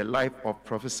celebrate the life of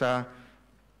Professor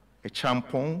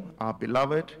Archampong, our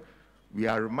beloved, we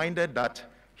are reminded that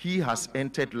he has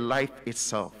entered life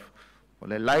itself.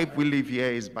 Well, the life we live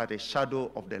here is but a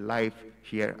shadow of the life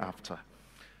hereafter.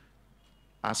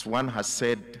 As one has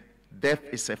said, death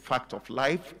is a fact of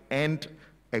life and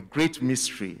a great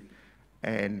mystery.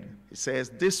 And it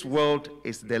says, this world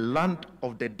is the land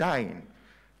of the dying.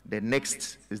 The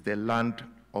next is the land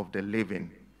of the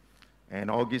living. And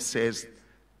August says,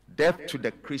 death to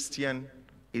the Christian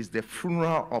is the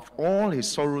funeral of all his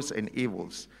sorrows and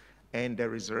evils, and the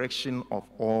resurrection of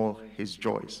all his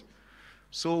joys.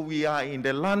 So we are in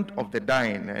the land of the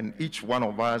dying, and each one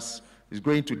of us is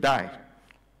going to die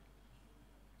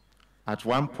at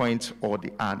one point or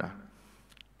the other.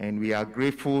 And we are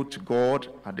grateful to God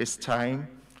at this time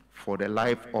for the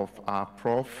life of our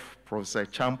Professor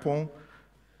Archampong,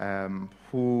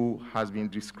 who has been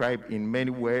described in many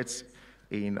words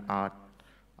in our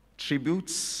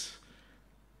tributes.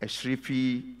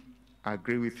 Eshrifi, I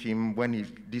agree with him when he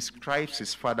describes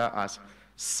his father as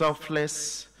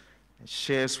selfless,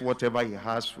 shares whatever he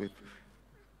has with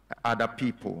other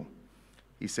people.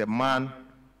 He's a man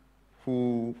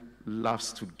who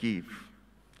loves to give.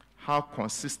 How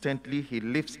consistently he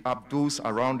lifts up those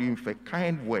around him with a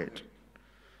kind word.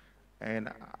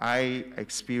 And I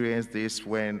experienced this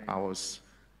when I was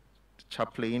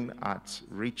chaplain at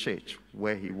Rites,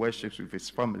 where he worships with his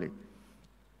family.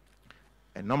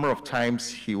 A number of times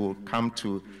he will come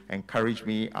to encourage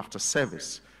me after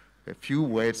service. A few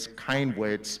words, kind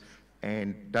words,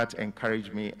 and that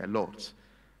encouraged me a lot.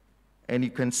 And you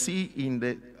can see in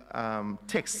the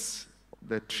texts,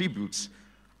 the tributes,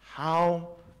 how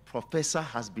Professor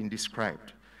has been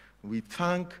described. We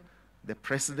thank the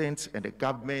president and the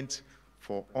government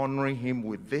for honoring him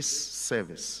with this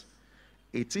service.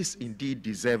 It is indeed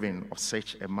deserving of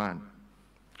such a man.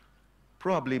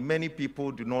 Probably many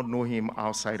people do not know him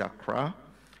outside Accra,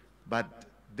 but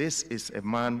this is a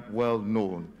man well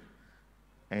known,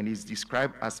 and is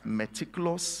described as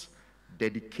meticulous,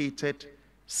 dedicated,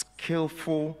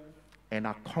 skillful, and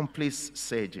accomplished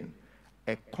surgeon,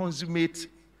 a consummate,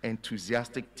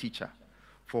 enthusiastic teacher,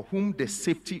 for whom the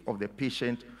safety of the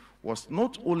patient was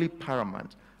not only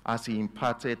paramount as he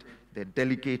imparted the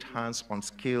delicate hands-on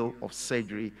skill of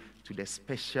surgery to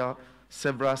the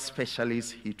several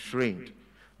specialists he trained,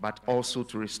 but also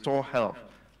to restore health,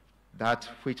 that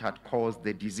which had caused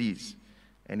the disease.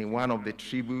 And in one of the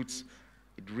tributes,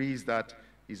 it reads that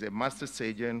he's a master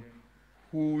surgeon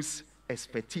whose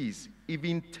expertise,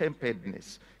 even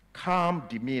temperedness, calm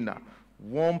demeanor,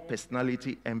 warm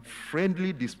personality, and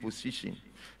friendly disposition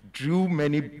drew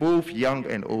many, both young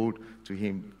and old, to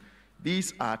him.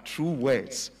 These are true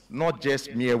words, not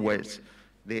just mere words.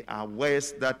 They are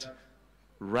words that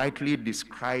rightly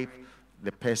describe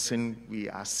the person we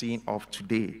are seeing of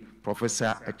today,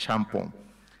 Professor Archampong.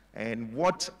 And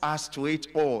what adds to it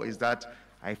all is that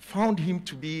I found him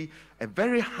to be a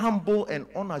very humble and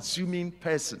unassuming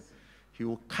person. He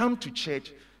will come to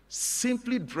church,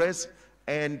 simply dress,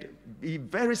 and be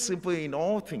very simple in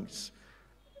all things.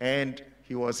 And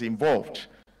he was involved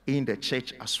in the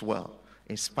church as well,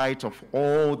 in spite of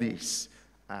all these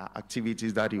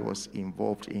activities that he was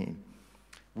involved in.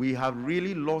 We have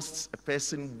really lost a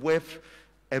person worth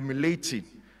emulating,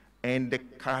 and the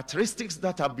characteristics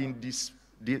that have been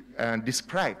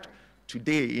described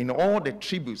today in all the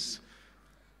tributes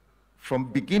from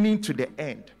beginning to the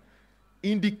end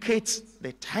indicates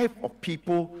the type of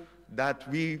people that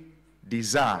we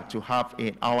desire to have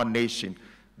in our nation.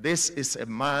 This is a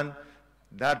man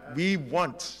that we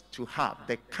want to have,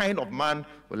 the kind of man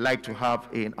we like to have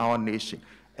in our nation.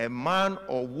 A man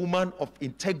or woman of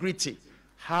integrity,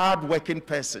 hard-working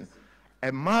person,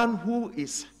 a man who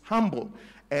is humble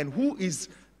and who is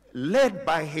led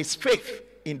by his faith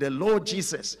in the Lord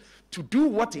Jesus to do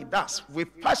what he does with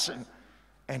passion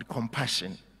and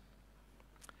compassion.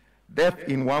 Death,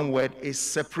 in one word, is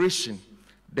separation.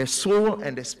 The soul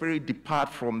and the spirit depart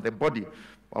from the body.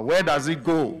 But where does it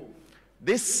go?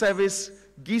 This service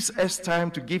gives us time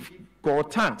to give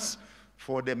God thanks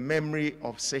for the memory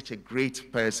of such a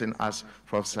great person as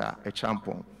Professor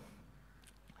Archampong.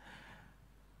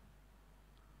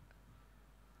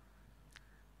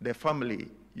 The family,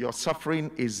 your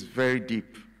suffering is very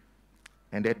deep.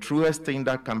 And the truest thing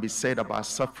that can be said about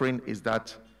suffering is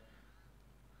that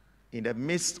in the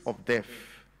midst of death,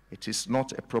 it is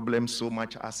not a problem so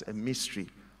much as a mystery,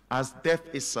 as death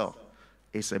itself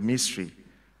is a mystery.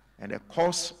 And the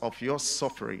cause of your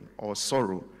suffering or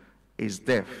sorrow is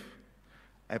death.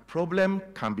 A problem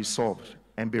can be solved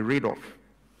and be rid of.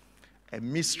 A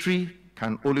mystery you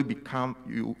can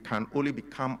only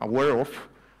become aware of,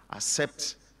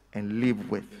 accept, and live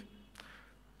with.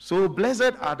 So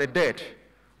blessed are the dead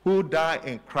who die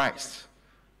in Christ,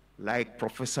 like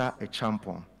Professor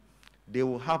Archampong. They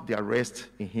will have their rest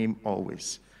in him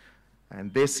always.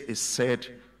 And this is said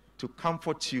to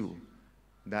comfort you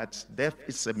that death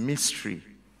is a mystery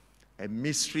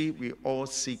we all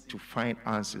seek to find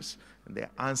answers. And the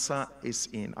answer is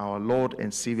in our Lord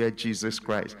and Savior Jesus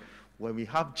Christ. When we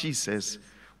have Jesus,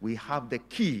 we have the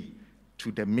key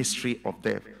to the mystery of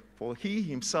death, for he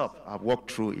himself has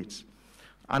walked through it.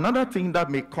 Another thing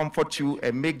that may comfort you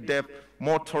and make death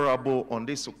more tolerable on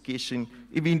this occasion,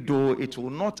 even though it will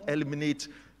not eliminate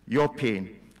your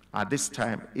pain at this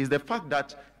time, is the fact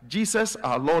that Jesus,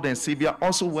 our Lord and Savior,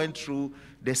 also went through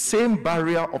the same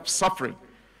barrier of suffering.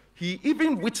 He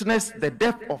even witnessed the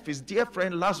death of his dear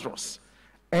friend Lazarus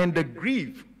and the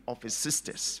grief of his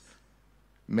sisters,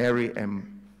 Mary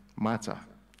and Martha.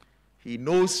 He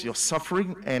knows your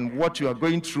suffering and what you are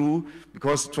going through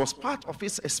because it was part of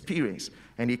his experience.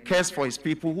 And he cares for his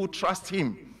people who trust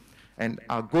him and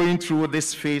are going through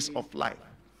this phase of life.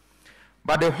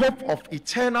 But the hope of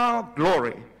eternal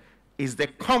glory is the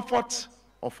comfort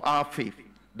of our faith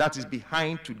that is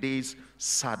behind today's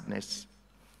sadness.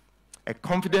 A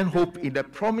confident hope in the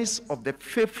promise of the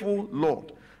faithful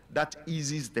Lord that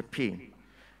eases the pain.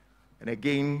 And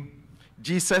again,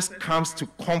 Jesus comes to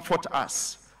comfort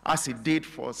us, as he did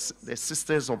for the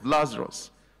sisters of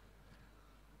Lazarus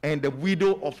and the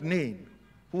widow of Nain,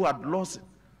 who had lost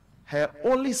her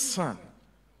only son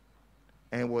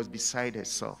and was beside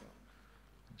herself.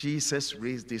 Jesus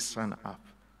raised this son up,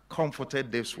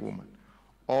 comforted this woman.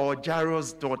 Or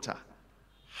Jairus' daughter,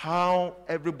 how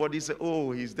everybody said,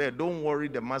 oh, he's there, don't worry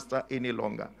the master any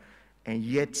longer. And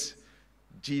yet,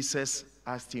 Jesus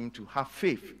asked him to have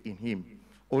faith in him,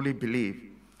 only believe.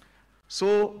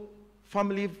 So,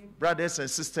 family, brothers and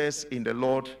sisters in the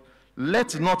Lord,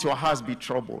 let not your hearts be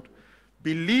troubled.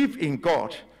 Believe in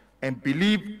God and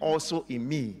believe also in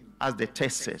me, as the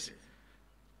text says.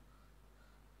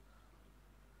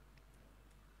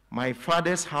 My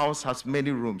Father's house has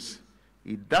many rooms.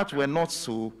 If that were not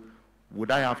so,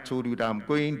 would I have told you that I'm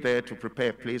going there to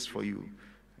prepare a place for you?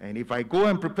 And if I go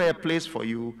and prepare a place for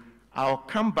you, I'll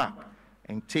come back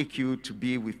and take you to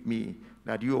be with me,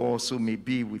 that you also may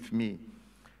be with me.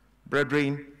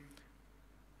 Brethren,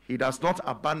 he does not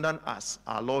abandon us,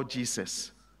 our Lord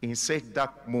Jesus, in such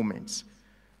dark moments.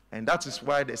 And that is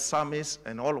why the psalmist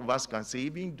and all of us can say,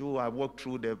 even though I walk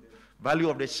through the valley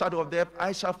of the shadow of death,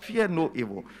 I shall fear no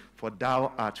evil, for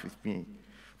thou art with me.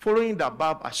 Following the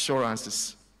above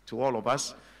assurances to all of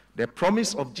us, the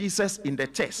promise of Jesus in the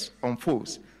text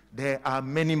unfolds. There are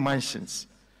many mansions.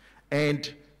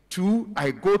 And 2,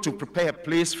 I go to prepare a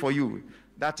place for you.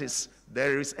 That is,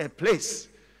 there is a place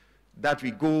that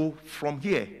we go from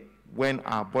here when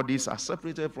our bodies are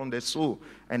separated from the soul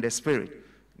and the spirit.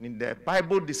 And the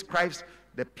Bible describes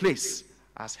the place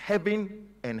as heaven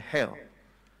and hell.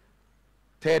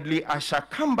 Thirdly, I shall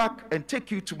come back and take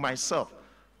you to myself,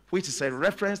 which is a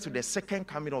reference to the second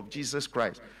coming of Jesus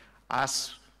Christ.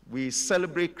 As we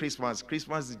celebrate Christmas,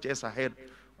 Christmas is just ahead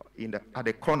at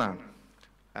the corner.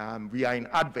 We are in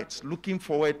Advent, looking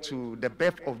forward to the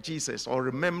birth of Jesus or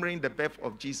remembering the birth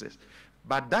of Jesus.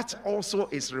 But that also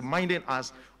is reminding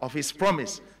us of his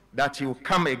promise that he will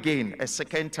come again a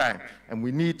second time, and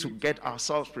we need to get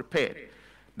ourselves prepared.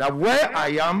 That where I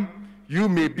am, you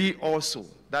may be also.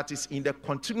 That is in the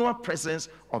continual presence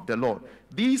of the Lord.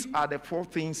 These are the 4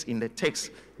 things in the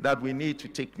text that we need to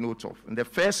take note of. And the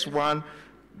first one,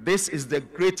 this is the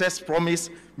greatest promise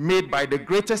made by the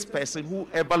greatest person who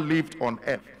ever lived on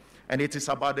earth. And it is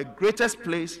about the greatest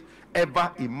place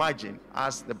ever imagined,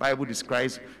 as the Bible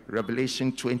describes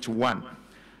Revelation 21.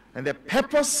 And the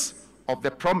purpose of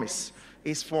the promise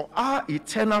is for our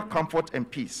eternal comfort and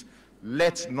peace.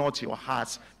 Let not your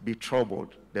hearts be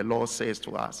troubled, the Lord says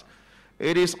to us.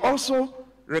 It is also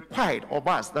required of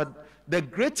us that the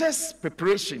greatest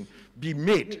preparation be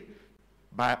made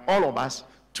by all of us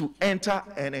to enter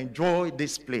and enjoy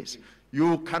this place.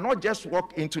 You cannot just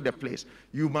walk into the place.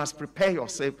 You must prepare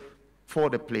yourself for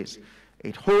the place.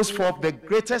 It holds forth the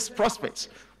greatest prospects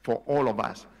for all of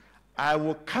us. I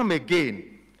will come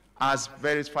again, as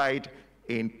verified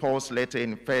in Paul's letter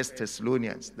in 1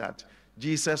 Thessalonians, that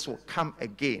Jesus will come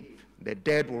again. The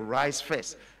dead will rise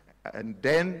first. And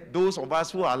then those of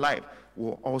us who are alive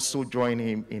will also join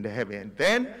him in the heaven. And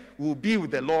then we'll be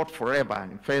with the Lord forever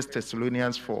in 1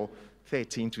 Thessalonians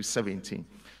 4:13 to 17.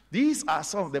 These are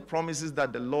some of the promises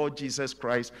that the Lord Jesus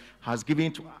Christ has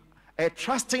given to a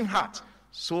trusting heart.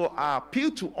 So I appeal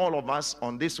to all of us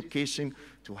on this occasion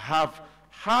to have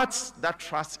hearts that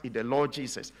trust in the Lord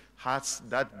Jesus, hearts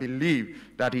that believe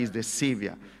that he is the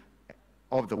Savior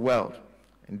of the world.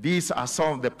 And these are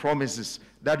some of the promises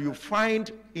that you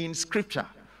find in Scripture.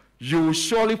 You will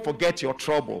surely forget your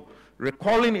trouble,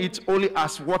 recalling it only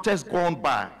as waters gone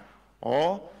by.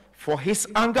 Or, for his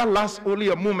anger lasts only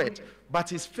a moment, but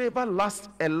his favor lasts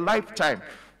a lifetime.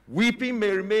 Weeping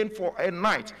may remain for a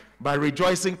night, but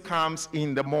rejoicing comes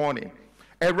in the morning.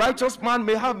 A righteous man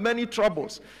may have many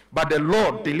troubles, but the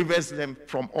Lord delivers them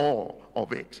from all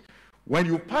of it. When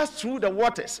you pass through the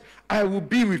waters, I will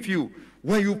be with you.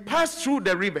 When you pass through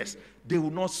the rivers, they will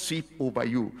not sweep over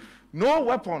you. No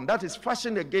weapon that is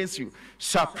fashioned against you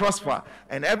shall prosper,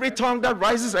 and every tongue that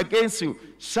rises against you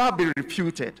shall be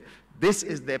refuted. This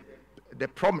is the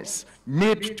promise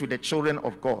made to the children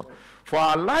of God. For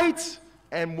our light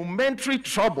and momentary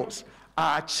troubles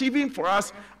are achieving for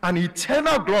us an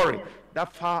eternal glory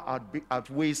that far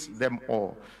outweighs them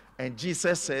all. And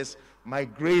Jesus says, my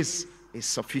grace is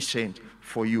sufficient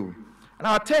for you. And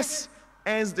our text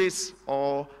ends this,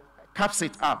 or caps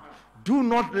it up. Do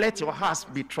not let your hearts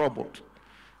be troubled.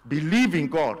 Believe in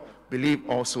God, believe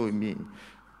also in me.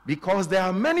 Because there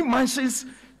are many mansions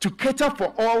to cater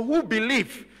for all who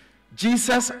believe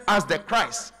Jesus as the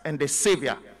Christ and the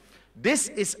Savior. This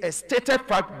is a stated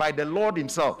fact by the Lord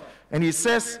himself. And he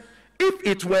says, if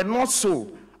it were not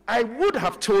so, I would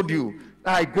have told you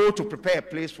that I go to prepare a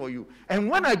place for you. And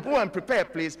when I go and prepare a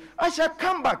place, I shall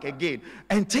come back again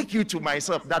and take you to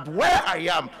myself, that where I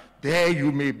am, there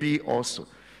you may be also.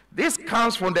 This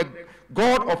comes from the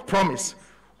God of promise,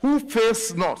 who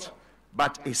fails not,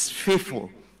 but is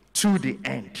faithful to the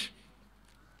end.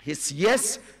 His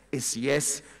yes is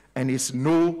yes, and his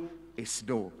no is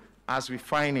no, as we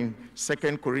find in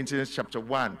 2 Corinthians chapter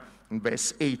 1,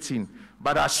 verse 18.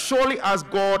 But as surely as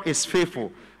God is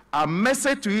faithful, our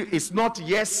message to you is not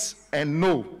yes and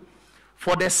no.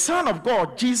 For the Son of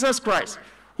God, Jesus Christ,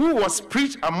 who was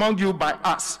preached among you by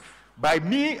us, by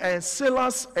me and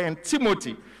Silas and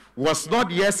Timothy, was not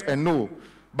yes and no,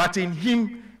 but in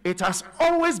him it has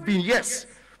always been yes.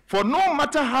 For no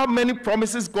matter how many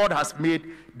promises God has made,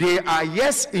 they are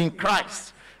yes in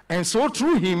Christ. And so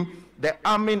through him, the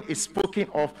Amen is spoken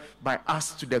of by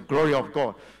us to the glory of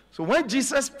God. So when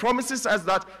Jesus promises us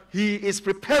that he is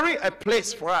preparing a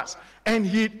place for us and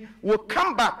he will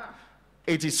come back,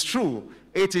 it is true.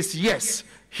 It is yes.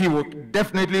 He will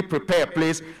definitely prepare a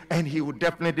place and he will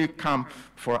definitely come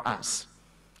for us.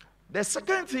 The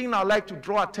second thing I'd like to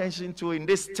draw attention to in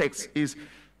this text is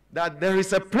that there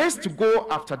is a place to go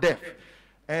after death.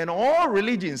 And all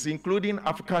religions, including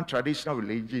African traditional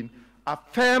religion,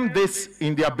 affirm this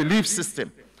in their belief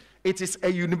system. It is a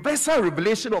universal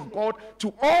revelation of God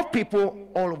to all people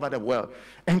all over the world.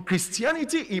 And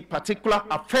Christianity in particular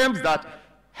affirms that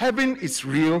heaven is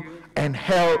real and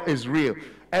hell is real.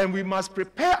 And we must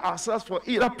prepare ourselves for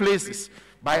either places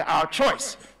by our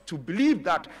choice to believe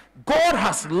that God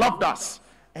has loved us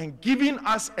and given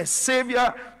us a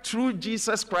Savior through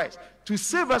Jesus Christ to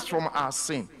save us from our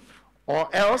sin, or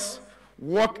else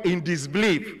walk in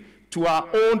disbelief to our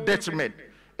own detriment.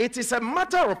 It is a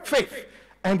matter of faith,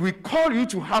 and we call you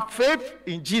to have faith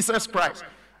in Jesus Christ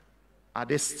at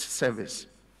this service.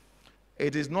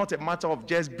 It is not a matter of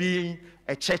just being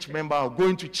a church member or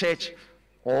going to church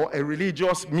or a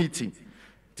religious meeting.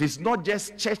 It is not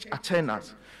just church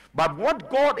attendance. But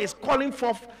what God is calling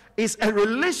for is a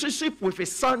relationship with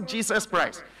his son, Jesus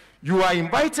Christ. You are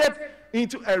invited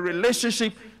into a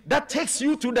relationship that takes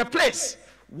you to the place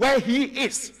where he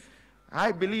is.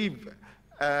 I believe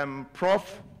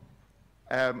Prof,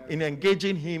 in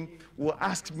engaging him, will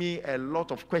ask me a lot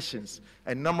of questions,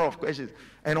 a number of questions.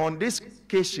 And on this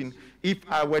occasion, if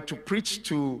I were to preach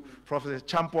to Professor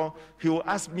Archampong, he will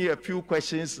ask me a few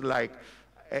questions like,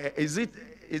 is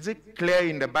it clear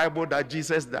in the Bible that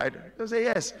Jesus died? He'll say,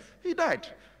 yes, he died.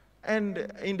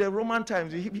 And in the Roman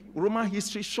times, Roman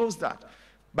history shows that.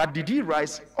 But did he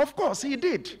rise? Of course, he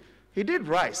did. He did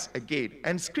rise again.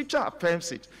 And scripture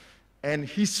affirms it. And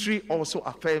history also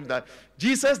affirms that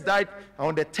Jesus died.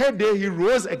 On the third day, he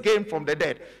rose again from the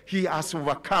dead. He has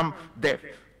overcome death.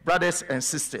 Brothers and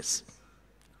sisters,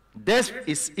 death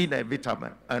is inevitable,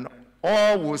 and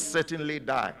all will certainly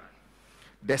die.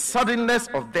 The suddenness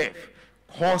of death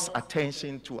calls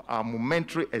attention to our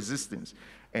momentary existence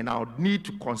and our need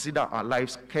to consider our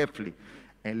lives carefully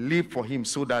and live for him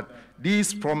so that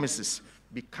these promises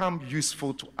become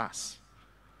useful to us.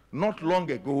 Not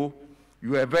long ago,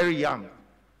 you were very young,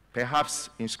 perhaps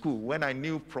in school. When I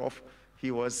knew Prof, he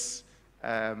was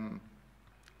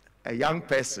a young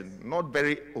person, not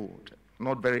very old,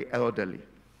 not very elderly.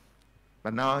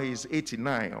 But now he's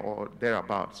 89 or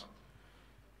thereabouts.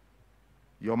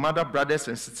 Your mother, brothers,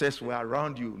 and sisters were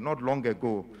around you not long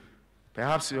ago.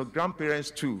 Perhaps your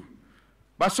grandparents too.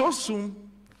 But so soon,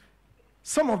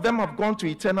 some of them have gone to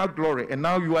eternal glory, and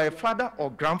now you are a father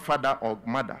or grandfather or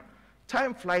mother.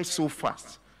 Time flies so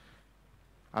fast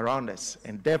around us,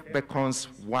 and death beckons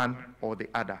one or the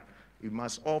other. We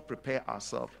must all prepare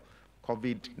ourselves.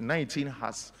 COVID-19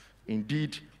 has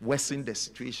indeed worsened the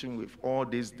situation with all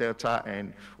these Delta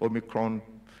and Omicron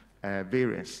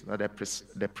variants that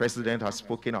the president has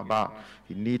spoken about.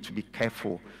 We need to be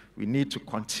careful. We need to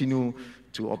continue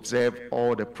to observe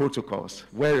all the protocols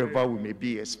wherever we may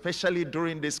be, especially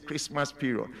during this Christmas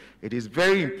period. It is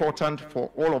very important for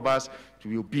all of us to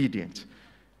be obedient.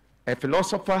 A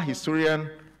philosopher, historian,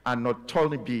 Arnold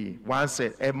Toynbee once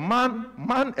said, a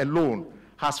man alone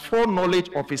has foreknowledge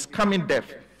of his coming death,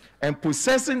 and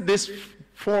possessing this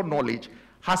foreknowledge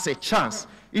has a chance,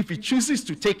 if he chooses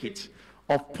to take it,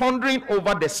 of pondering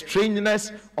over the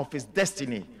strangeness of his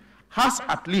destiny, has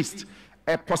at least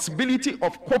a possibility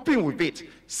of coping with it,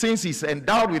 since he's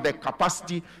endowed with the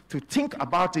capacity to think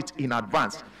about it in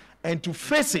advance and to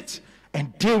face it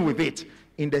and deal with it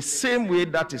in the same way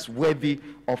that is worthy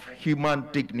of human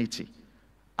dignity.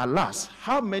 Alas,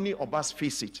 how many of us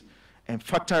face it and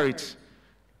factor it?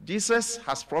 Jesus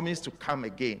has promised to come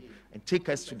again and take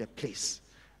us to the place.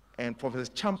 And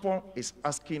Professor Archampong is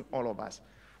asking all of us,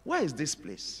 where is this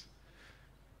place?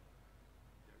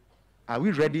 Are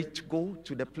we ready to go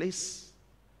to the place?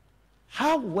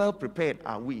 How well prepared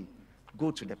are we to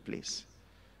go to the place?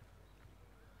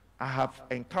 I have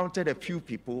encountered a few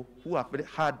people who have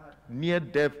had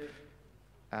near-death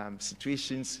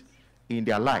situations in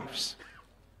their lives.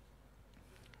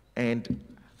 And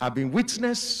I've been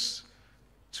witness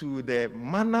to the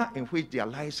manner in which their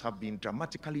lives have been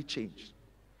dramatically changed.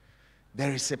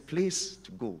 There is a place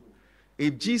to go.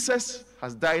 If Jesus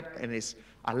has died and is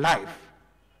alive,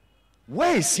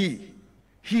 where is he?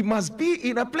 He must be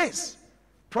in a place.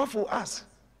 Prof will ask.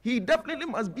 He definitely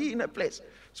must be in a place.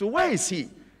 So where is he? He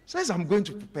says, I'm going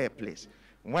to prepare a place.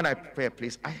 When I prepare a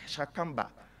place, I shall come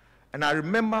back. And I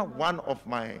remember one of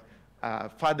my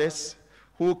fathers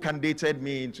who candidated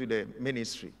me into the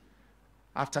ministry.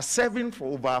 After serving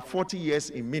for over 40 years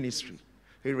in ministry,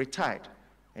 he retired.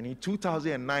 And in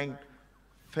 2009,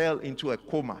 fell into a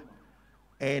coma.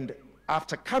 And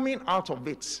after coming out of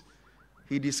it,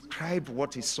 he described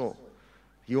what he saw.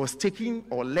 He was taken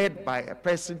or led by a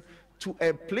person to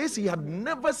a place he had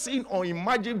never seen or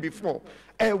imagined before.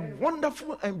 A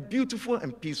wonderful and beautiful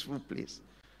and peaceful place.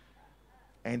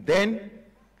 And then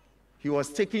he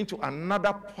was taken to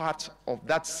another part of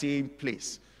that same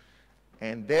place.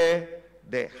 And there,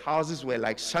 the houses were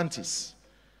like shanties,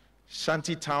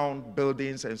 shanty town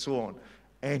buildings and so on.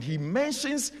 And he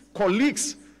mentions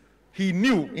colleagues he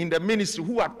knew in the ministry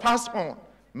who had passed on,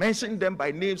 mentioned them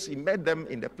by names. He met them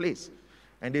in the place.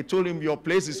 And they told him, your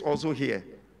place is also here.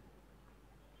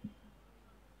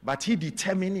 But he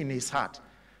determined in his heart,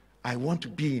 I want to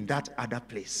be in that other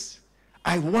place.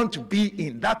 I want to be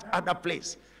in that other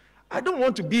place. I don't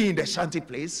want to be in the shanty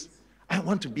place. I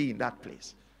want to be in that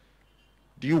place.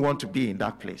 Do you want to be in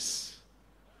that place?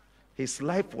 His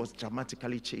life was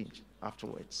dramatically changed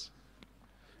afterwards.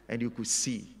 And you could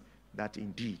see that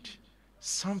indeed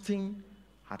something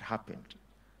had happened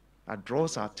that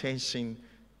draws our attention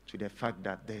to the fact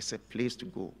that there's a place to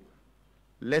go.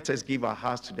 Let us give our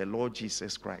hearts to the Lord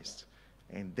Jesus Christ,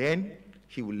 and then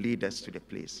he will lead us to the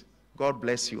place. God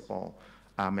bless you all.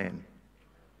 Amen.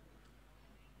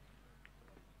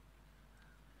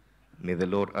 May the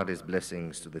Lord add his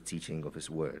blessings to the teaching of his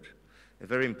word. A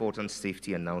very important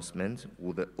safety announcement: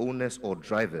 will the owners or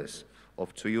drivers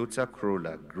of Toyota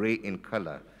Corolla gray in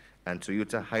color and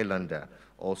Toyota Highlander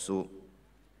also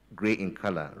gray in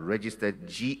color, registered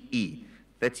GE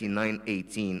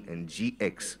 3918 and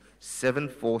GX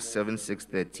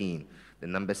 747613. The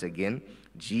numbers again: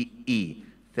 GE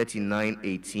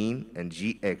 3918 and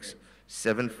GX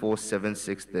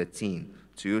 747613.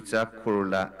 Toyota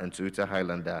Corolla and Toyota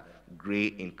Highlander, gray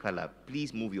in color.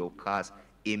 Please move your cars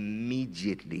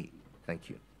immediately. Thank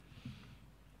you.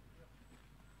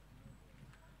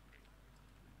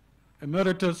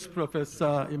 Emeritus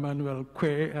Professor Emmanuel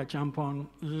Quaye Archampong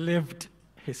lived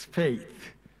his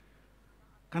faith.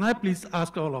 Can I please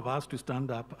ask all of us to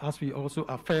stand up as we also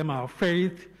affirm our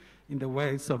faith in the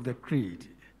words of the Creed?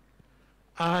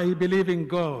 I believe in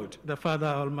God, the Father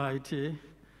Almighty,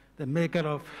 the maker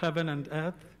of heaven and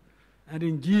earth, and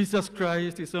in Jesus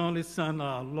Christ, his only Son,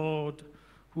 our Lord,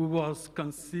 who was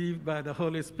conceived by the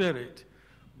Holy Spirit,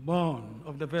 born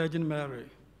of the Virgin Mary,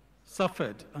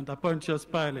 suffered under Pontius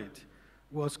Pilate,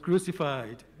 was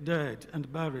crucified, dead,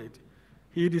 and buried.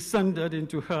 He descended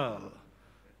into hell.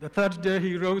 The third day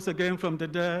he rose again from the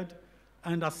dead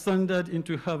and ascended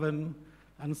into heaven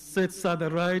and sits at the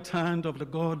right hand of the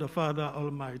God the Father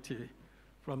Almighty.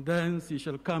 From thence he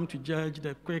shall come to judge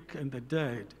the quick and the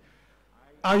dead.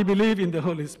 I believe in the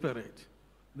Holy Spirit,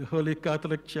 the Holy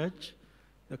Catholic Church,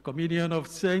 the communion of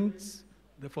saints,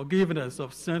 the forgiveness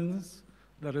of sins,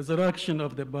 the resurrection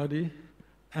of the body,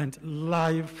 and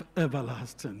life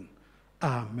everlasting.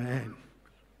 Amen.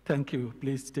 Thank you.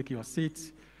 Please take your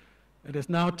seats. It is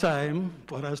now time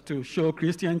for us to show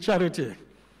Christian charity,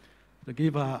 to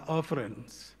give our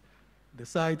offerings. The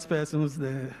sides persons,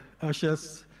 the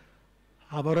ushers,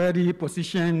 have already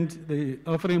positioned the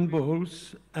offering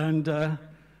bowls, and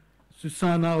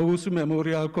Susanna Usu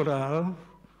Memorial Chorale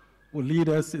will lead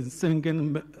us in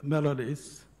singing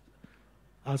melodies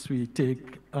as we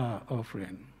take our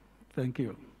offering. Thank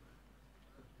you.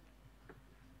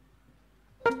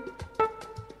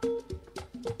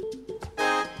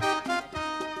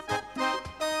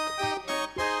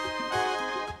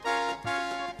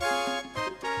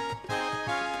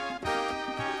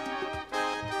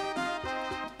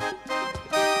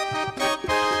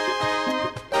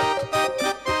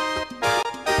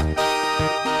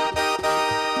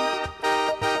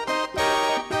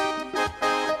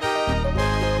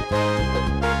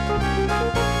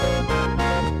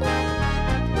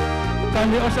 Can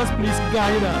the ushers please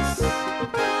guide us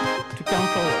to come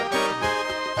forward?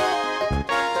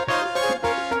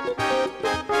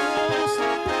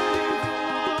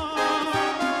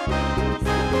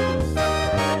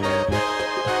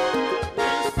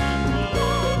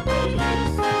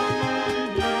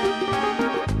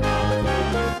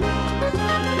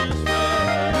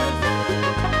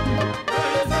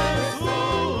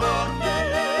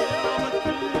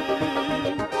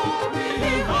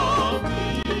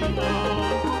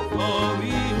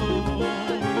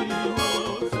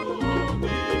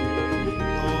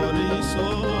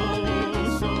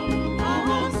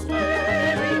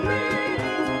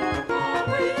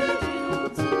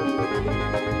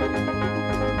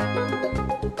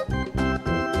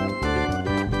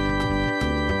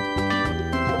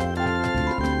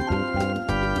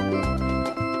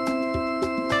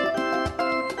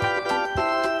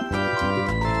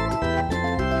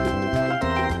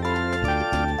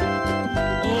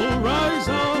 Rise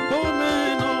up, O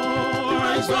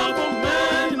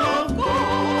men of God.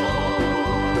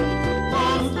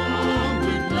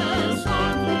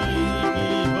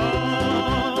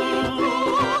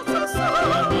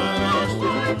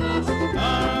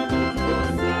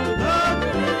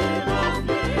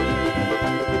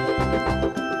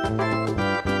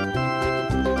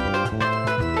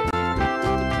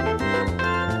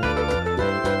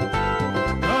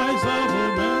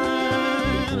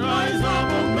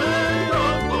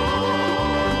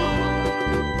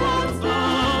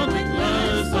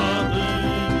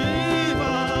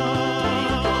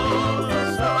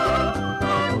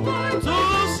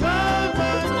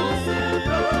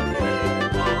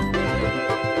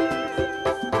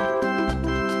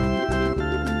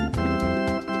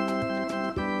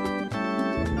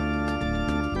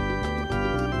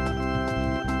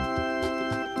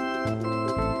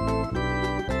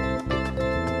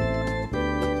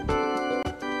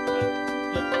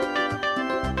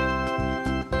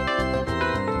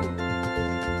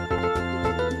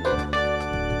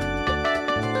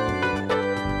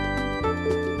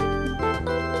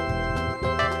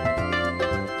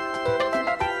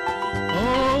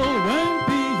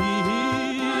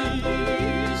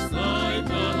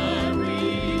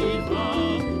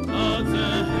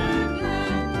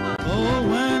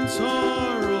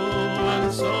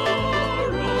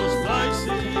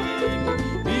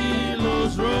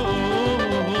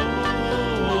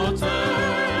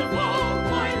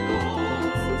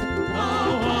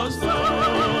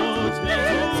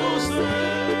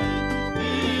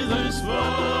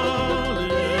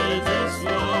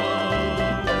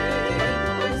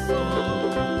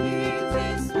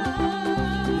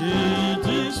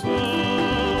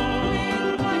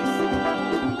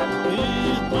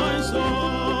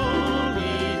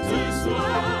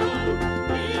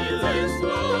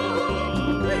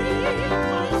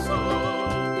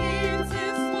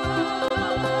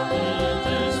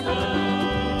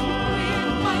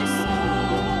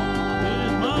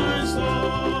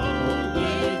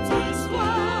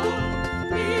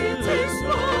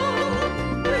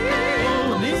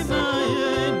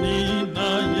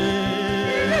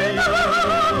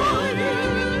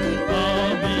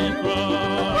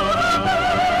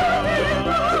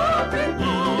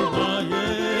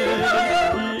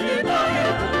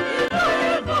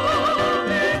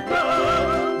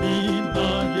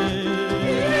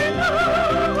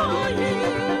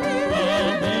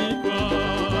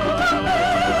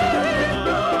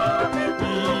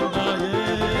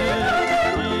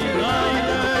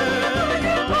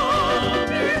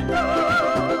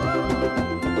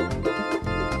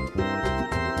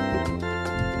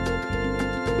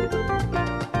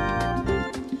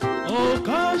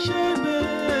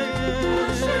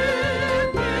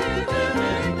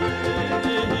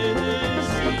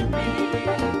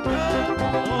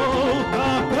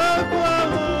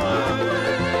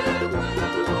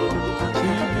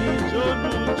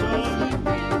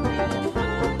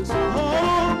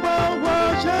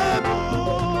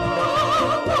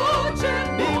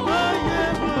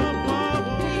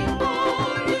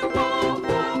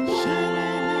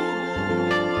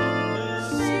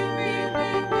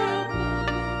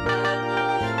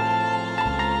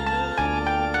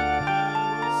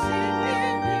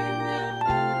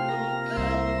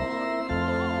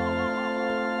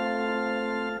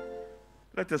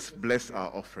 Let us bless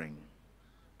our offering.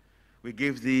 We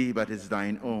give thee, but it's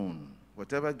thine own.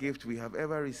 Whatever gift we have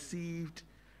ever received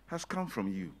has come from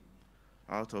you.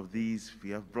 Out of these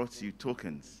we have brought you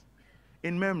tokens,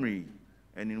 in memory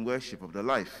and in worship of the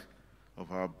life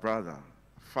of our brother,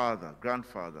 father,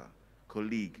 grandfather,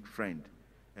 colleague, friend,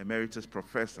 Emeritus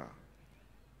Professor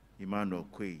Emmanuel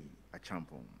Quaye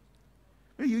Archampong.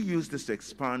 May you use this to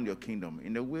expand your kingdom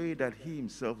in a way that he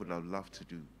himself would have loved to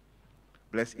do.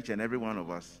 Bless each and every one of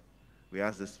us. We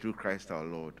ask this through Christ our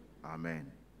Lord.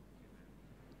 Amen.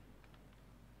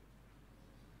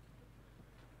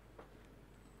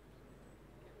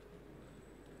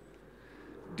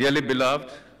 Dearly beloved,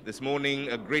 this morning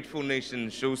a grateful nation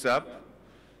shows up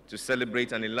to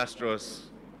celebrate an illustrious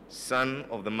son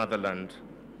of the motherland.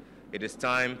 It is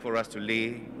time for us to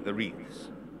lay the wreaths.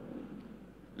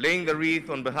 Laying the wreath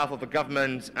on behalf of the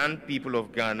government and people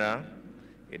of Ghana,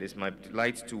 it is my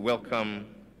delight to welcome,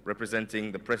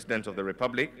 representing the President of the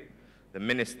Republic, the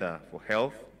Minister for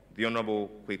Health, the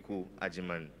Honorable Kweku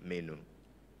Ajiman Menu.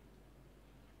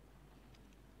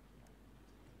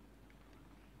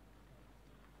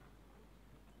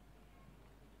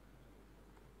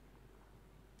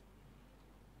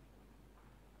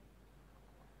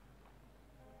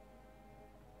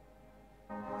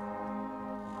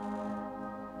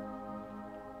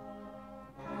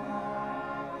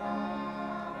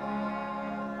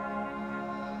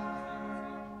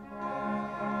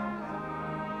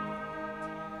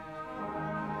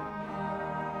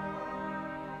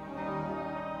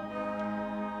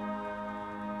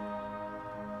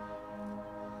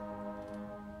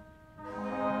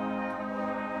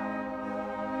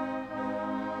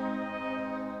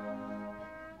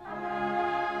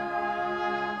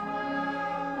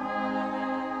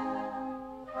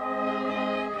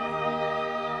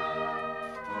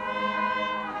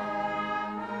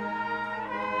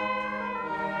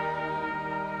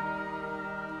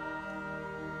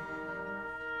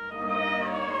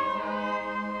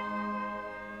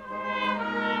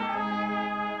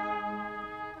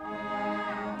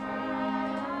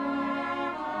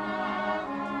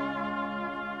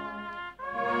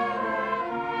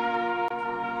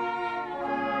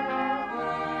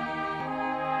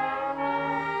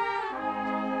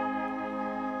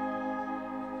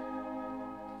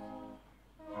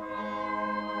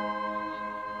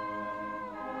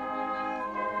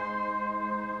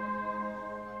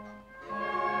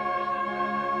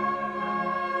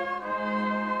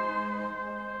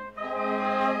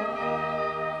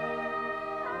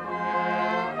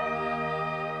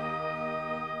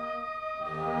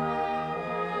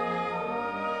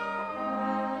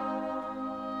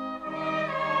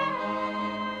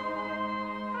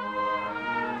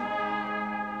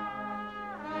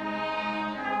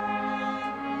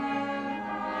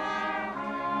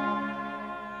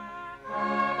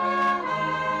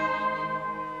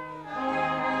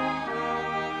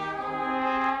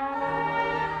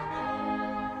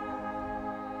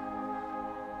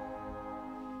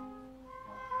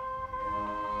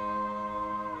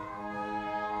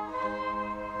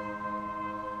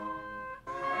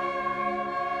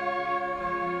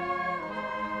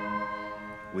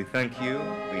 We thank you,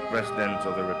 the President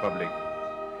of the Republic.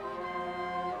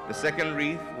 The second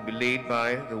wreath will be laid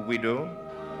by the widow,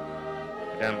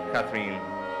 Madame Catherine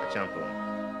Archampong.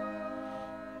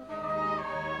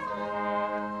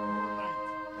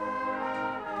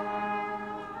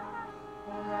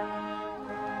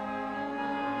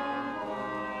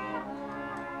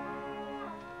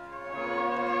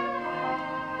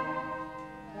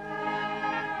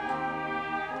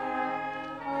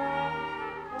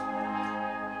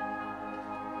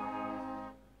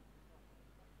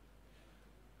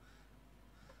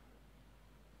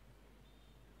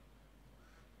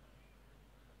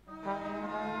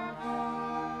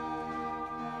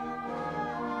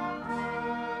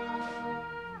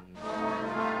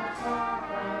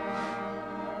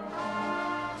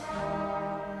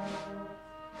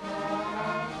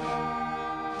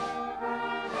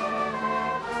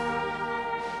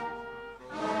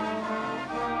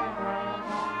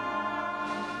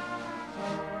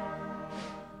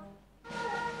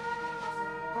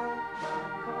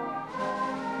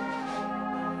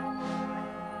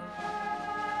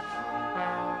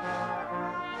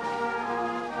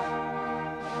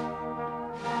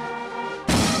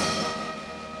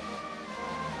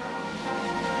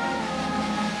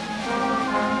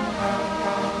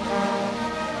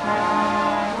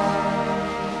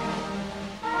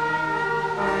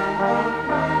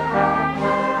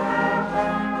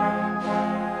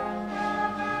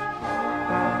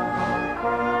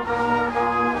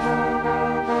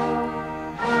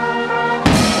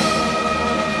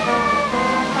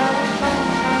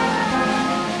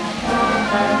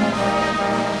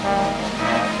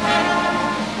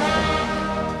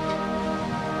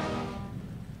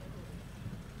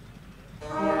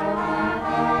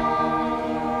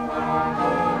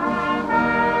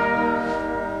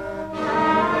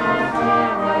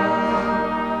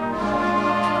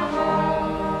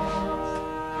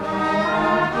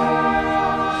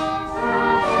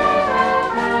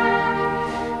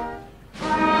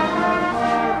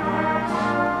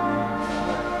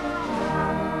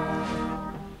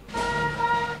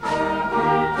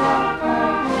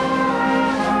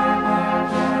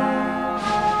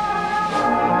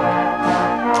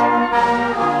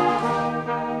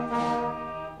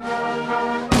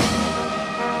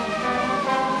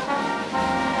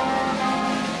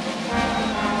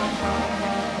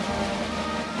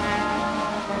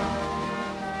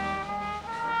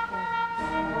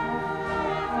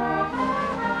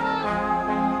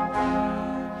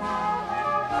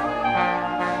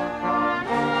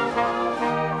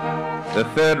 The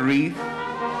third wreath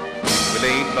will be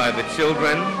laid by the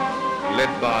children,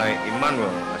 led by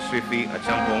Emmanuel Quaye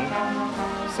Archampong,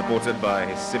 supported by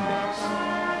his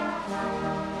siblings.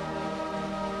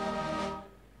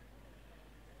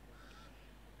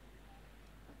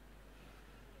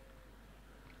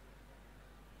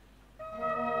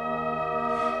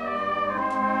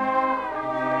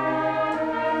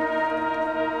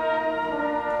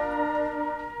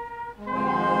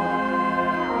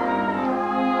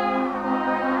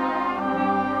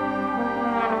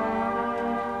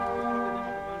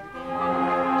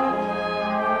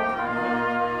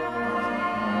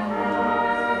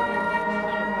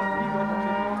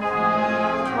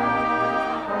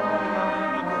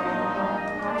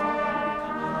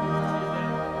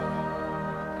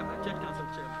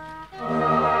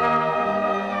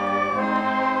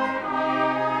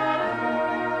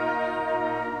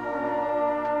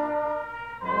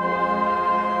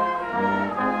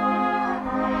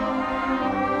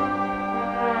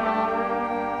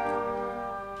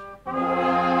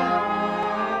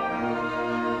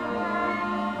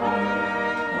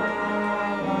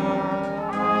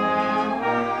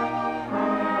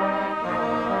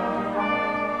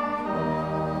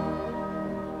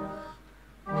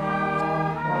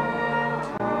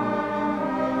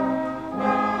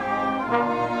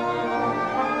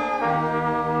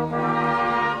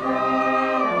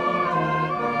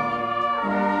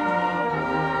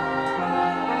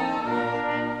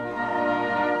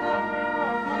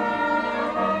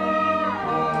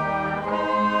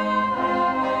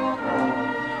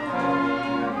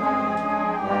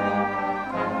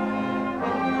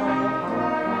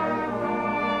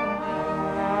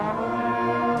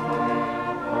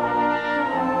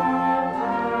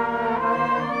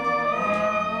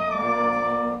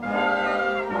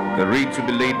 The rite to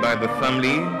be laid by the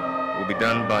family will be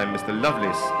done by Mr.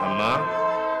 Lovelace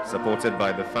Amma, supported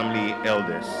by the family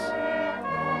elders.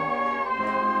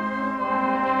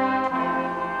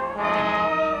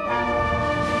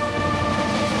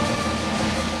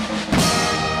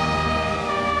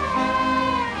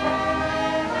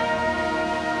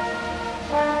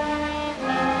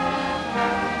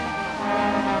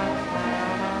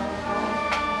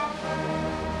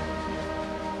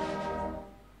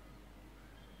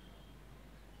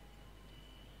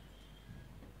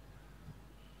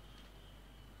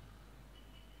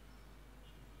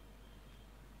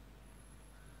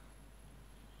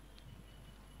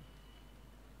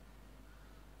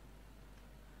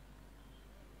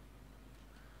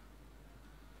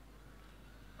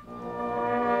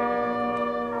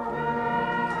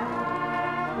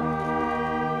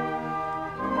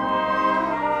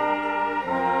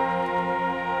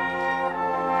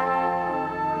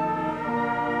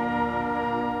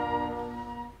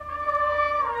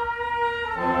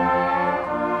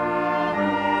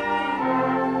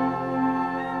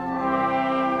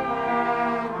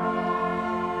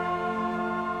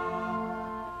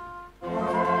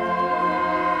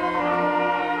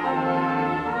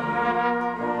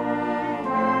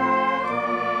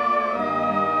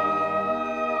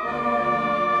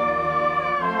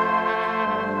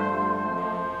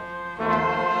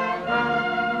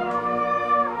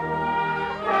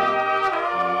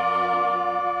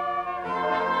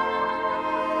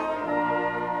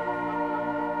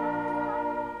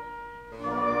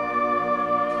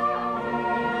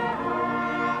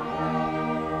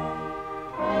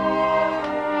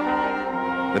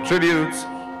 The tribute,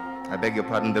 I beg your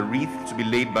pardon, the wreath to be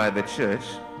laid by the church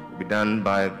will be done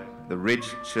by the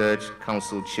Rich Church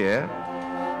Council Chair,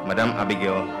 Madame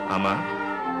Abigail Amma.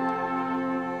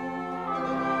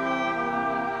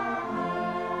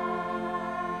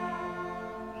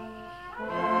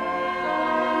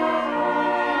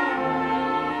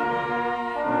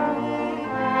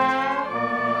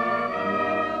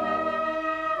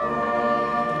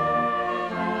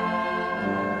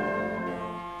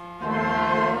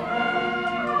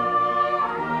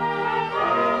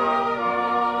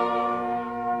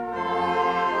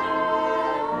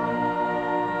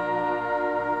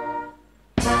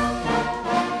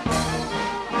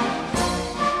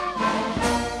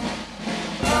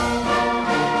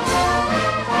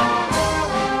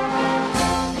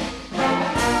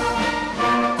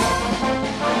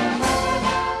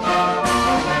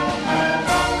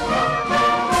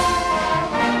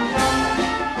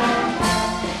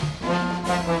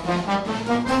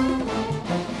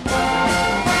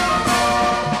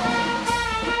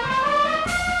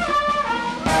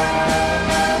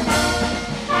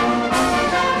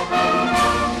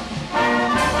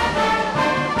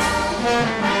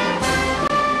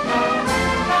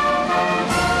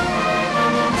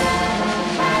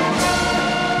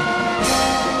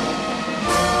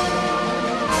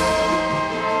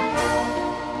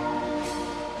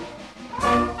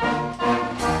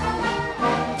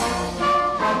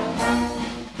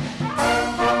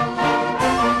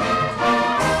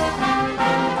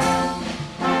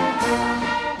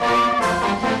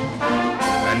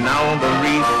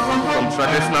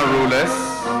 traditional rulers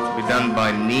to be done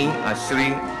by Ni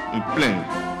Ashri Mpling,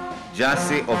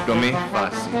 Jase of Dome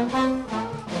Fasi.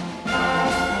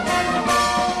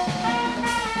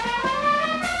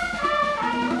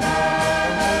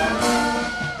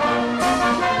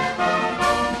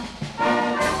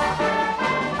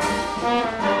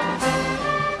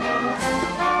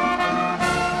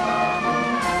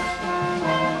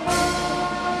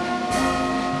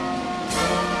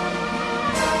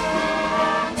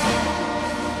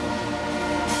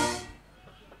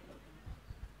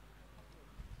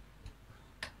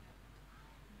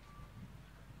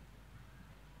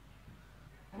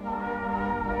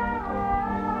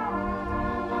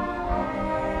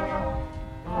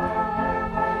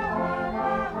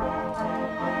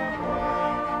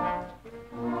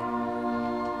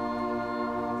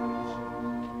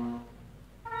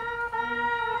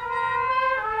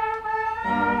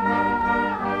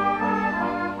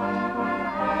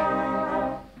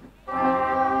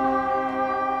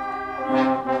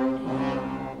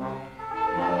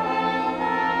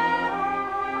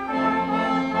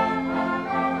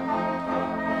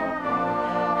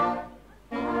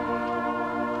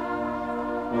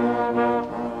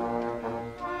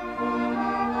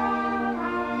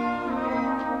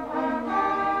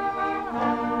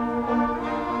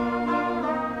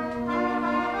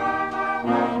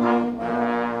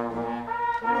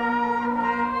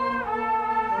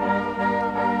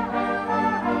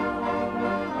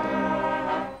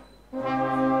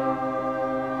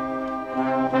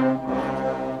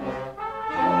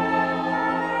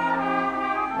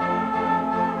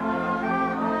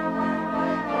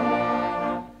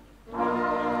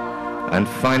 And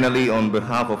finally, on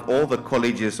behalf of all the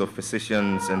colleges of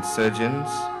physicians and surgeons,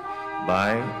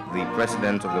 by the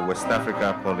President of the West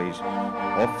Africa College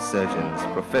of Surgeons,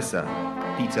 Professor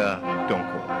Peter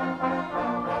Donko.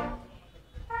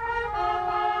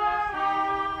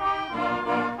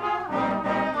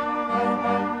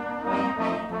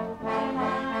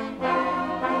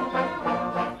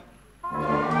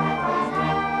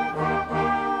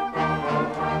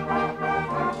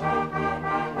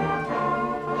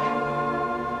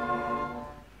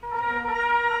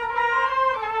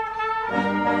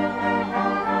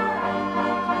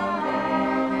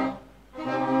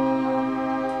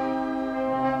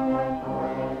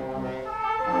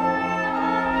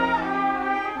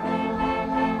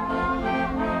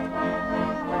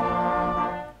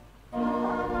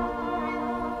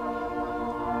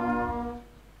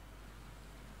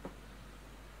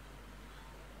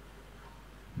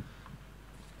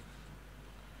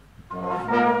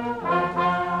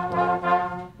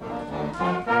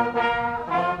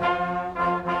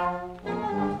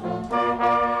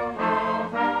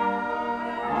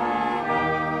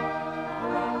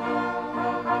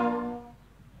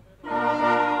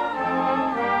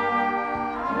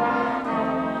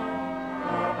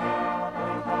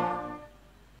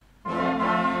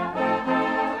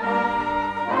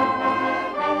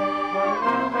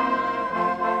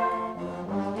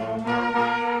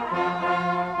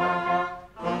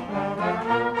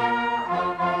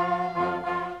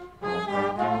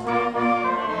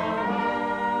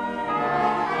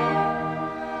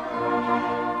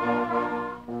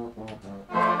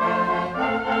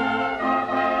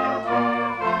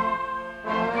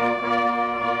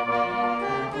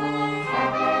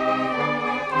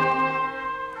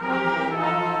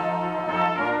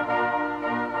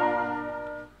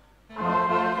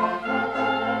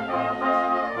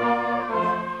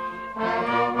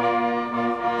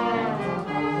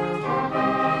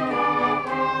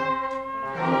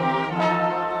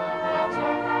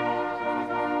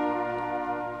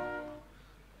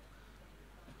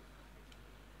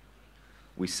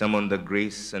 We summon the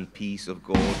grace and peace of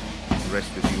God to rest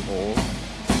with you all.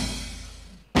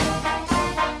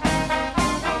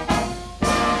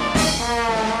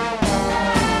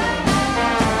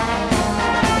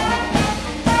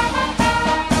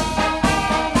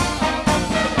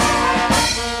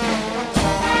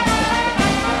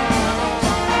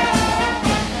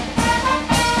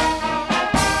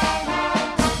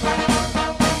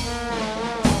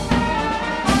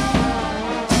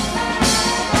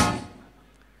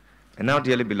 And now,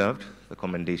 dearly beloved, the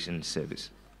commendation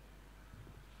service.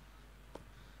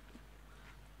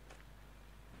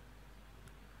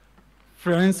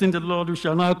 Friends in the Lord, we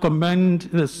shall now commend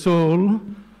the soul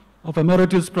of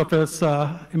Emeritus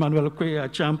Professor Emmanuel Quaye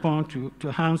Archampong to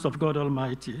the hands of God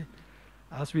Almighty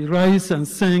as we rise and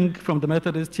sing from the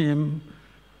Methodist hymn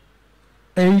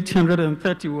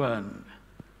 831.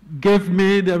 Give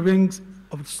me the wings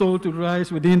of soul to rise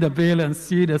within the veil and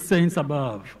see the saints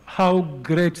above. How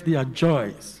great their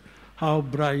joys, how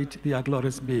bright their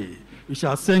glories be. We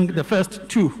shall sing the first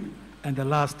two and the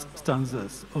last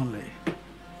stanzas only.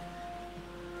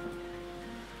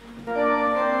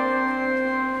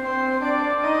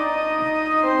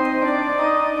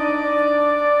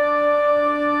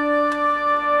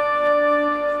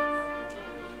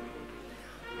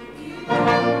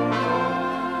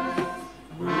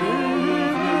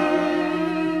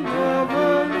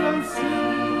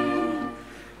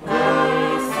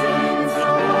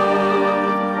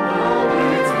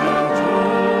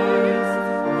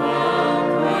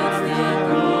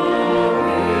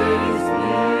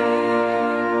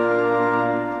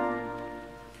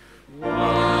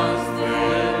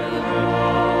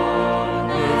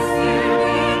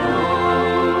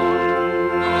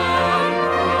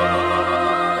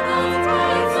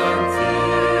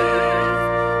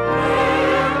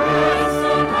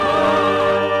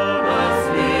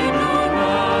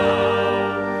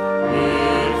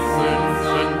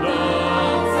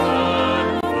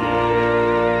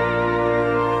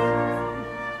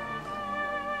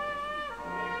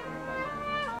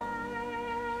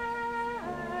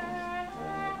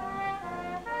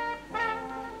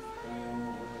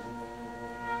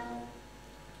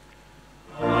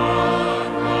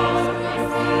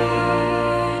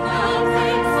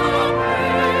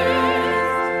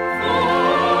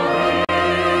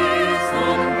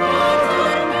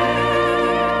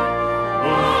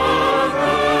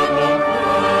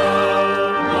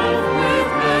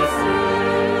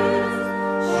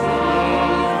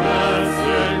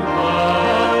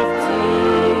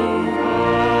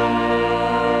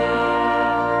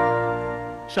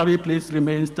 Shall we please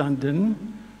remain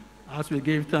standing as we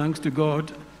give thanks to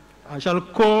God? I shall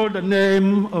call the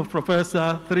name of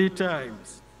Professor 3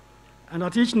 times, and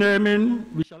at each naming,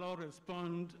 we shall all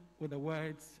respond with the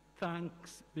words,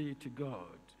 thanks be to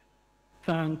God.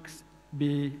 Thanks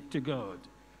be to God.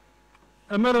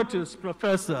 Emeritus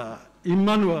Professor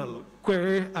Emmanuel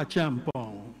Quaye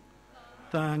Archampong,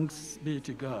 thanks be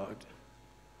to God.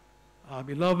 Our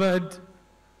beloved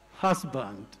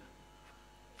husband,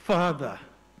 father,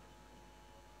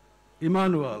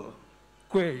 Emmanuel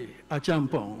Quaye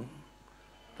Archampong,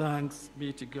 thanks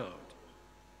be to God.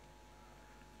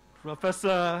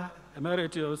 Professor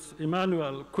Emeritus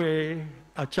Emmanuel Quaye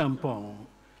Archampong,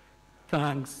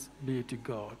 thanks be to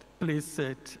God. Please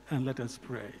sit and let us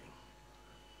pray.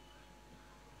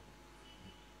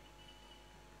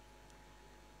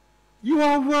 You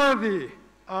are worthy,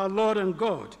 our Lord and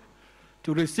God,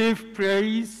 to receive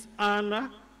praise,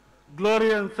 honor,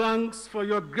 glory, and thanks for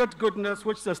your great goodness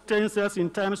which sustains us in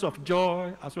times of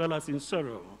joy as well as in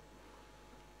sorrow.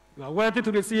 You are worthy to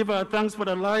receive our thanks for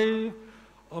the life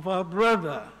of our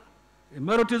brother,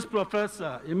 Emeritus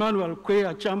Professor Emmanuel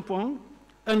Quaye Archampong,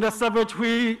 and the service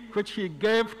which he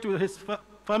gave to his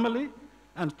family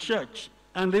and church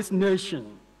and this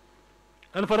nation,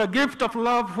 and for the gift of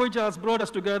love which has brought us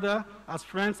together as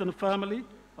friends and family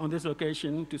on this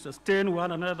occasion to sustain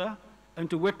one another and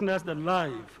to witness the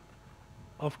life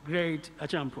of great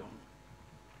Archampong.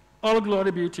 All glory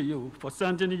be to you for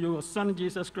sending your Son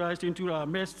Jesus Christ into our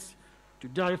midst to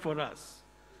die for us,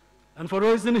 and for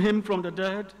raising him from the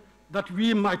dead that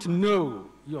we might know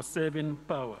your saving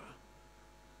power.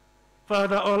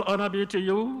 Father, all honor be to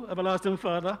you, everlasting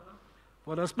Father,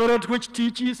 for the Spirit which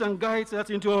teaches and guides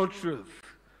us into all truth,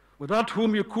 without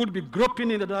whom you could be groping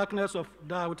in the darkness of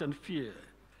doubt and fear.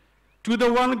 To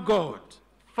the one God,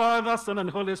 Father, Son,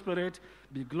 and Holy Spirit,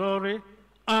 be glory,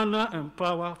 honor, and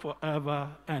power forever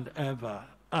and ever.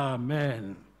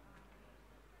 Amen.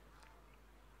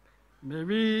 May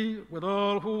we, with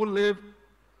all who live,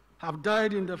 have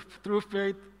died through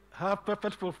faith, have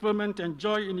perfect fulfillment and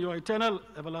joy in your eternal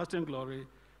everlasting glory,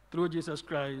 through Jesus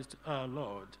Christ our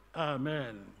Lord.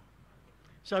 Amen.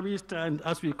 Shall we stand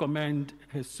as we commend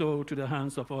his soul to the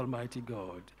hands of Almighty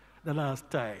God, the last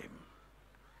time.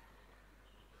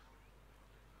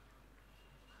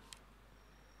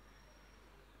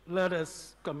 Let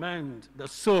us commend the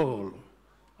soul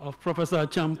of Professor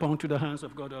Archampong to the hands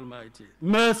of God Almighty.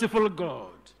 Merciful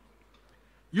God,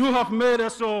 you have made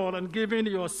us all and given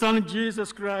your Son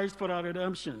Jesus Christ for our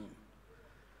redemption.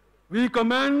 We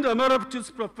commend Emeritus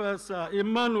Professor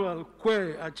Emmanuel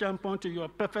Quaye Archampong to your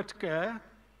perfect care,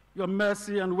 your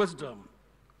mercy and wisdom,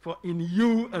 for in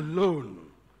you alone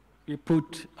we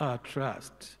put our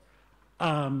trust.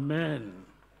 Amen.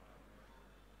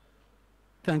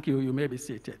 Thank you. You may be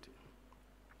seated.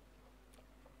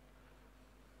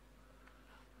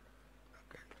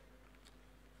 Okay.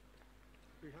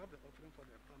 We have the offering for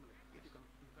their family. If you can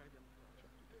invite them.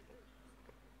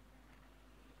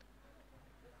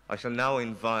 I shall now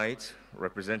invite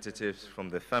representatives from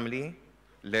the family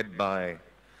led by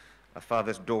our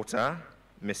father's daughter,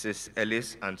 Mrs.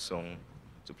 Ellis Ansong,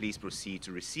 to please proceed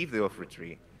to receive the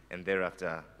offertory and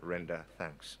thereafter render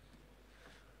thanks.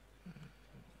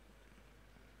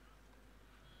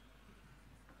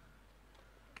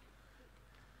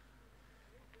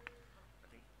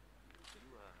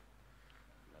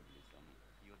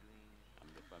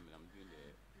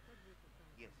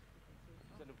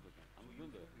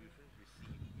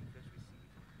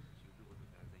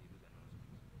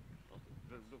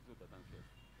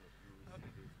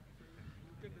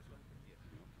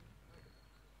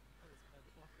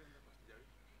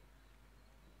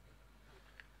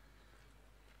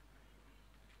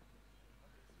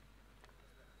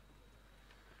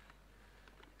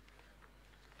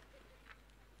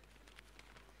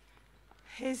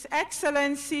 His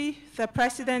Excellency, the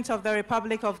President of the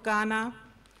Republic of Ghana,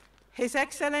 His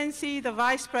Excellency, the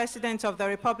Vice President of the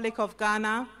Republic of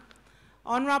Ghana,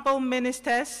 Honorable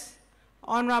Ministers,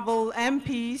 Honorable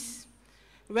MPs,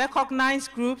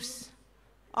 recognized groups,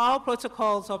 all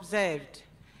protocols observed.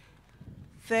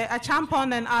 The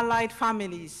Archampong and allied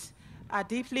families are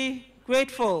deeply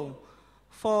grateful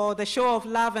for the show of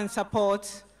love and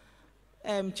support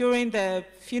during the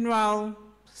funeral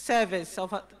service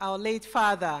of our late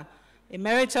father,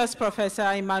 Emeritus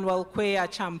Professor Emmanuel Quaye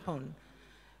Archampong.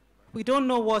 We don't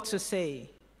know what to say.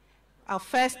 Our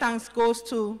first thanks goes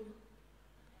to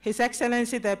His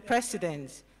Excellency the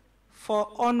President for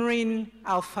honoring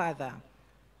our father.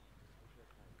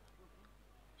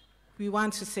 We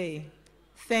want to say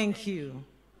thank you.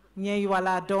 Nye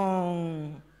wala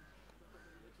dong.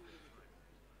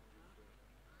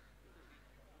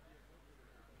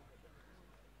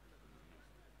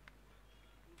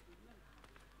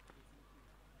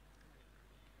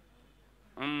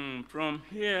 From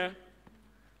here,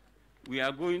 we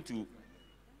are going to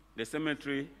the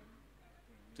cemetery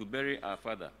to bury our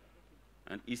father,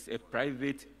 and it's a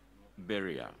private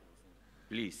burial.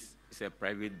 Please, it's a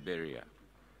private burial.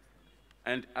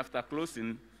 And after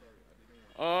closing,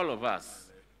 all of us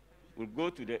will go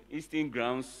to the eastern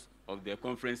grounds of the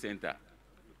conference center.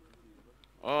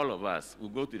 All of us will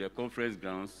go to the conference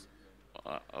grounds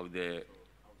of the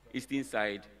eastern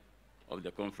side of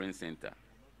the conference center.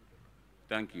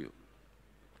 Thank you.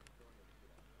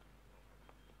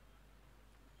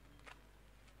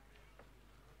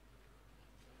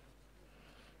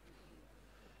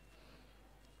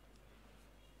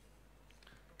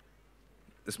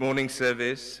 This morning's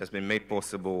service has been made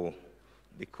possible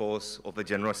because of the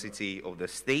generosity of the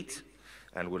state,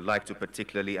 and would like to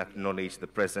particularly acknowledge the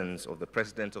presence of the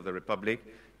President of the Republic,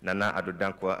 Nana Addo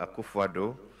Dankwa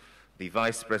Akufo-Addo, the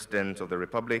Vice President of the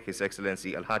Republic, His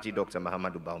Excellency Alhaji Dr.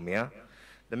 Mahamadou Bawumia,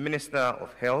 the Minister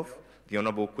of Health, the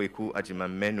Honorable Kweku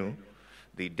Agyeman-Menu,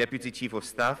 the Deputy Chief of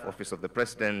Staff, Office of the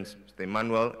President, Mr.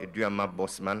 Emmanuel Eduama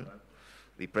Bosman,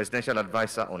 the Presidential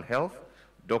Advisor on Health,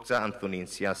 Dr. Anthony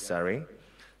Nsia-Sare,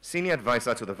 Senior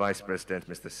Advisor to the Vice President,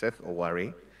 Mr. Seth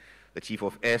Owari, the Chief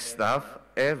of Air Staff,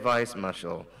 Air Vice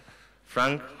Marshal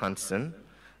Frank Hansen,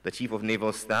 the Chief of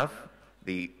Naval Staff,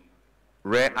 the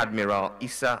Rear Admiral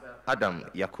Issa Adam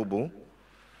Yakubu,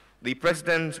 the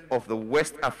President of the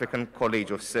West African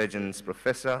College of Surgeons,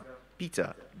 Professor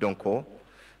Peter Donko,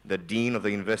 the Dean of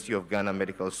the University of Ghana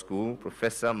Medical School,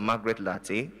 Professor Margaret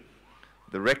Latte,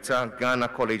 the Rector, Ghana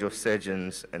College of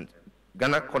Surgeons and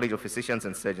Ghana College of Physicians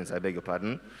and Surgeons, I beg your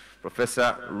pardon,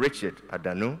 Professor Richard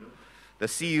Adanu, the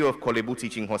CEO of Kolebu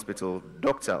Teaching Hospital,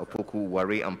 Dr. Opoku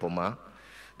Ware Ampoma,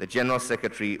 the General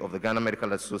Secretary of the Ghana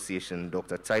Medical Association,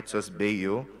 Dr. Titus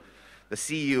Bayo, the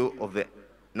CEO of the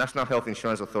National Health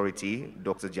Insurance Authority,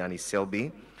 Dr. Gianni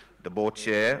Selby, the Board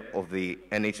Chair of the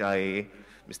NHIA,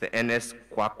 Mr. Ernest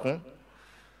Kwakon,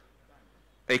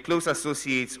 a close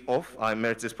associate of our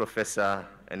Emeritus Professor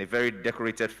and a very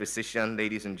decorated physician,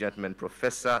 ladies and gentlemen,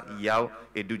 Professor Yao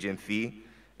Edujemfi,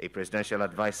 a Presidential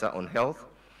Advisor on Health,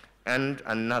 and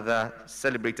another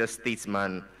celebrated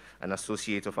statesman and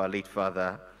associate of our late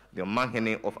father, the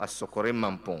Omanhene of Asokore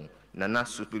Mampong, Nana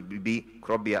Sutubibi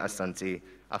Krobia Asante,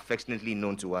 affectionately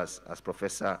known to us as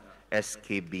Professor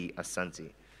SKB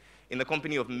Asante. In the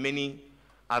company of many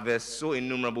others so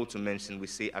innumerable to mention, we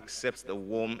say accepts the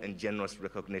warm and generous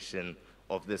recognition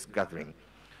of this gathering.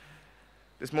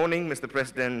 This morning, Mr.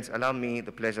 President, allow me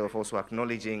the pleasure of also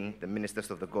acknowledging the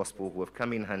ministers of the gospel who have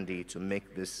come in handy to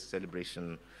make this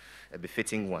celebration a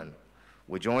befitting one.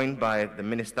 We're joined by the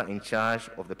minister in charge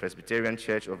of the Presbyterian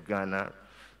Church of Ghana,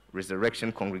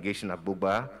 Resurrection Congregation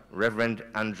Abuba, Reverend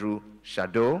Andrew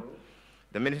Shadow,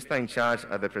 the minister in charge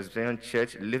at the Presbyterian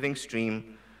Church Living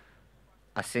Stream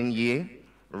Asenye,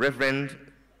 Reverend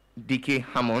D.K.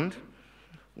 Hammond.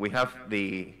 We have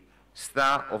the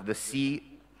Star of the Sea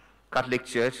Catholic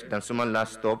Church, Dansoman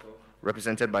Last Stop,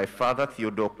 represented by Father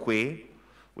Theodore Quaye.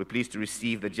 We're pleased to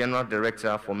receive the General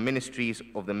Director for Ministries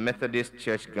of the Methodist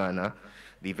Church Ghana,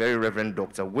 the Very Reverend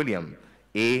Dr. William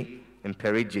A.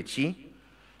 Mperi-Jechi.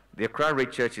 The Accra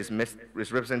Rite Church is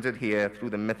represented here through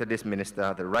the Methodist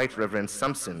minister, the Right Reverend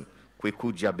Samson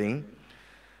Kweku Jabing.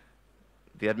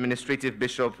 The Administrative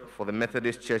Bishop for the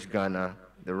Methodist Church Ghana,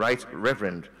 the Right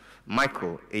Reverend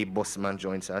Michael A. Bossman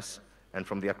joins us, and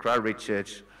from the Accra Rite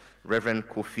Church, Reverend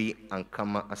Kofi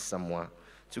Ankama Asamoah,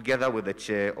 together with the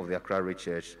chair of the Accra Rite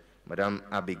Church, Madame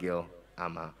Abigail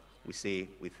Ama. We say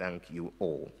we thank you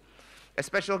all. A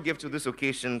special gift to this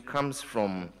occasion comes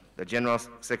from the General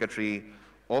Secretary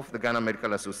of the Ghana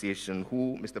Medical Association,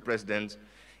 who, Mr. President,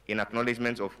 in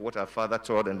acknowledgement of what our father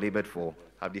toiled and labored for,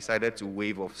 have decided to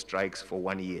waive off strikes for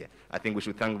 1 year. I think we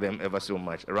should thank them ever so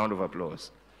much. A round of applause.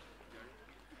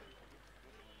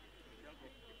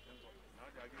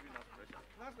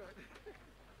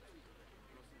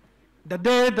 The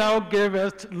day thou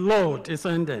gavest, Lord, is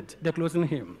ended. The closing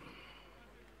hymn.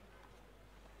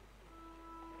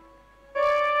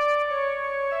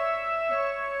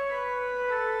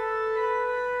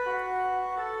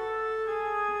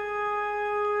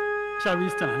 Shall we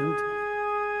stand?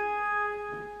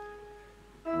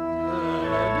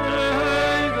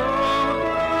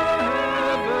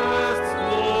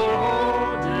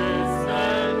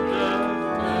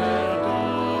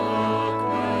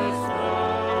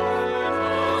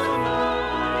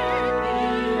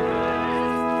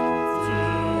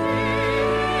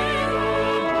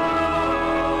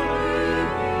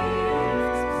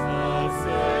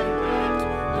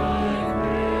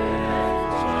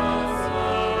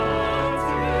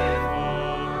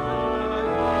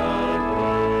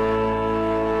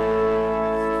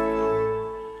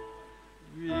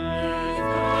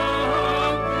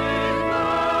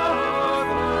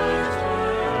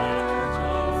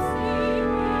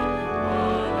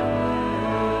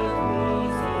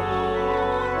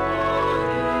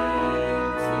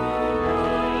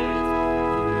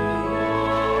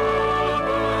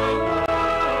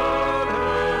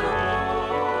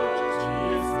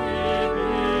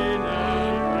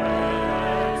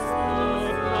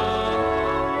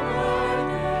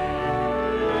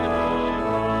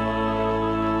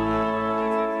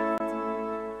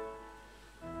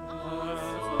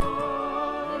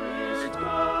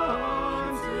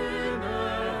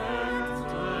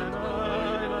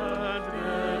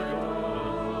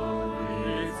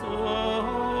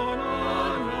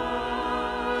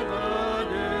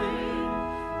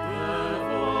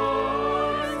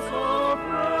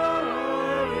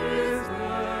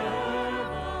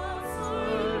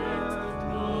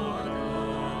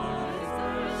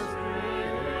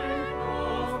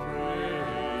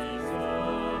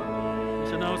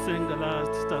 Now sing the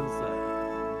last stanza.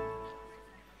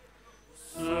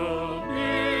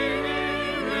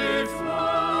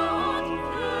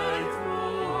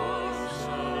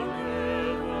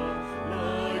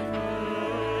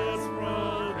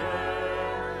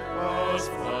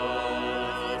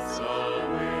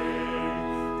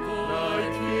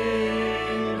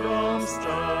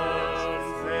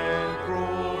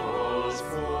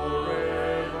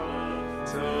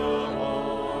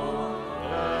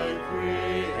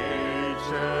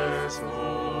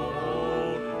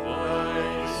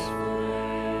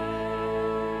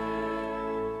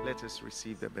 Let us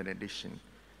receive the benediction.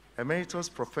 Emeritus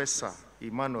Professor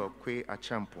Emmanuel Quaye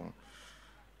Archampong,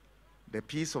 the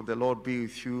peace of the Lord be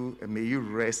with you, and may you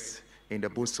rest in the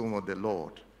bosom of the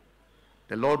Lord.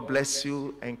 The Lord bless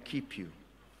you and keep you.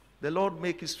 The Lord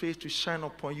make his face to shine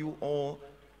upon you all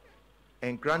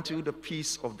and grant you the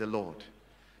peace of the Lord.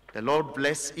 The Lord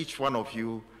bless each one of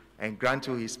you and grant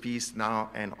you his peace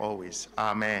now and always.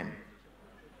 Amen.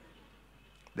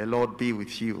 The Lord be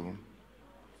with you.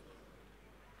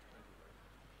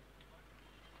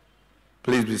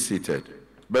 Please be seated.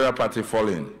 Better party fall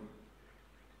in.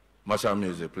 Martial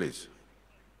music, please.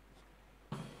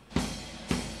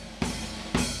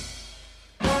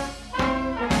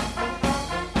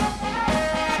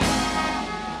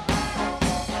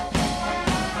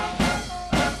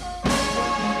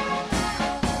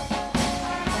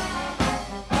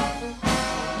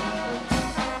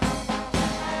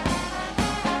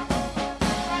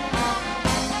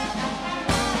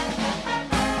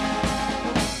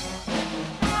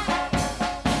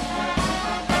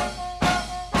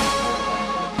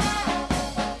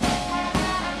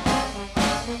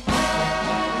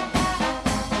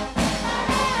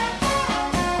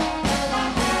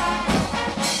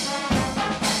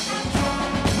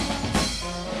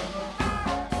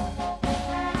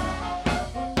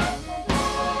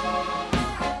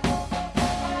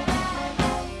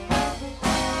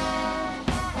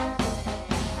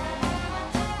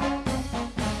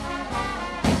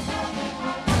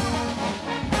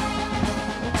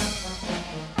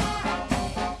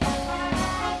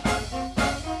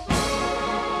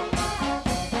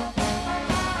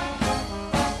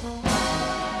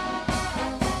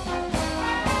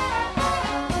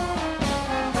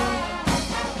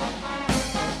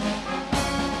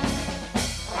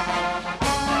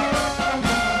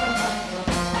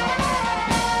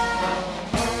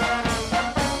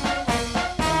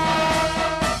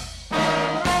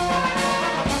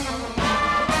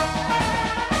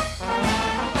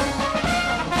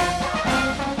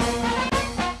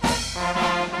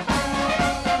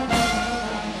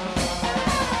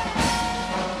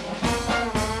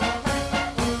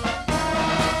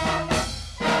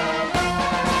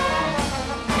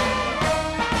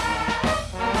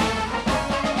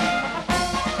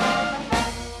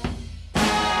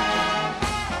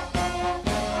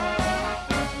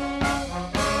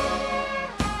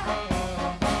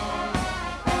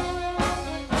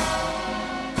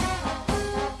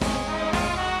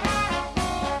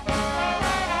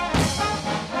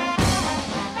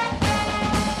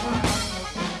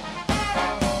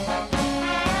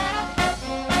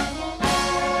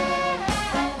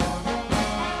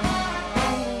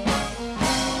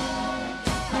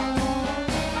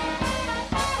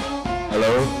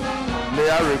 Hello? May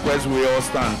I request we all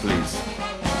stand, please?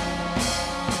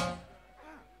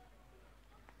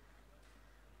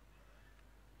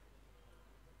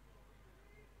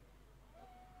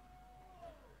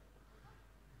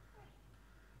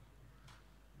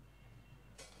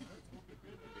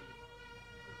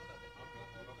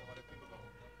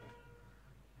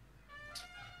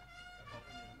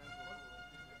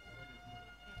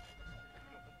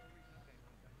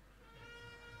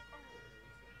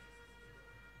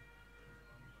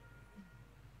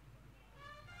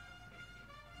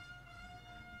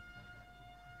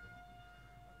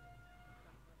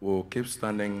 We'll keep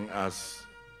standing as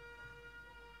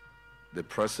the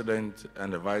president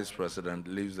and the vice president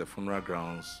leaves the funeral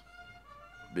grounds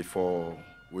before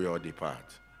we all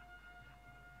depart.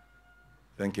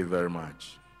 Thank you very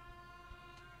much.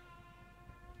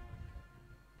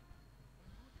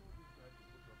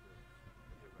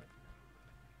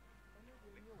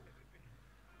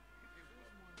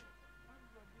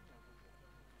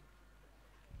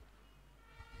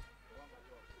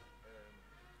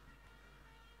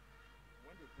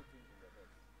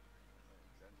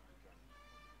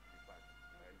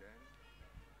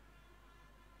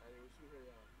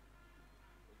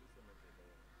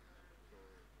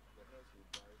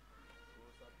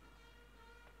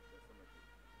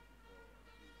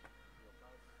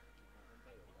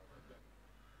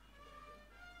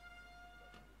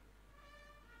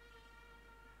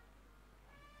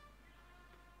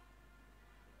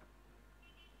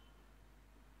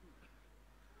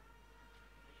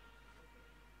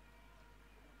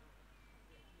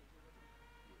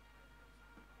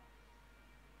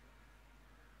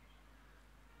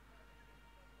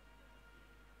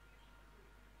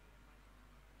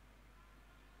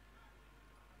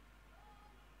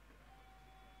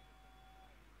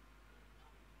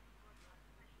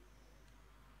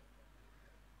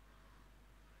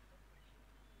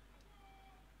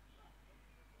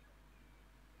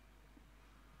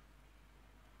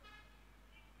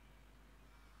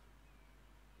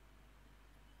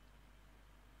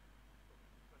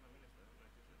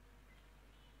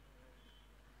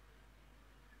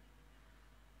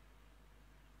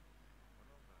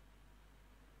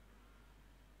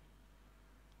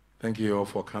 Thank you all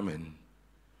for coming,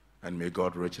 and may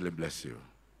God richly bless you.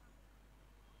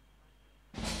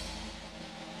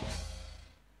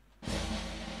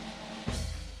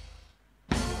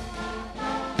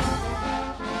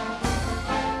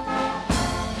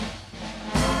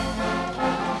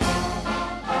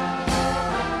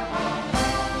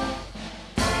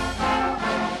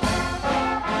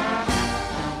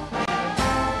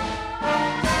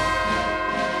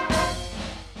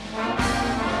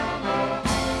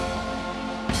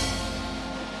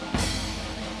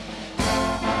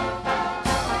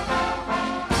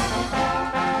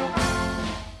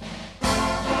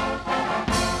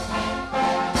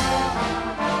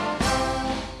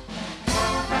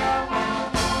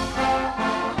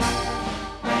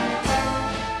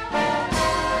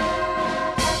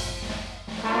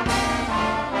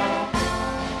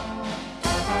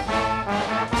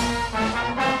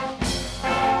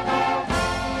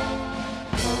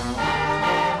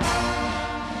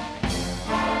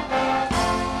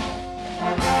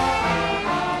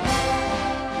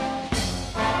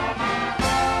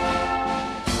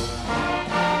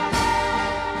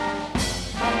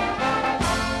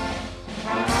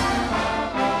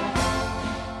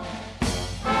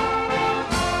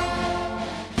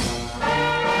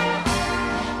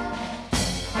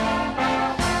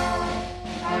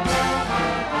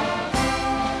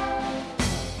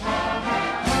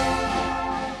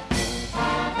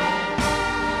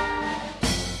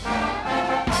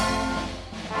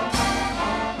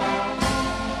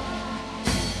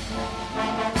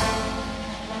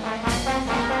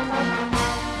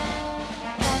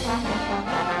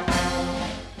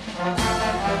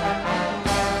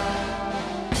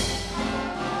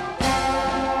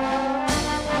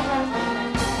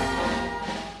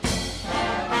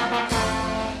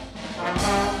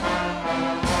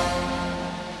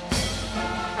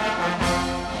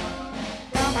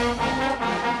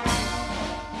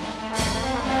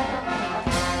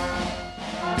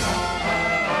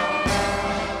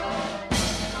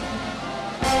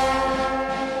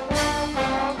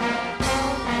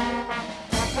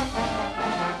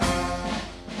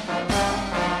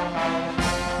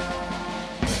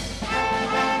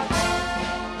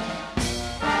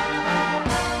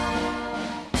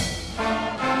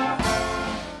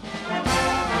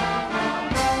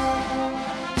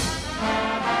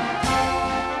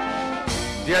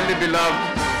 Dearly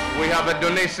beloved, we have a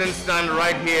donation stand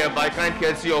right here by kind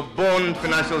courtesy of Bond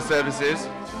Financial Services.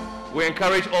 We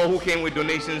encourage all who came with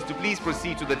donations to please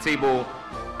proceed to the table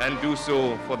and do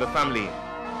so for the family.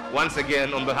 Once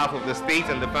again, on behalf of the state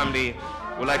and the family,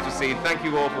 we'd like to say thank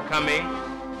you all for coming.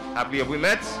 Happily have we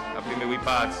met, happily may we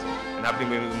part, and happily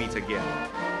may we meet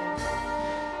again.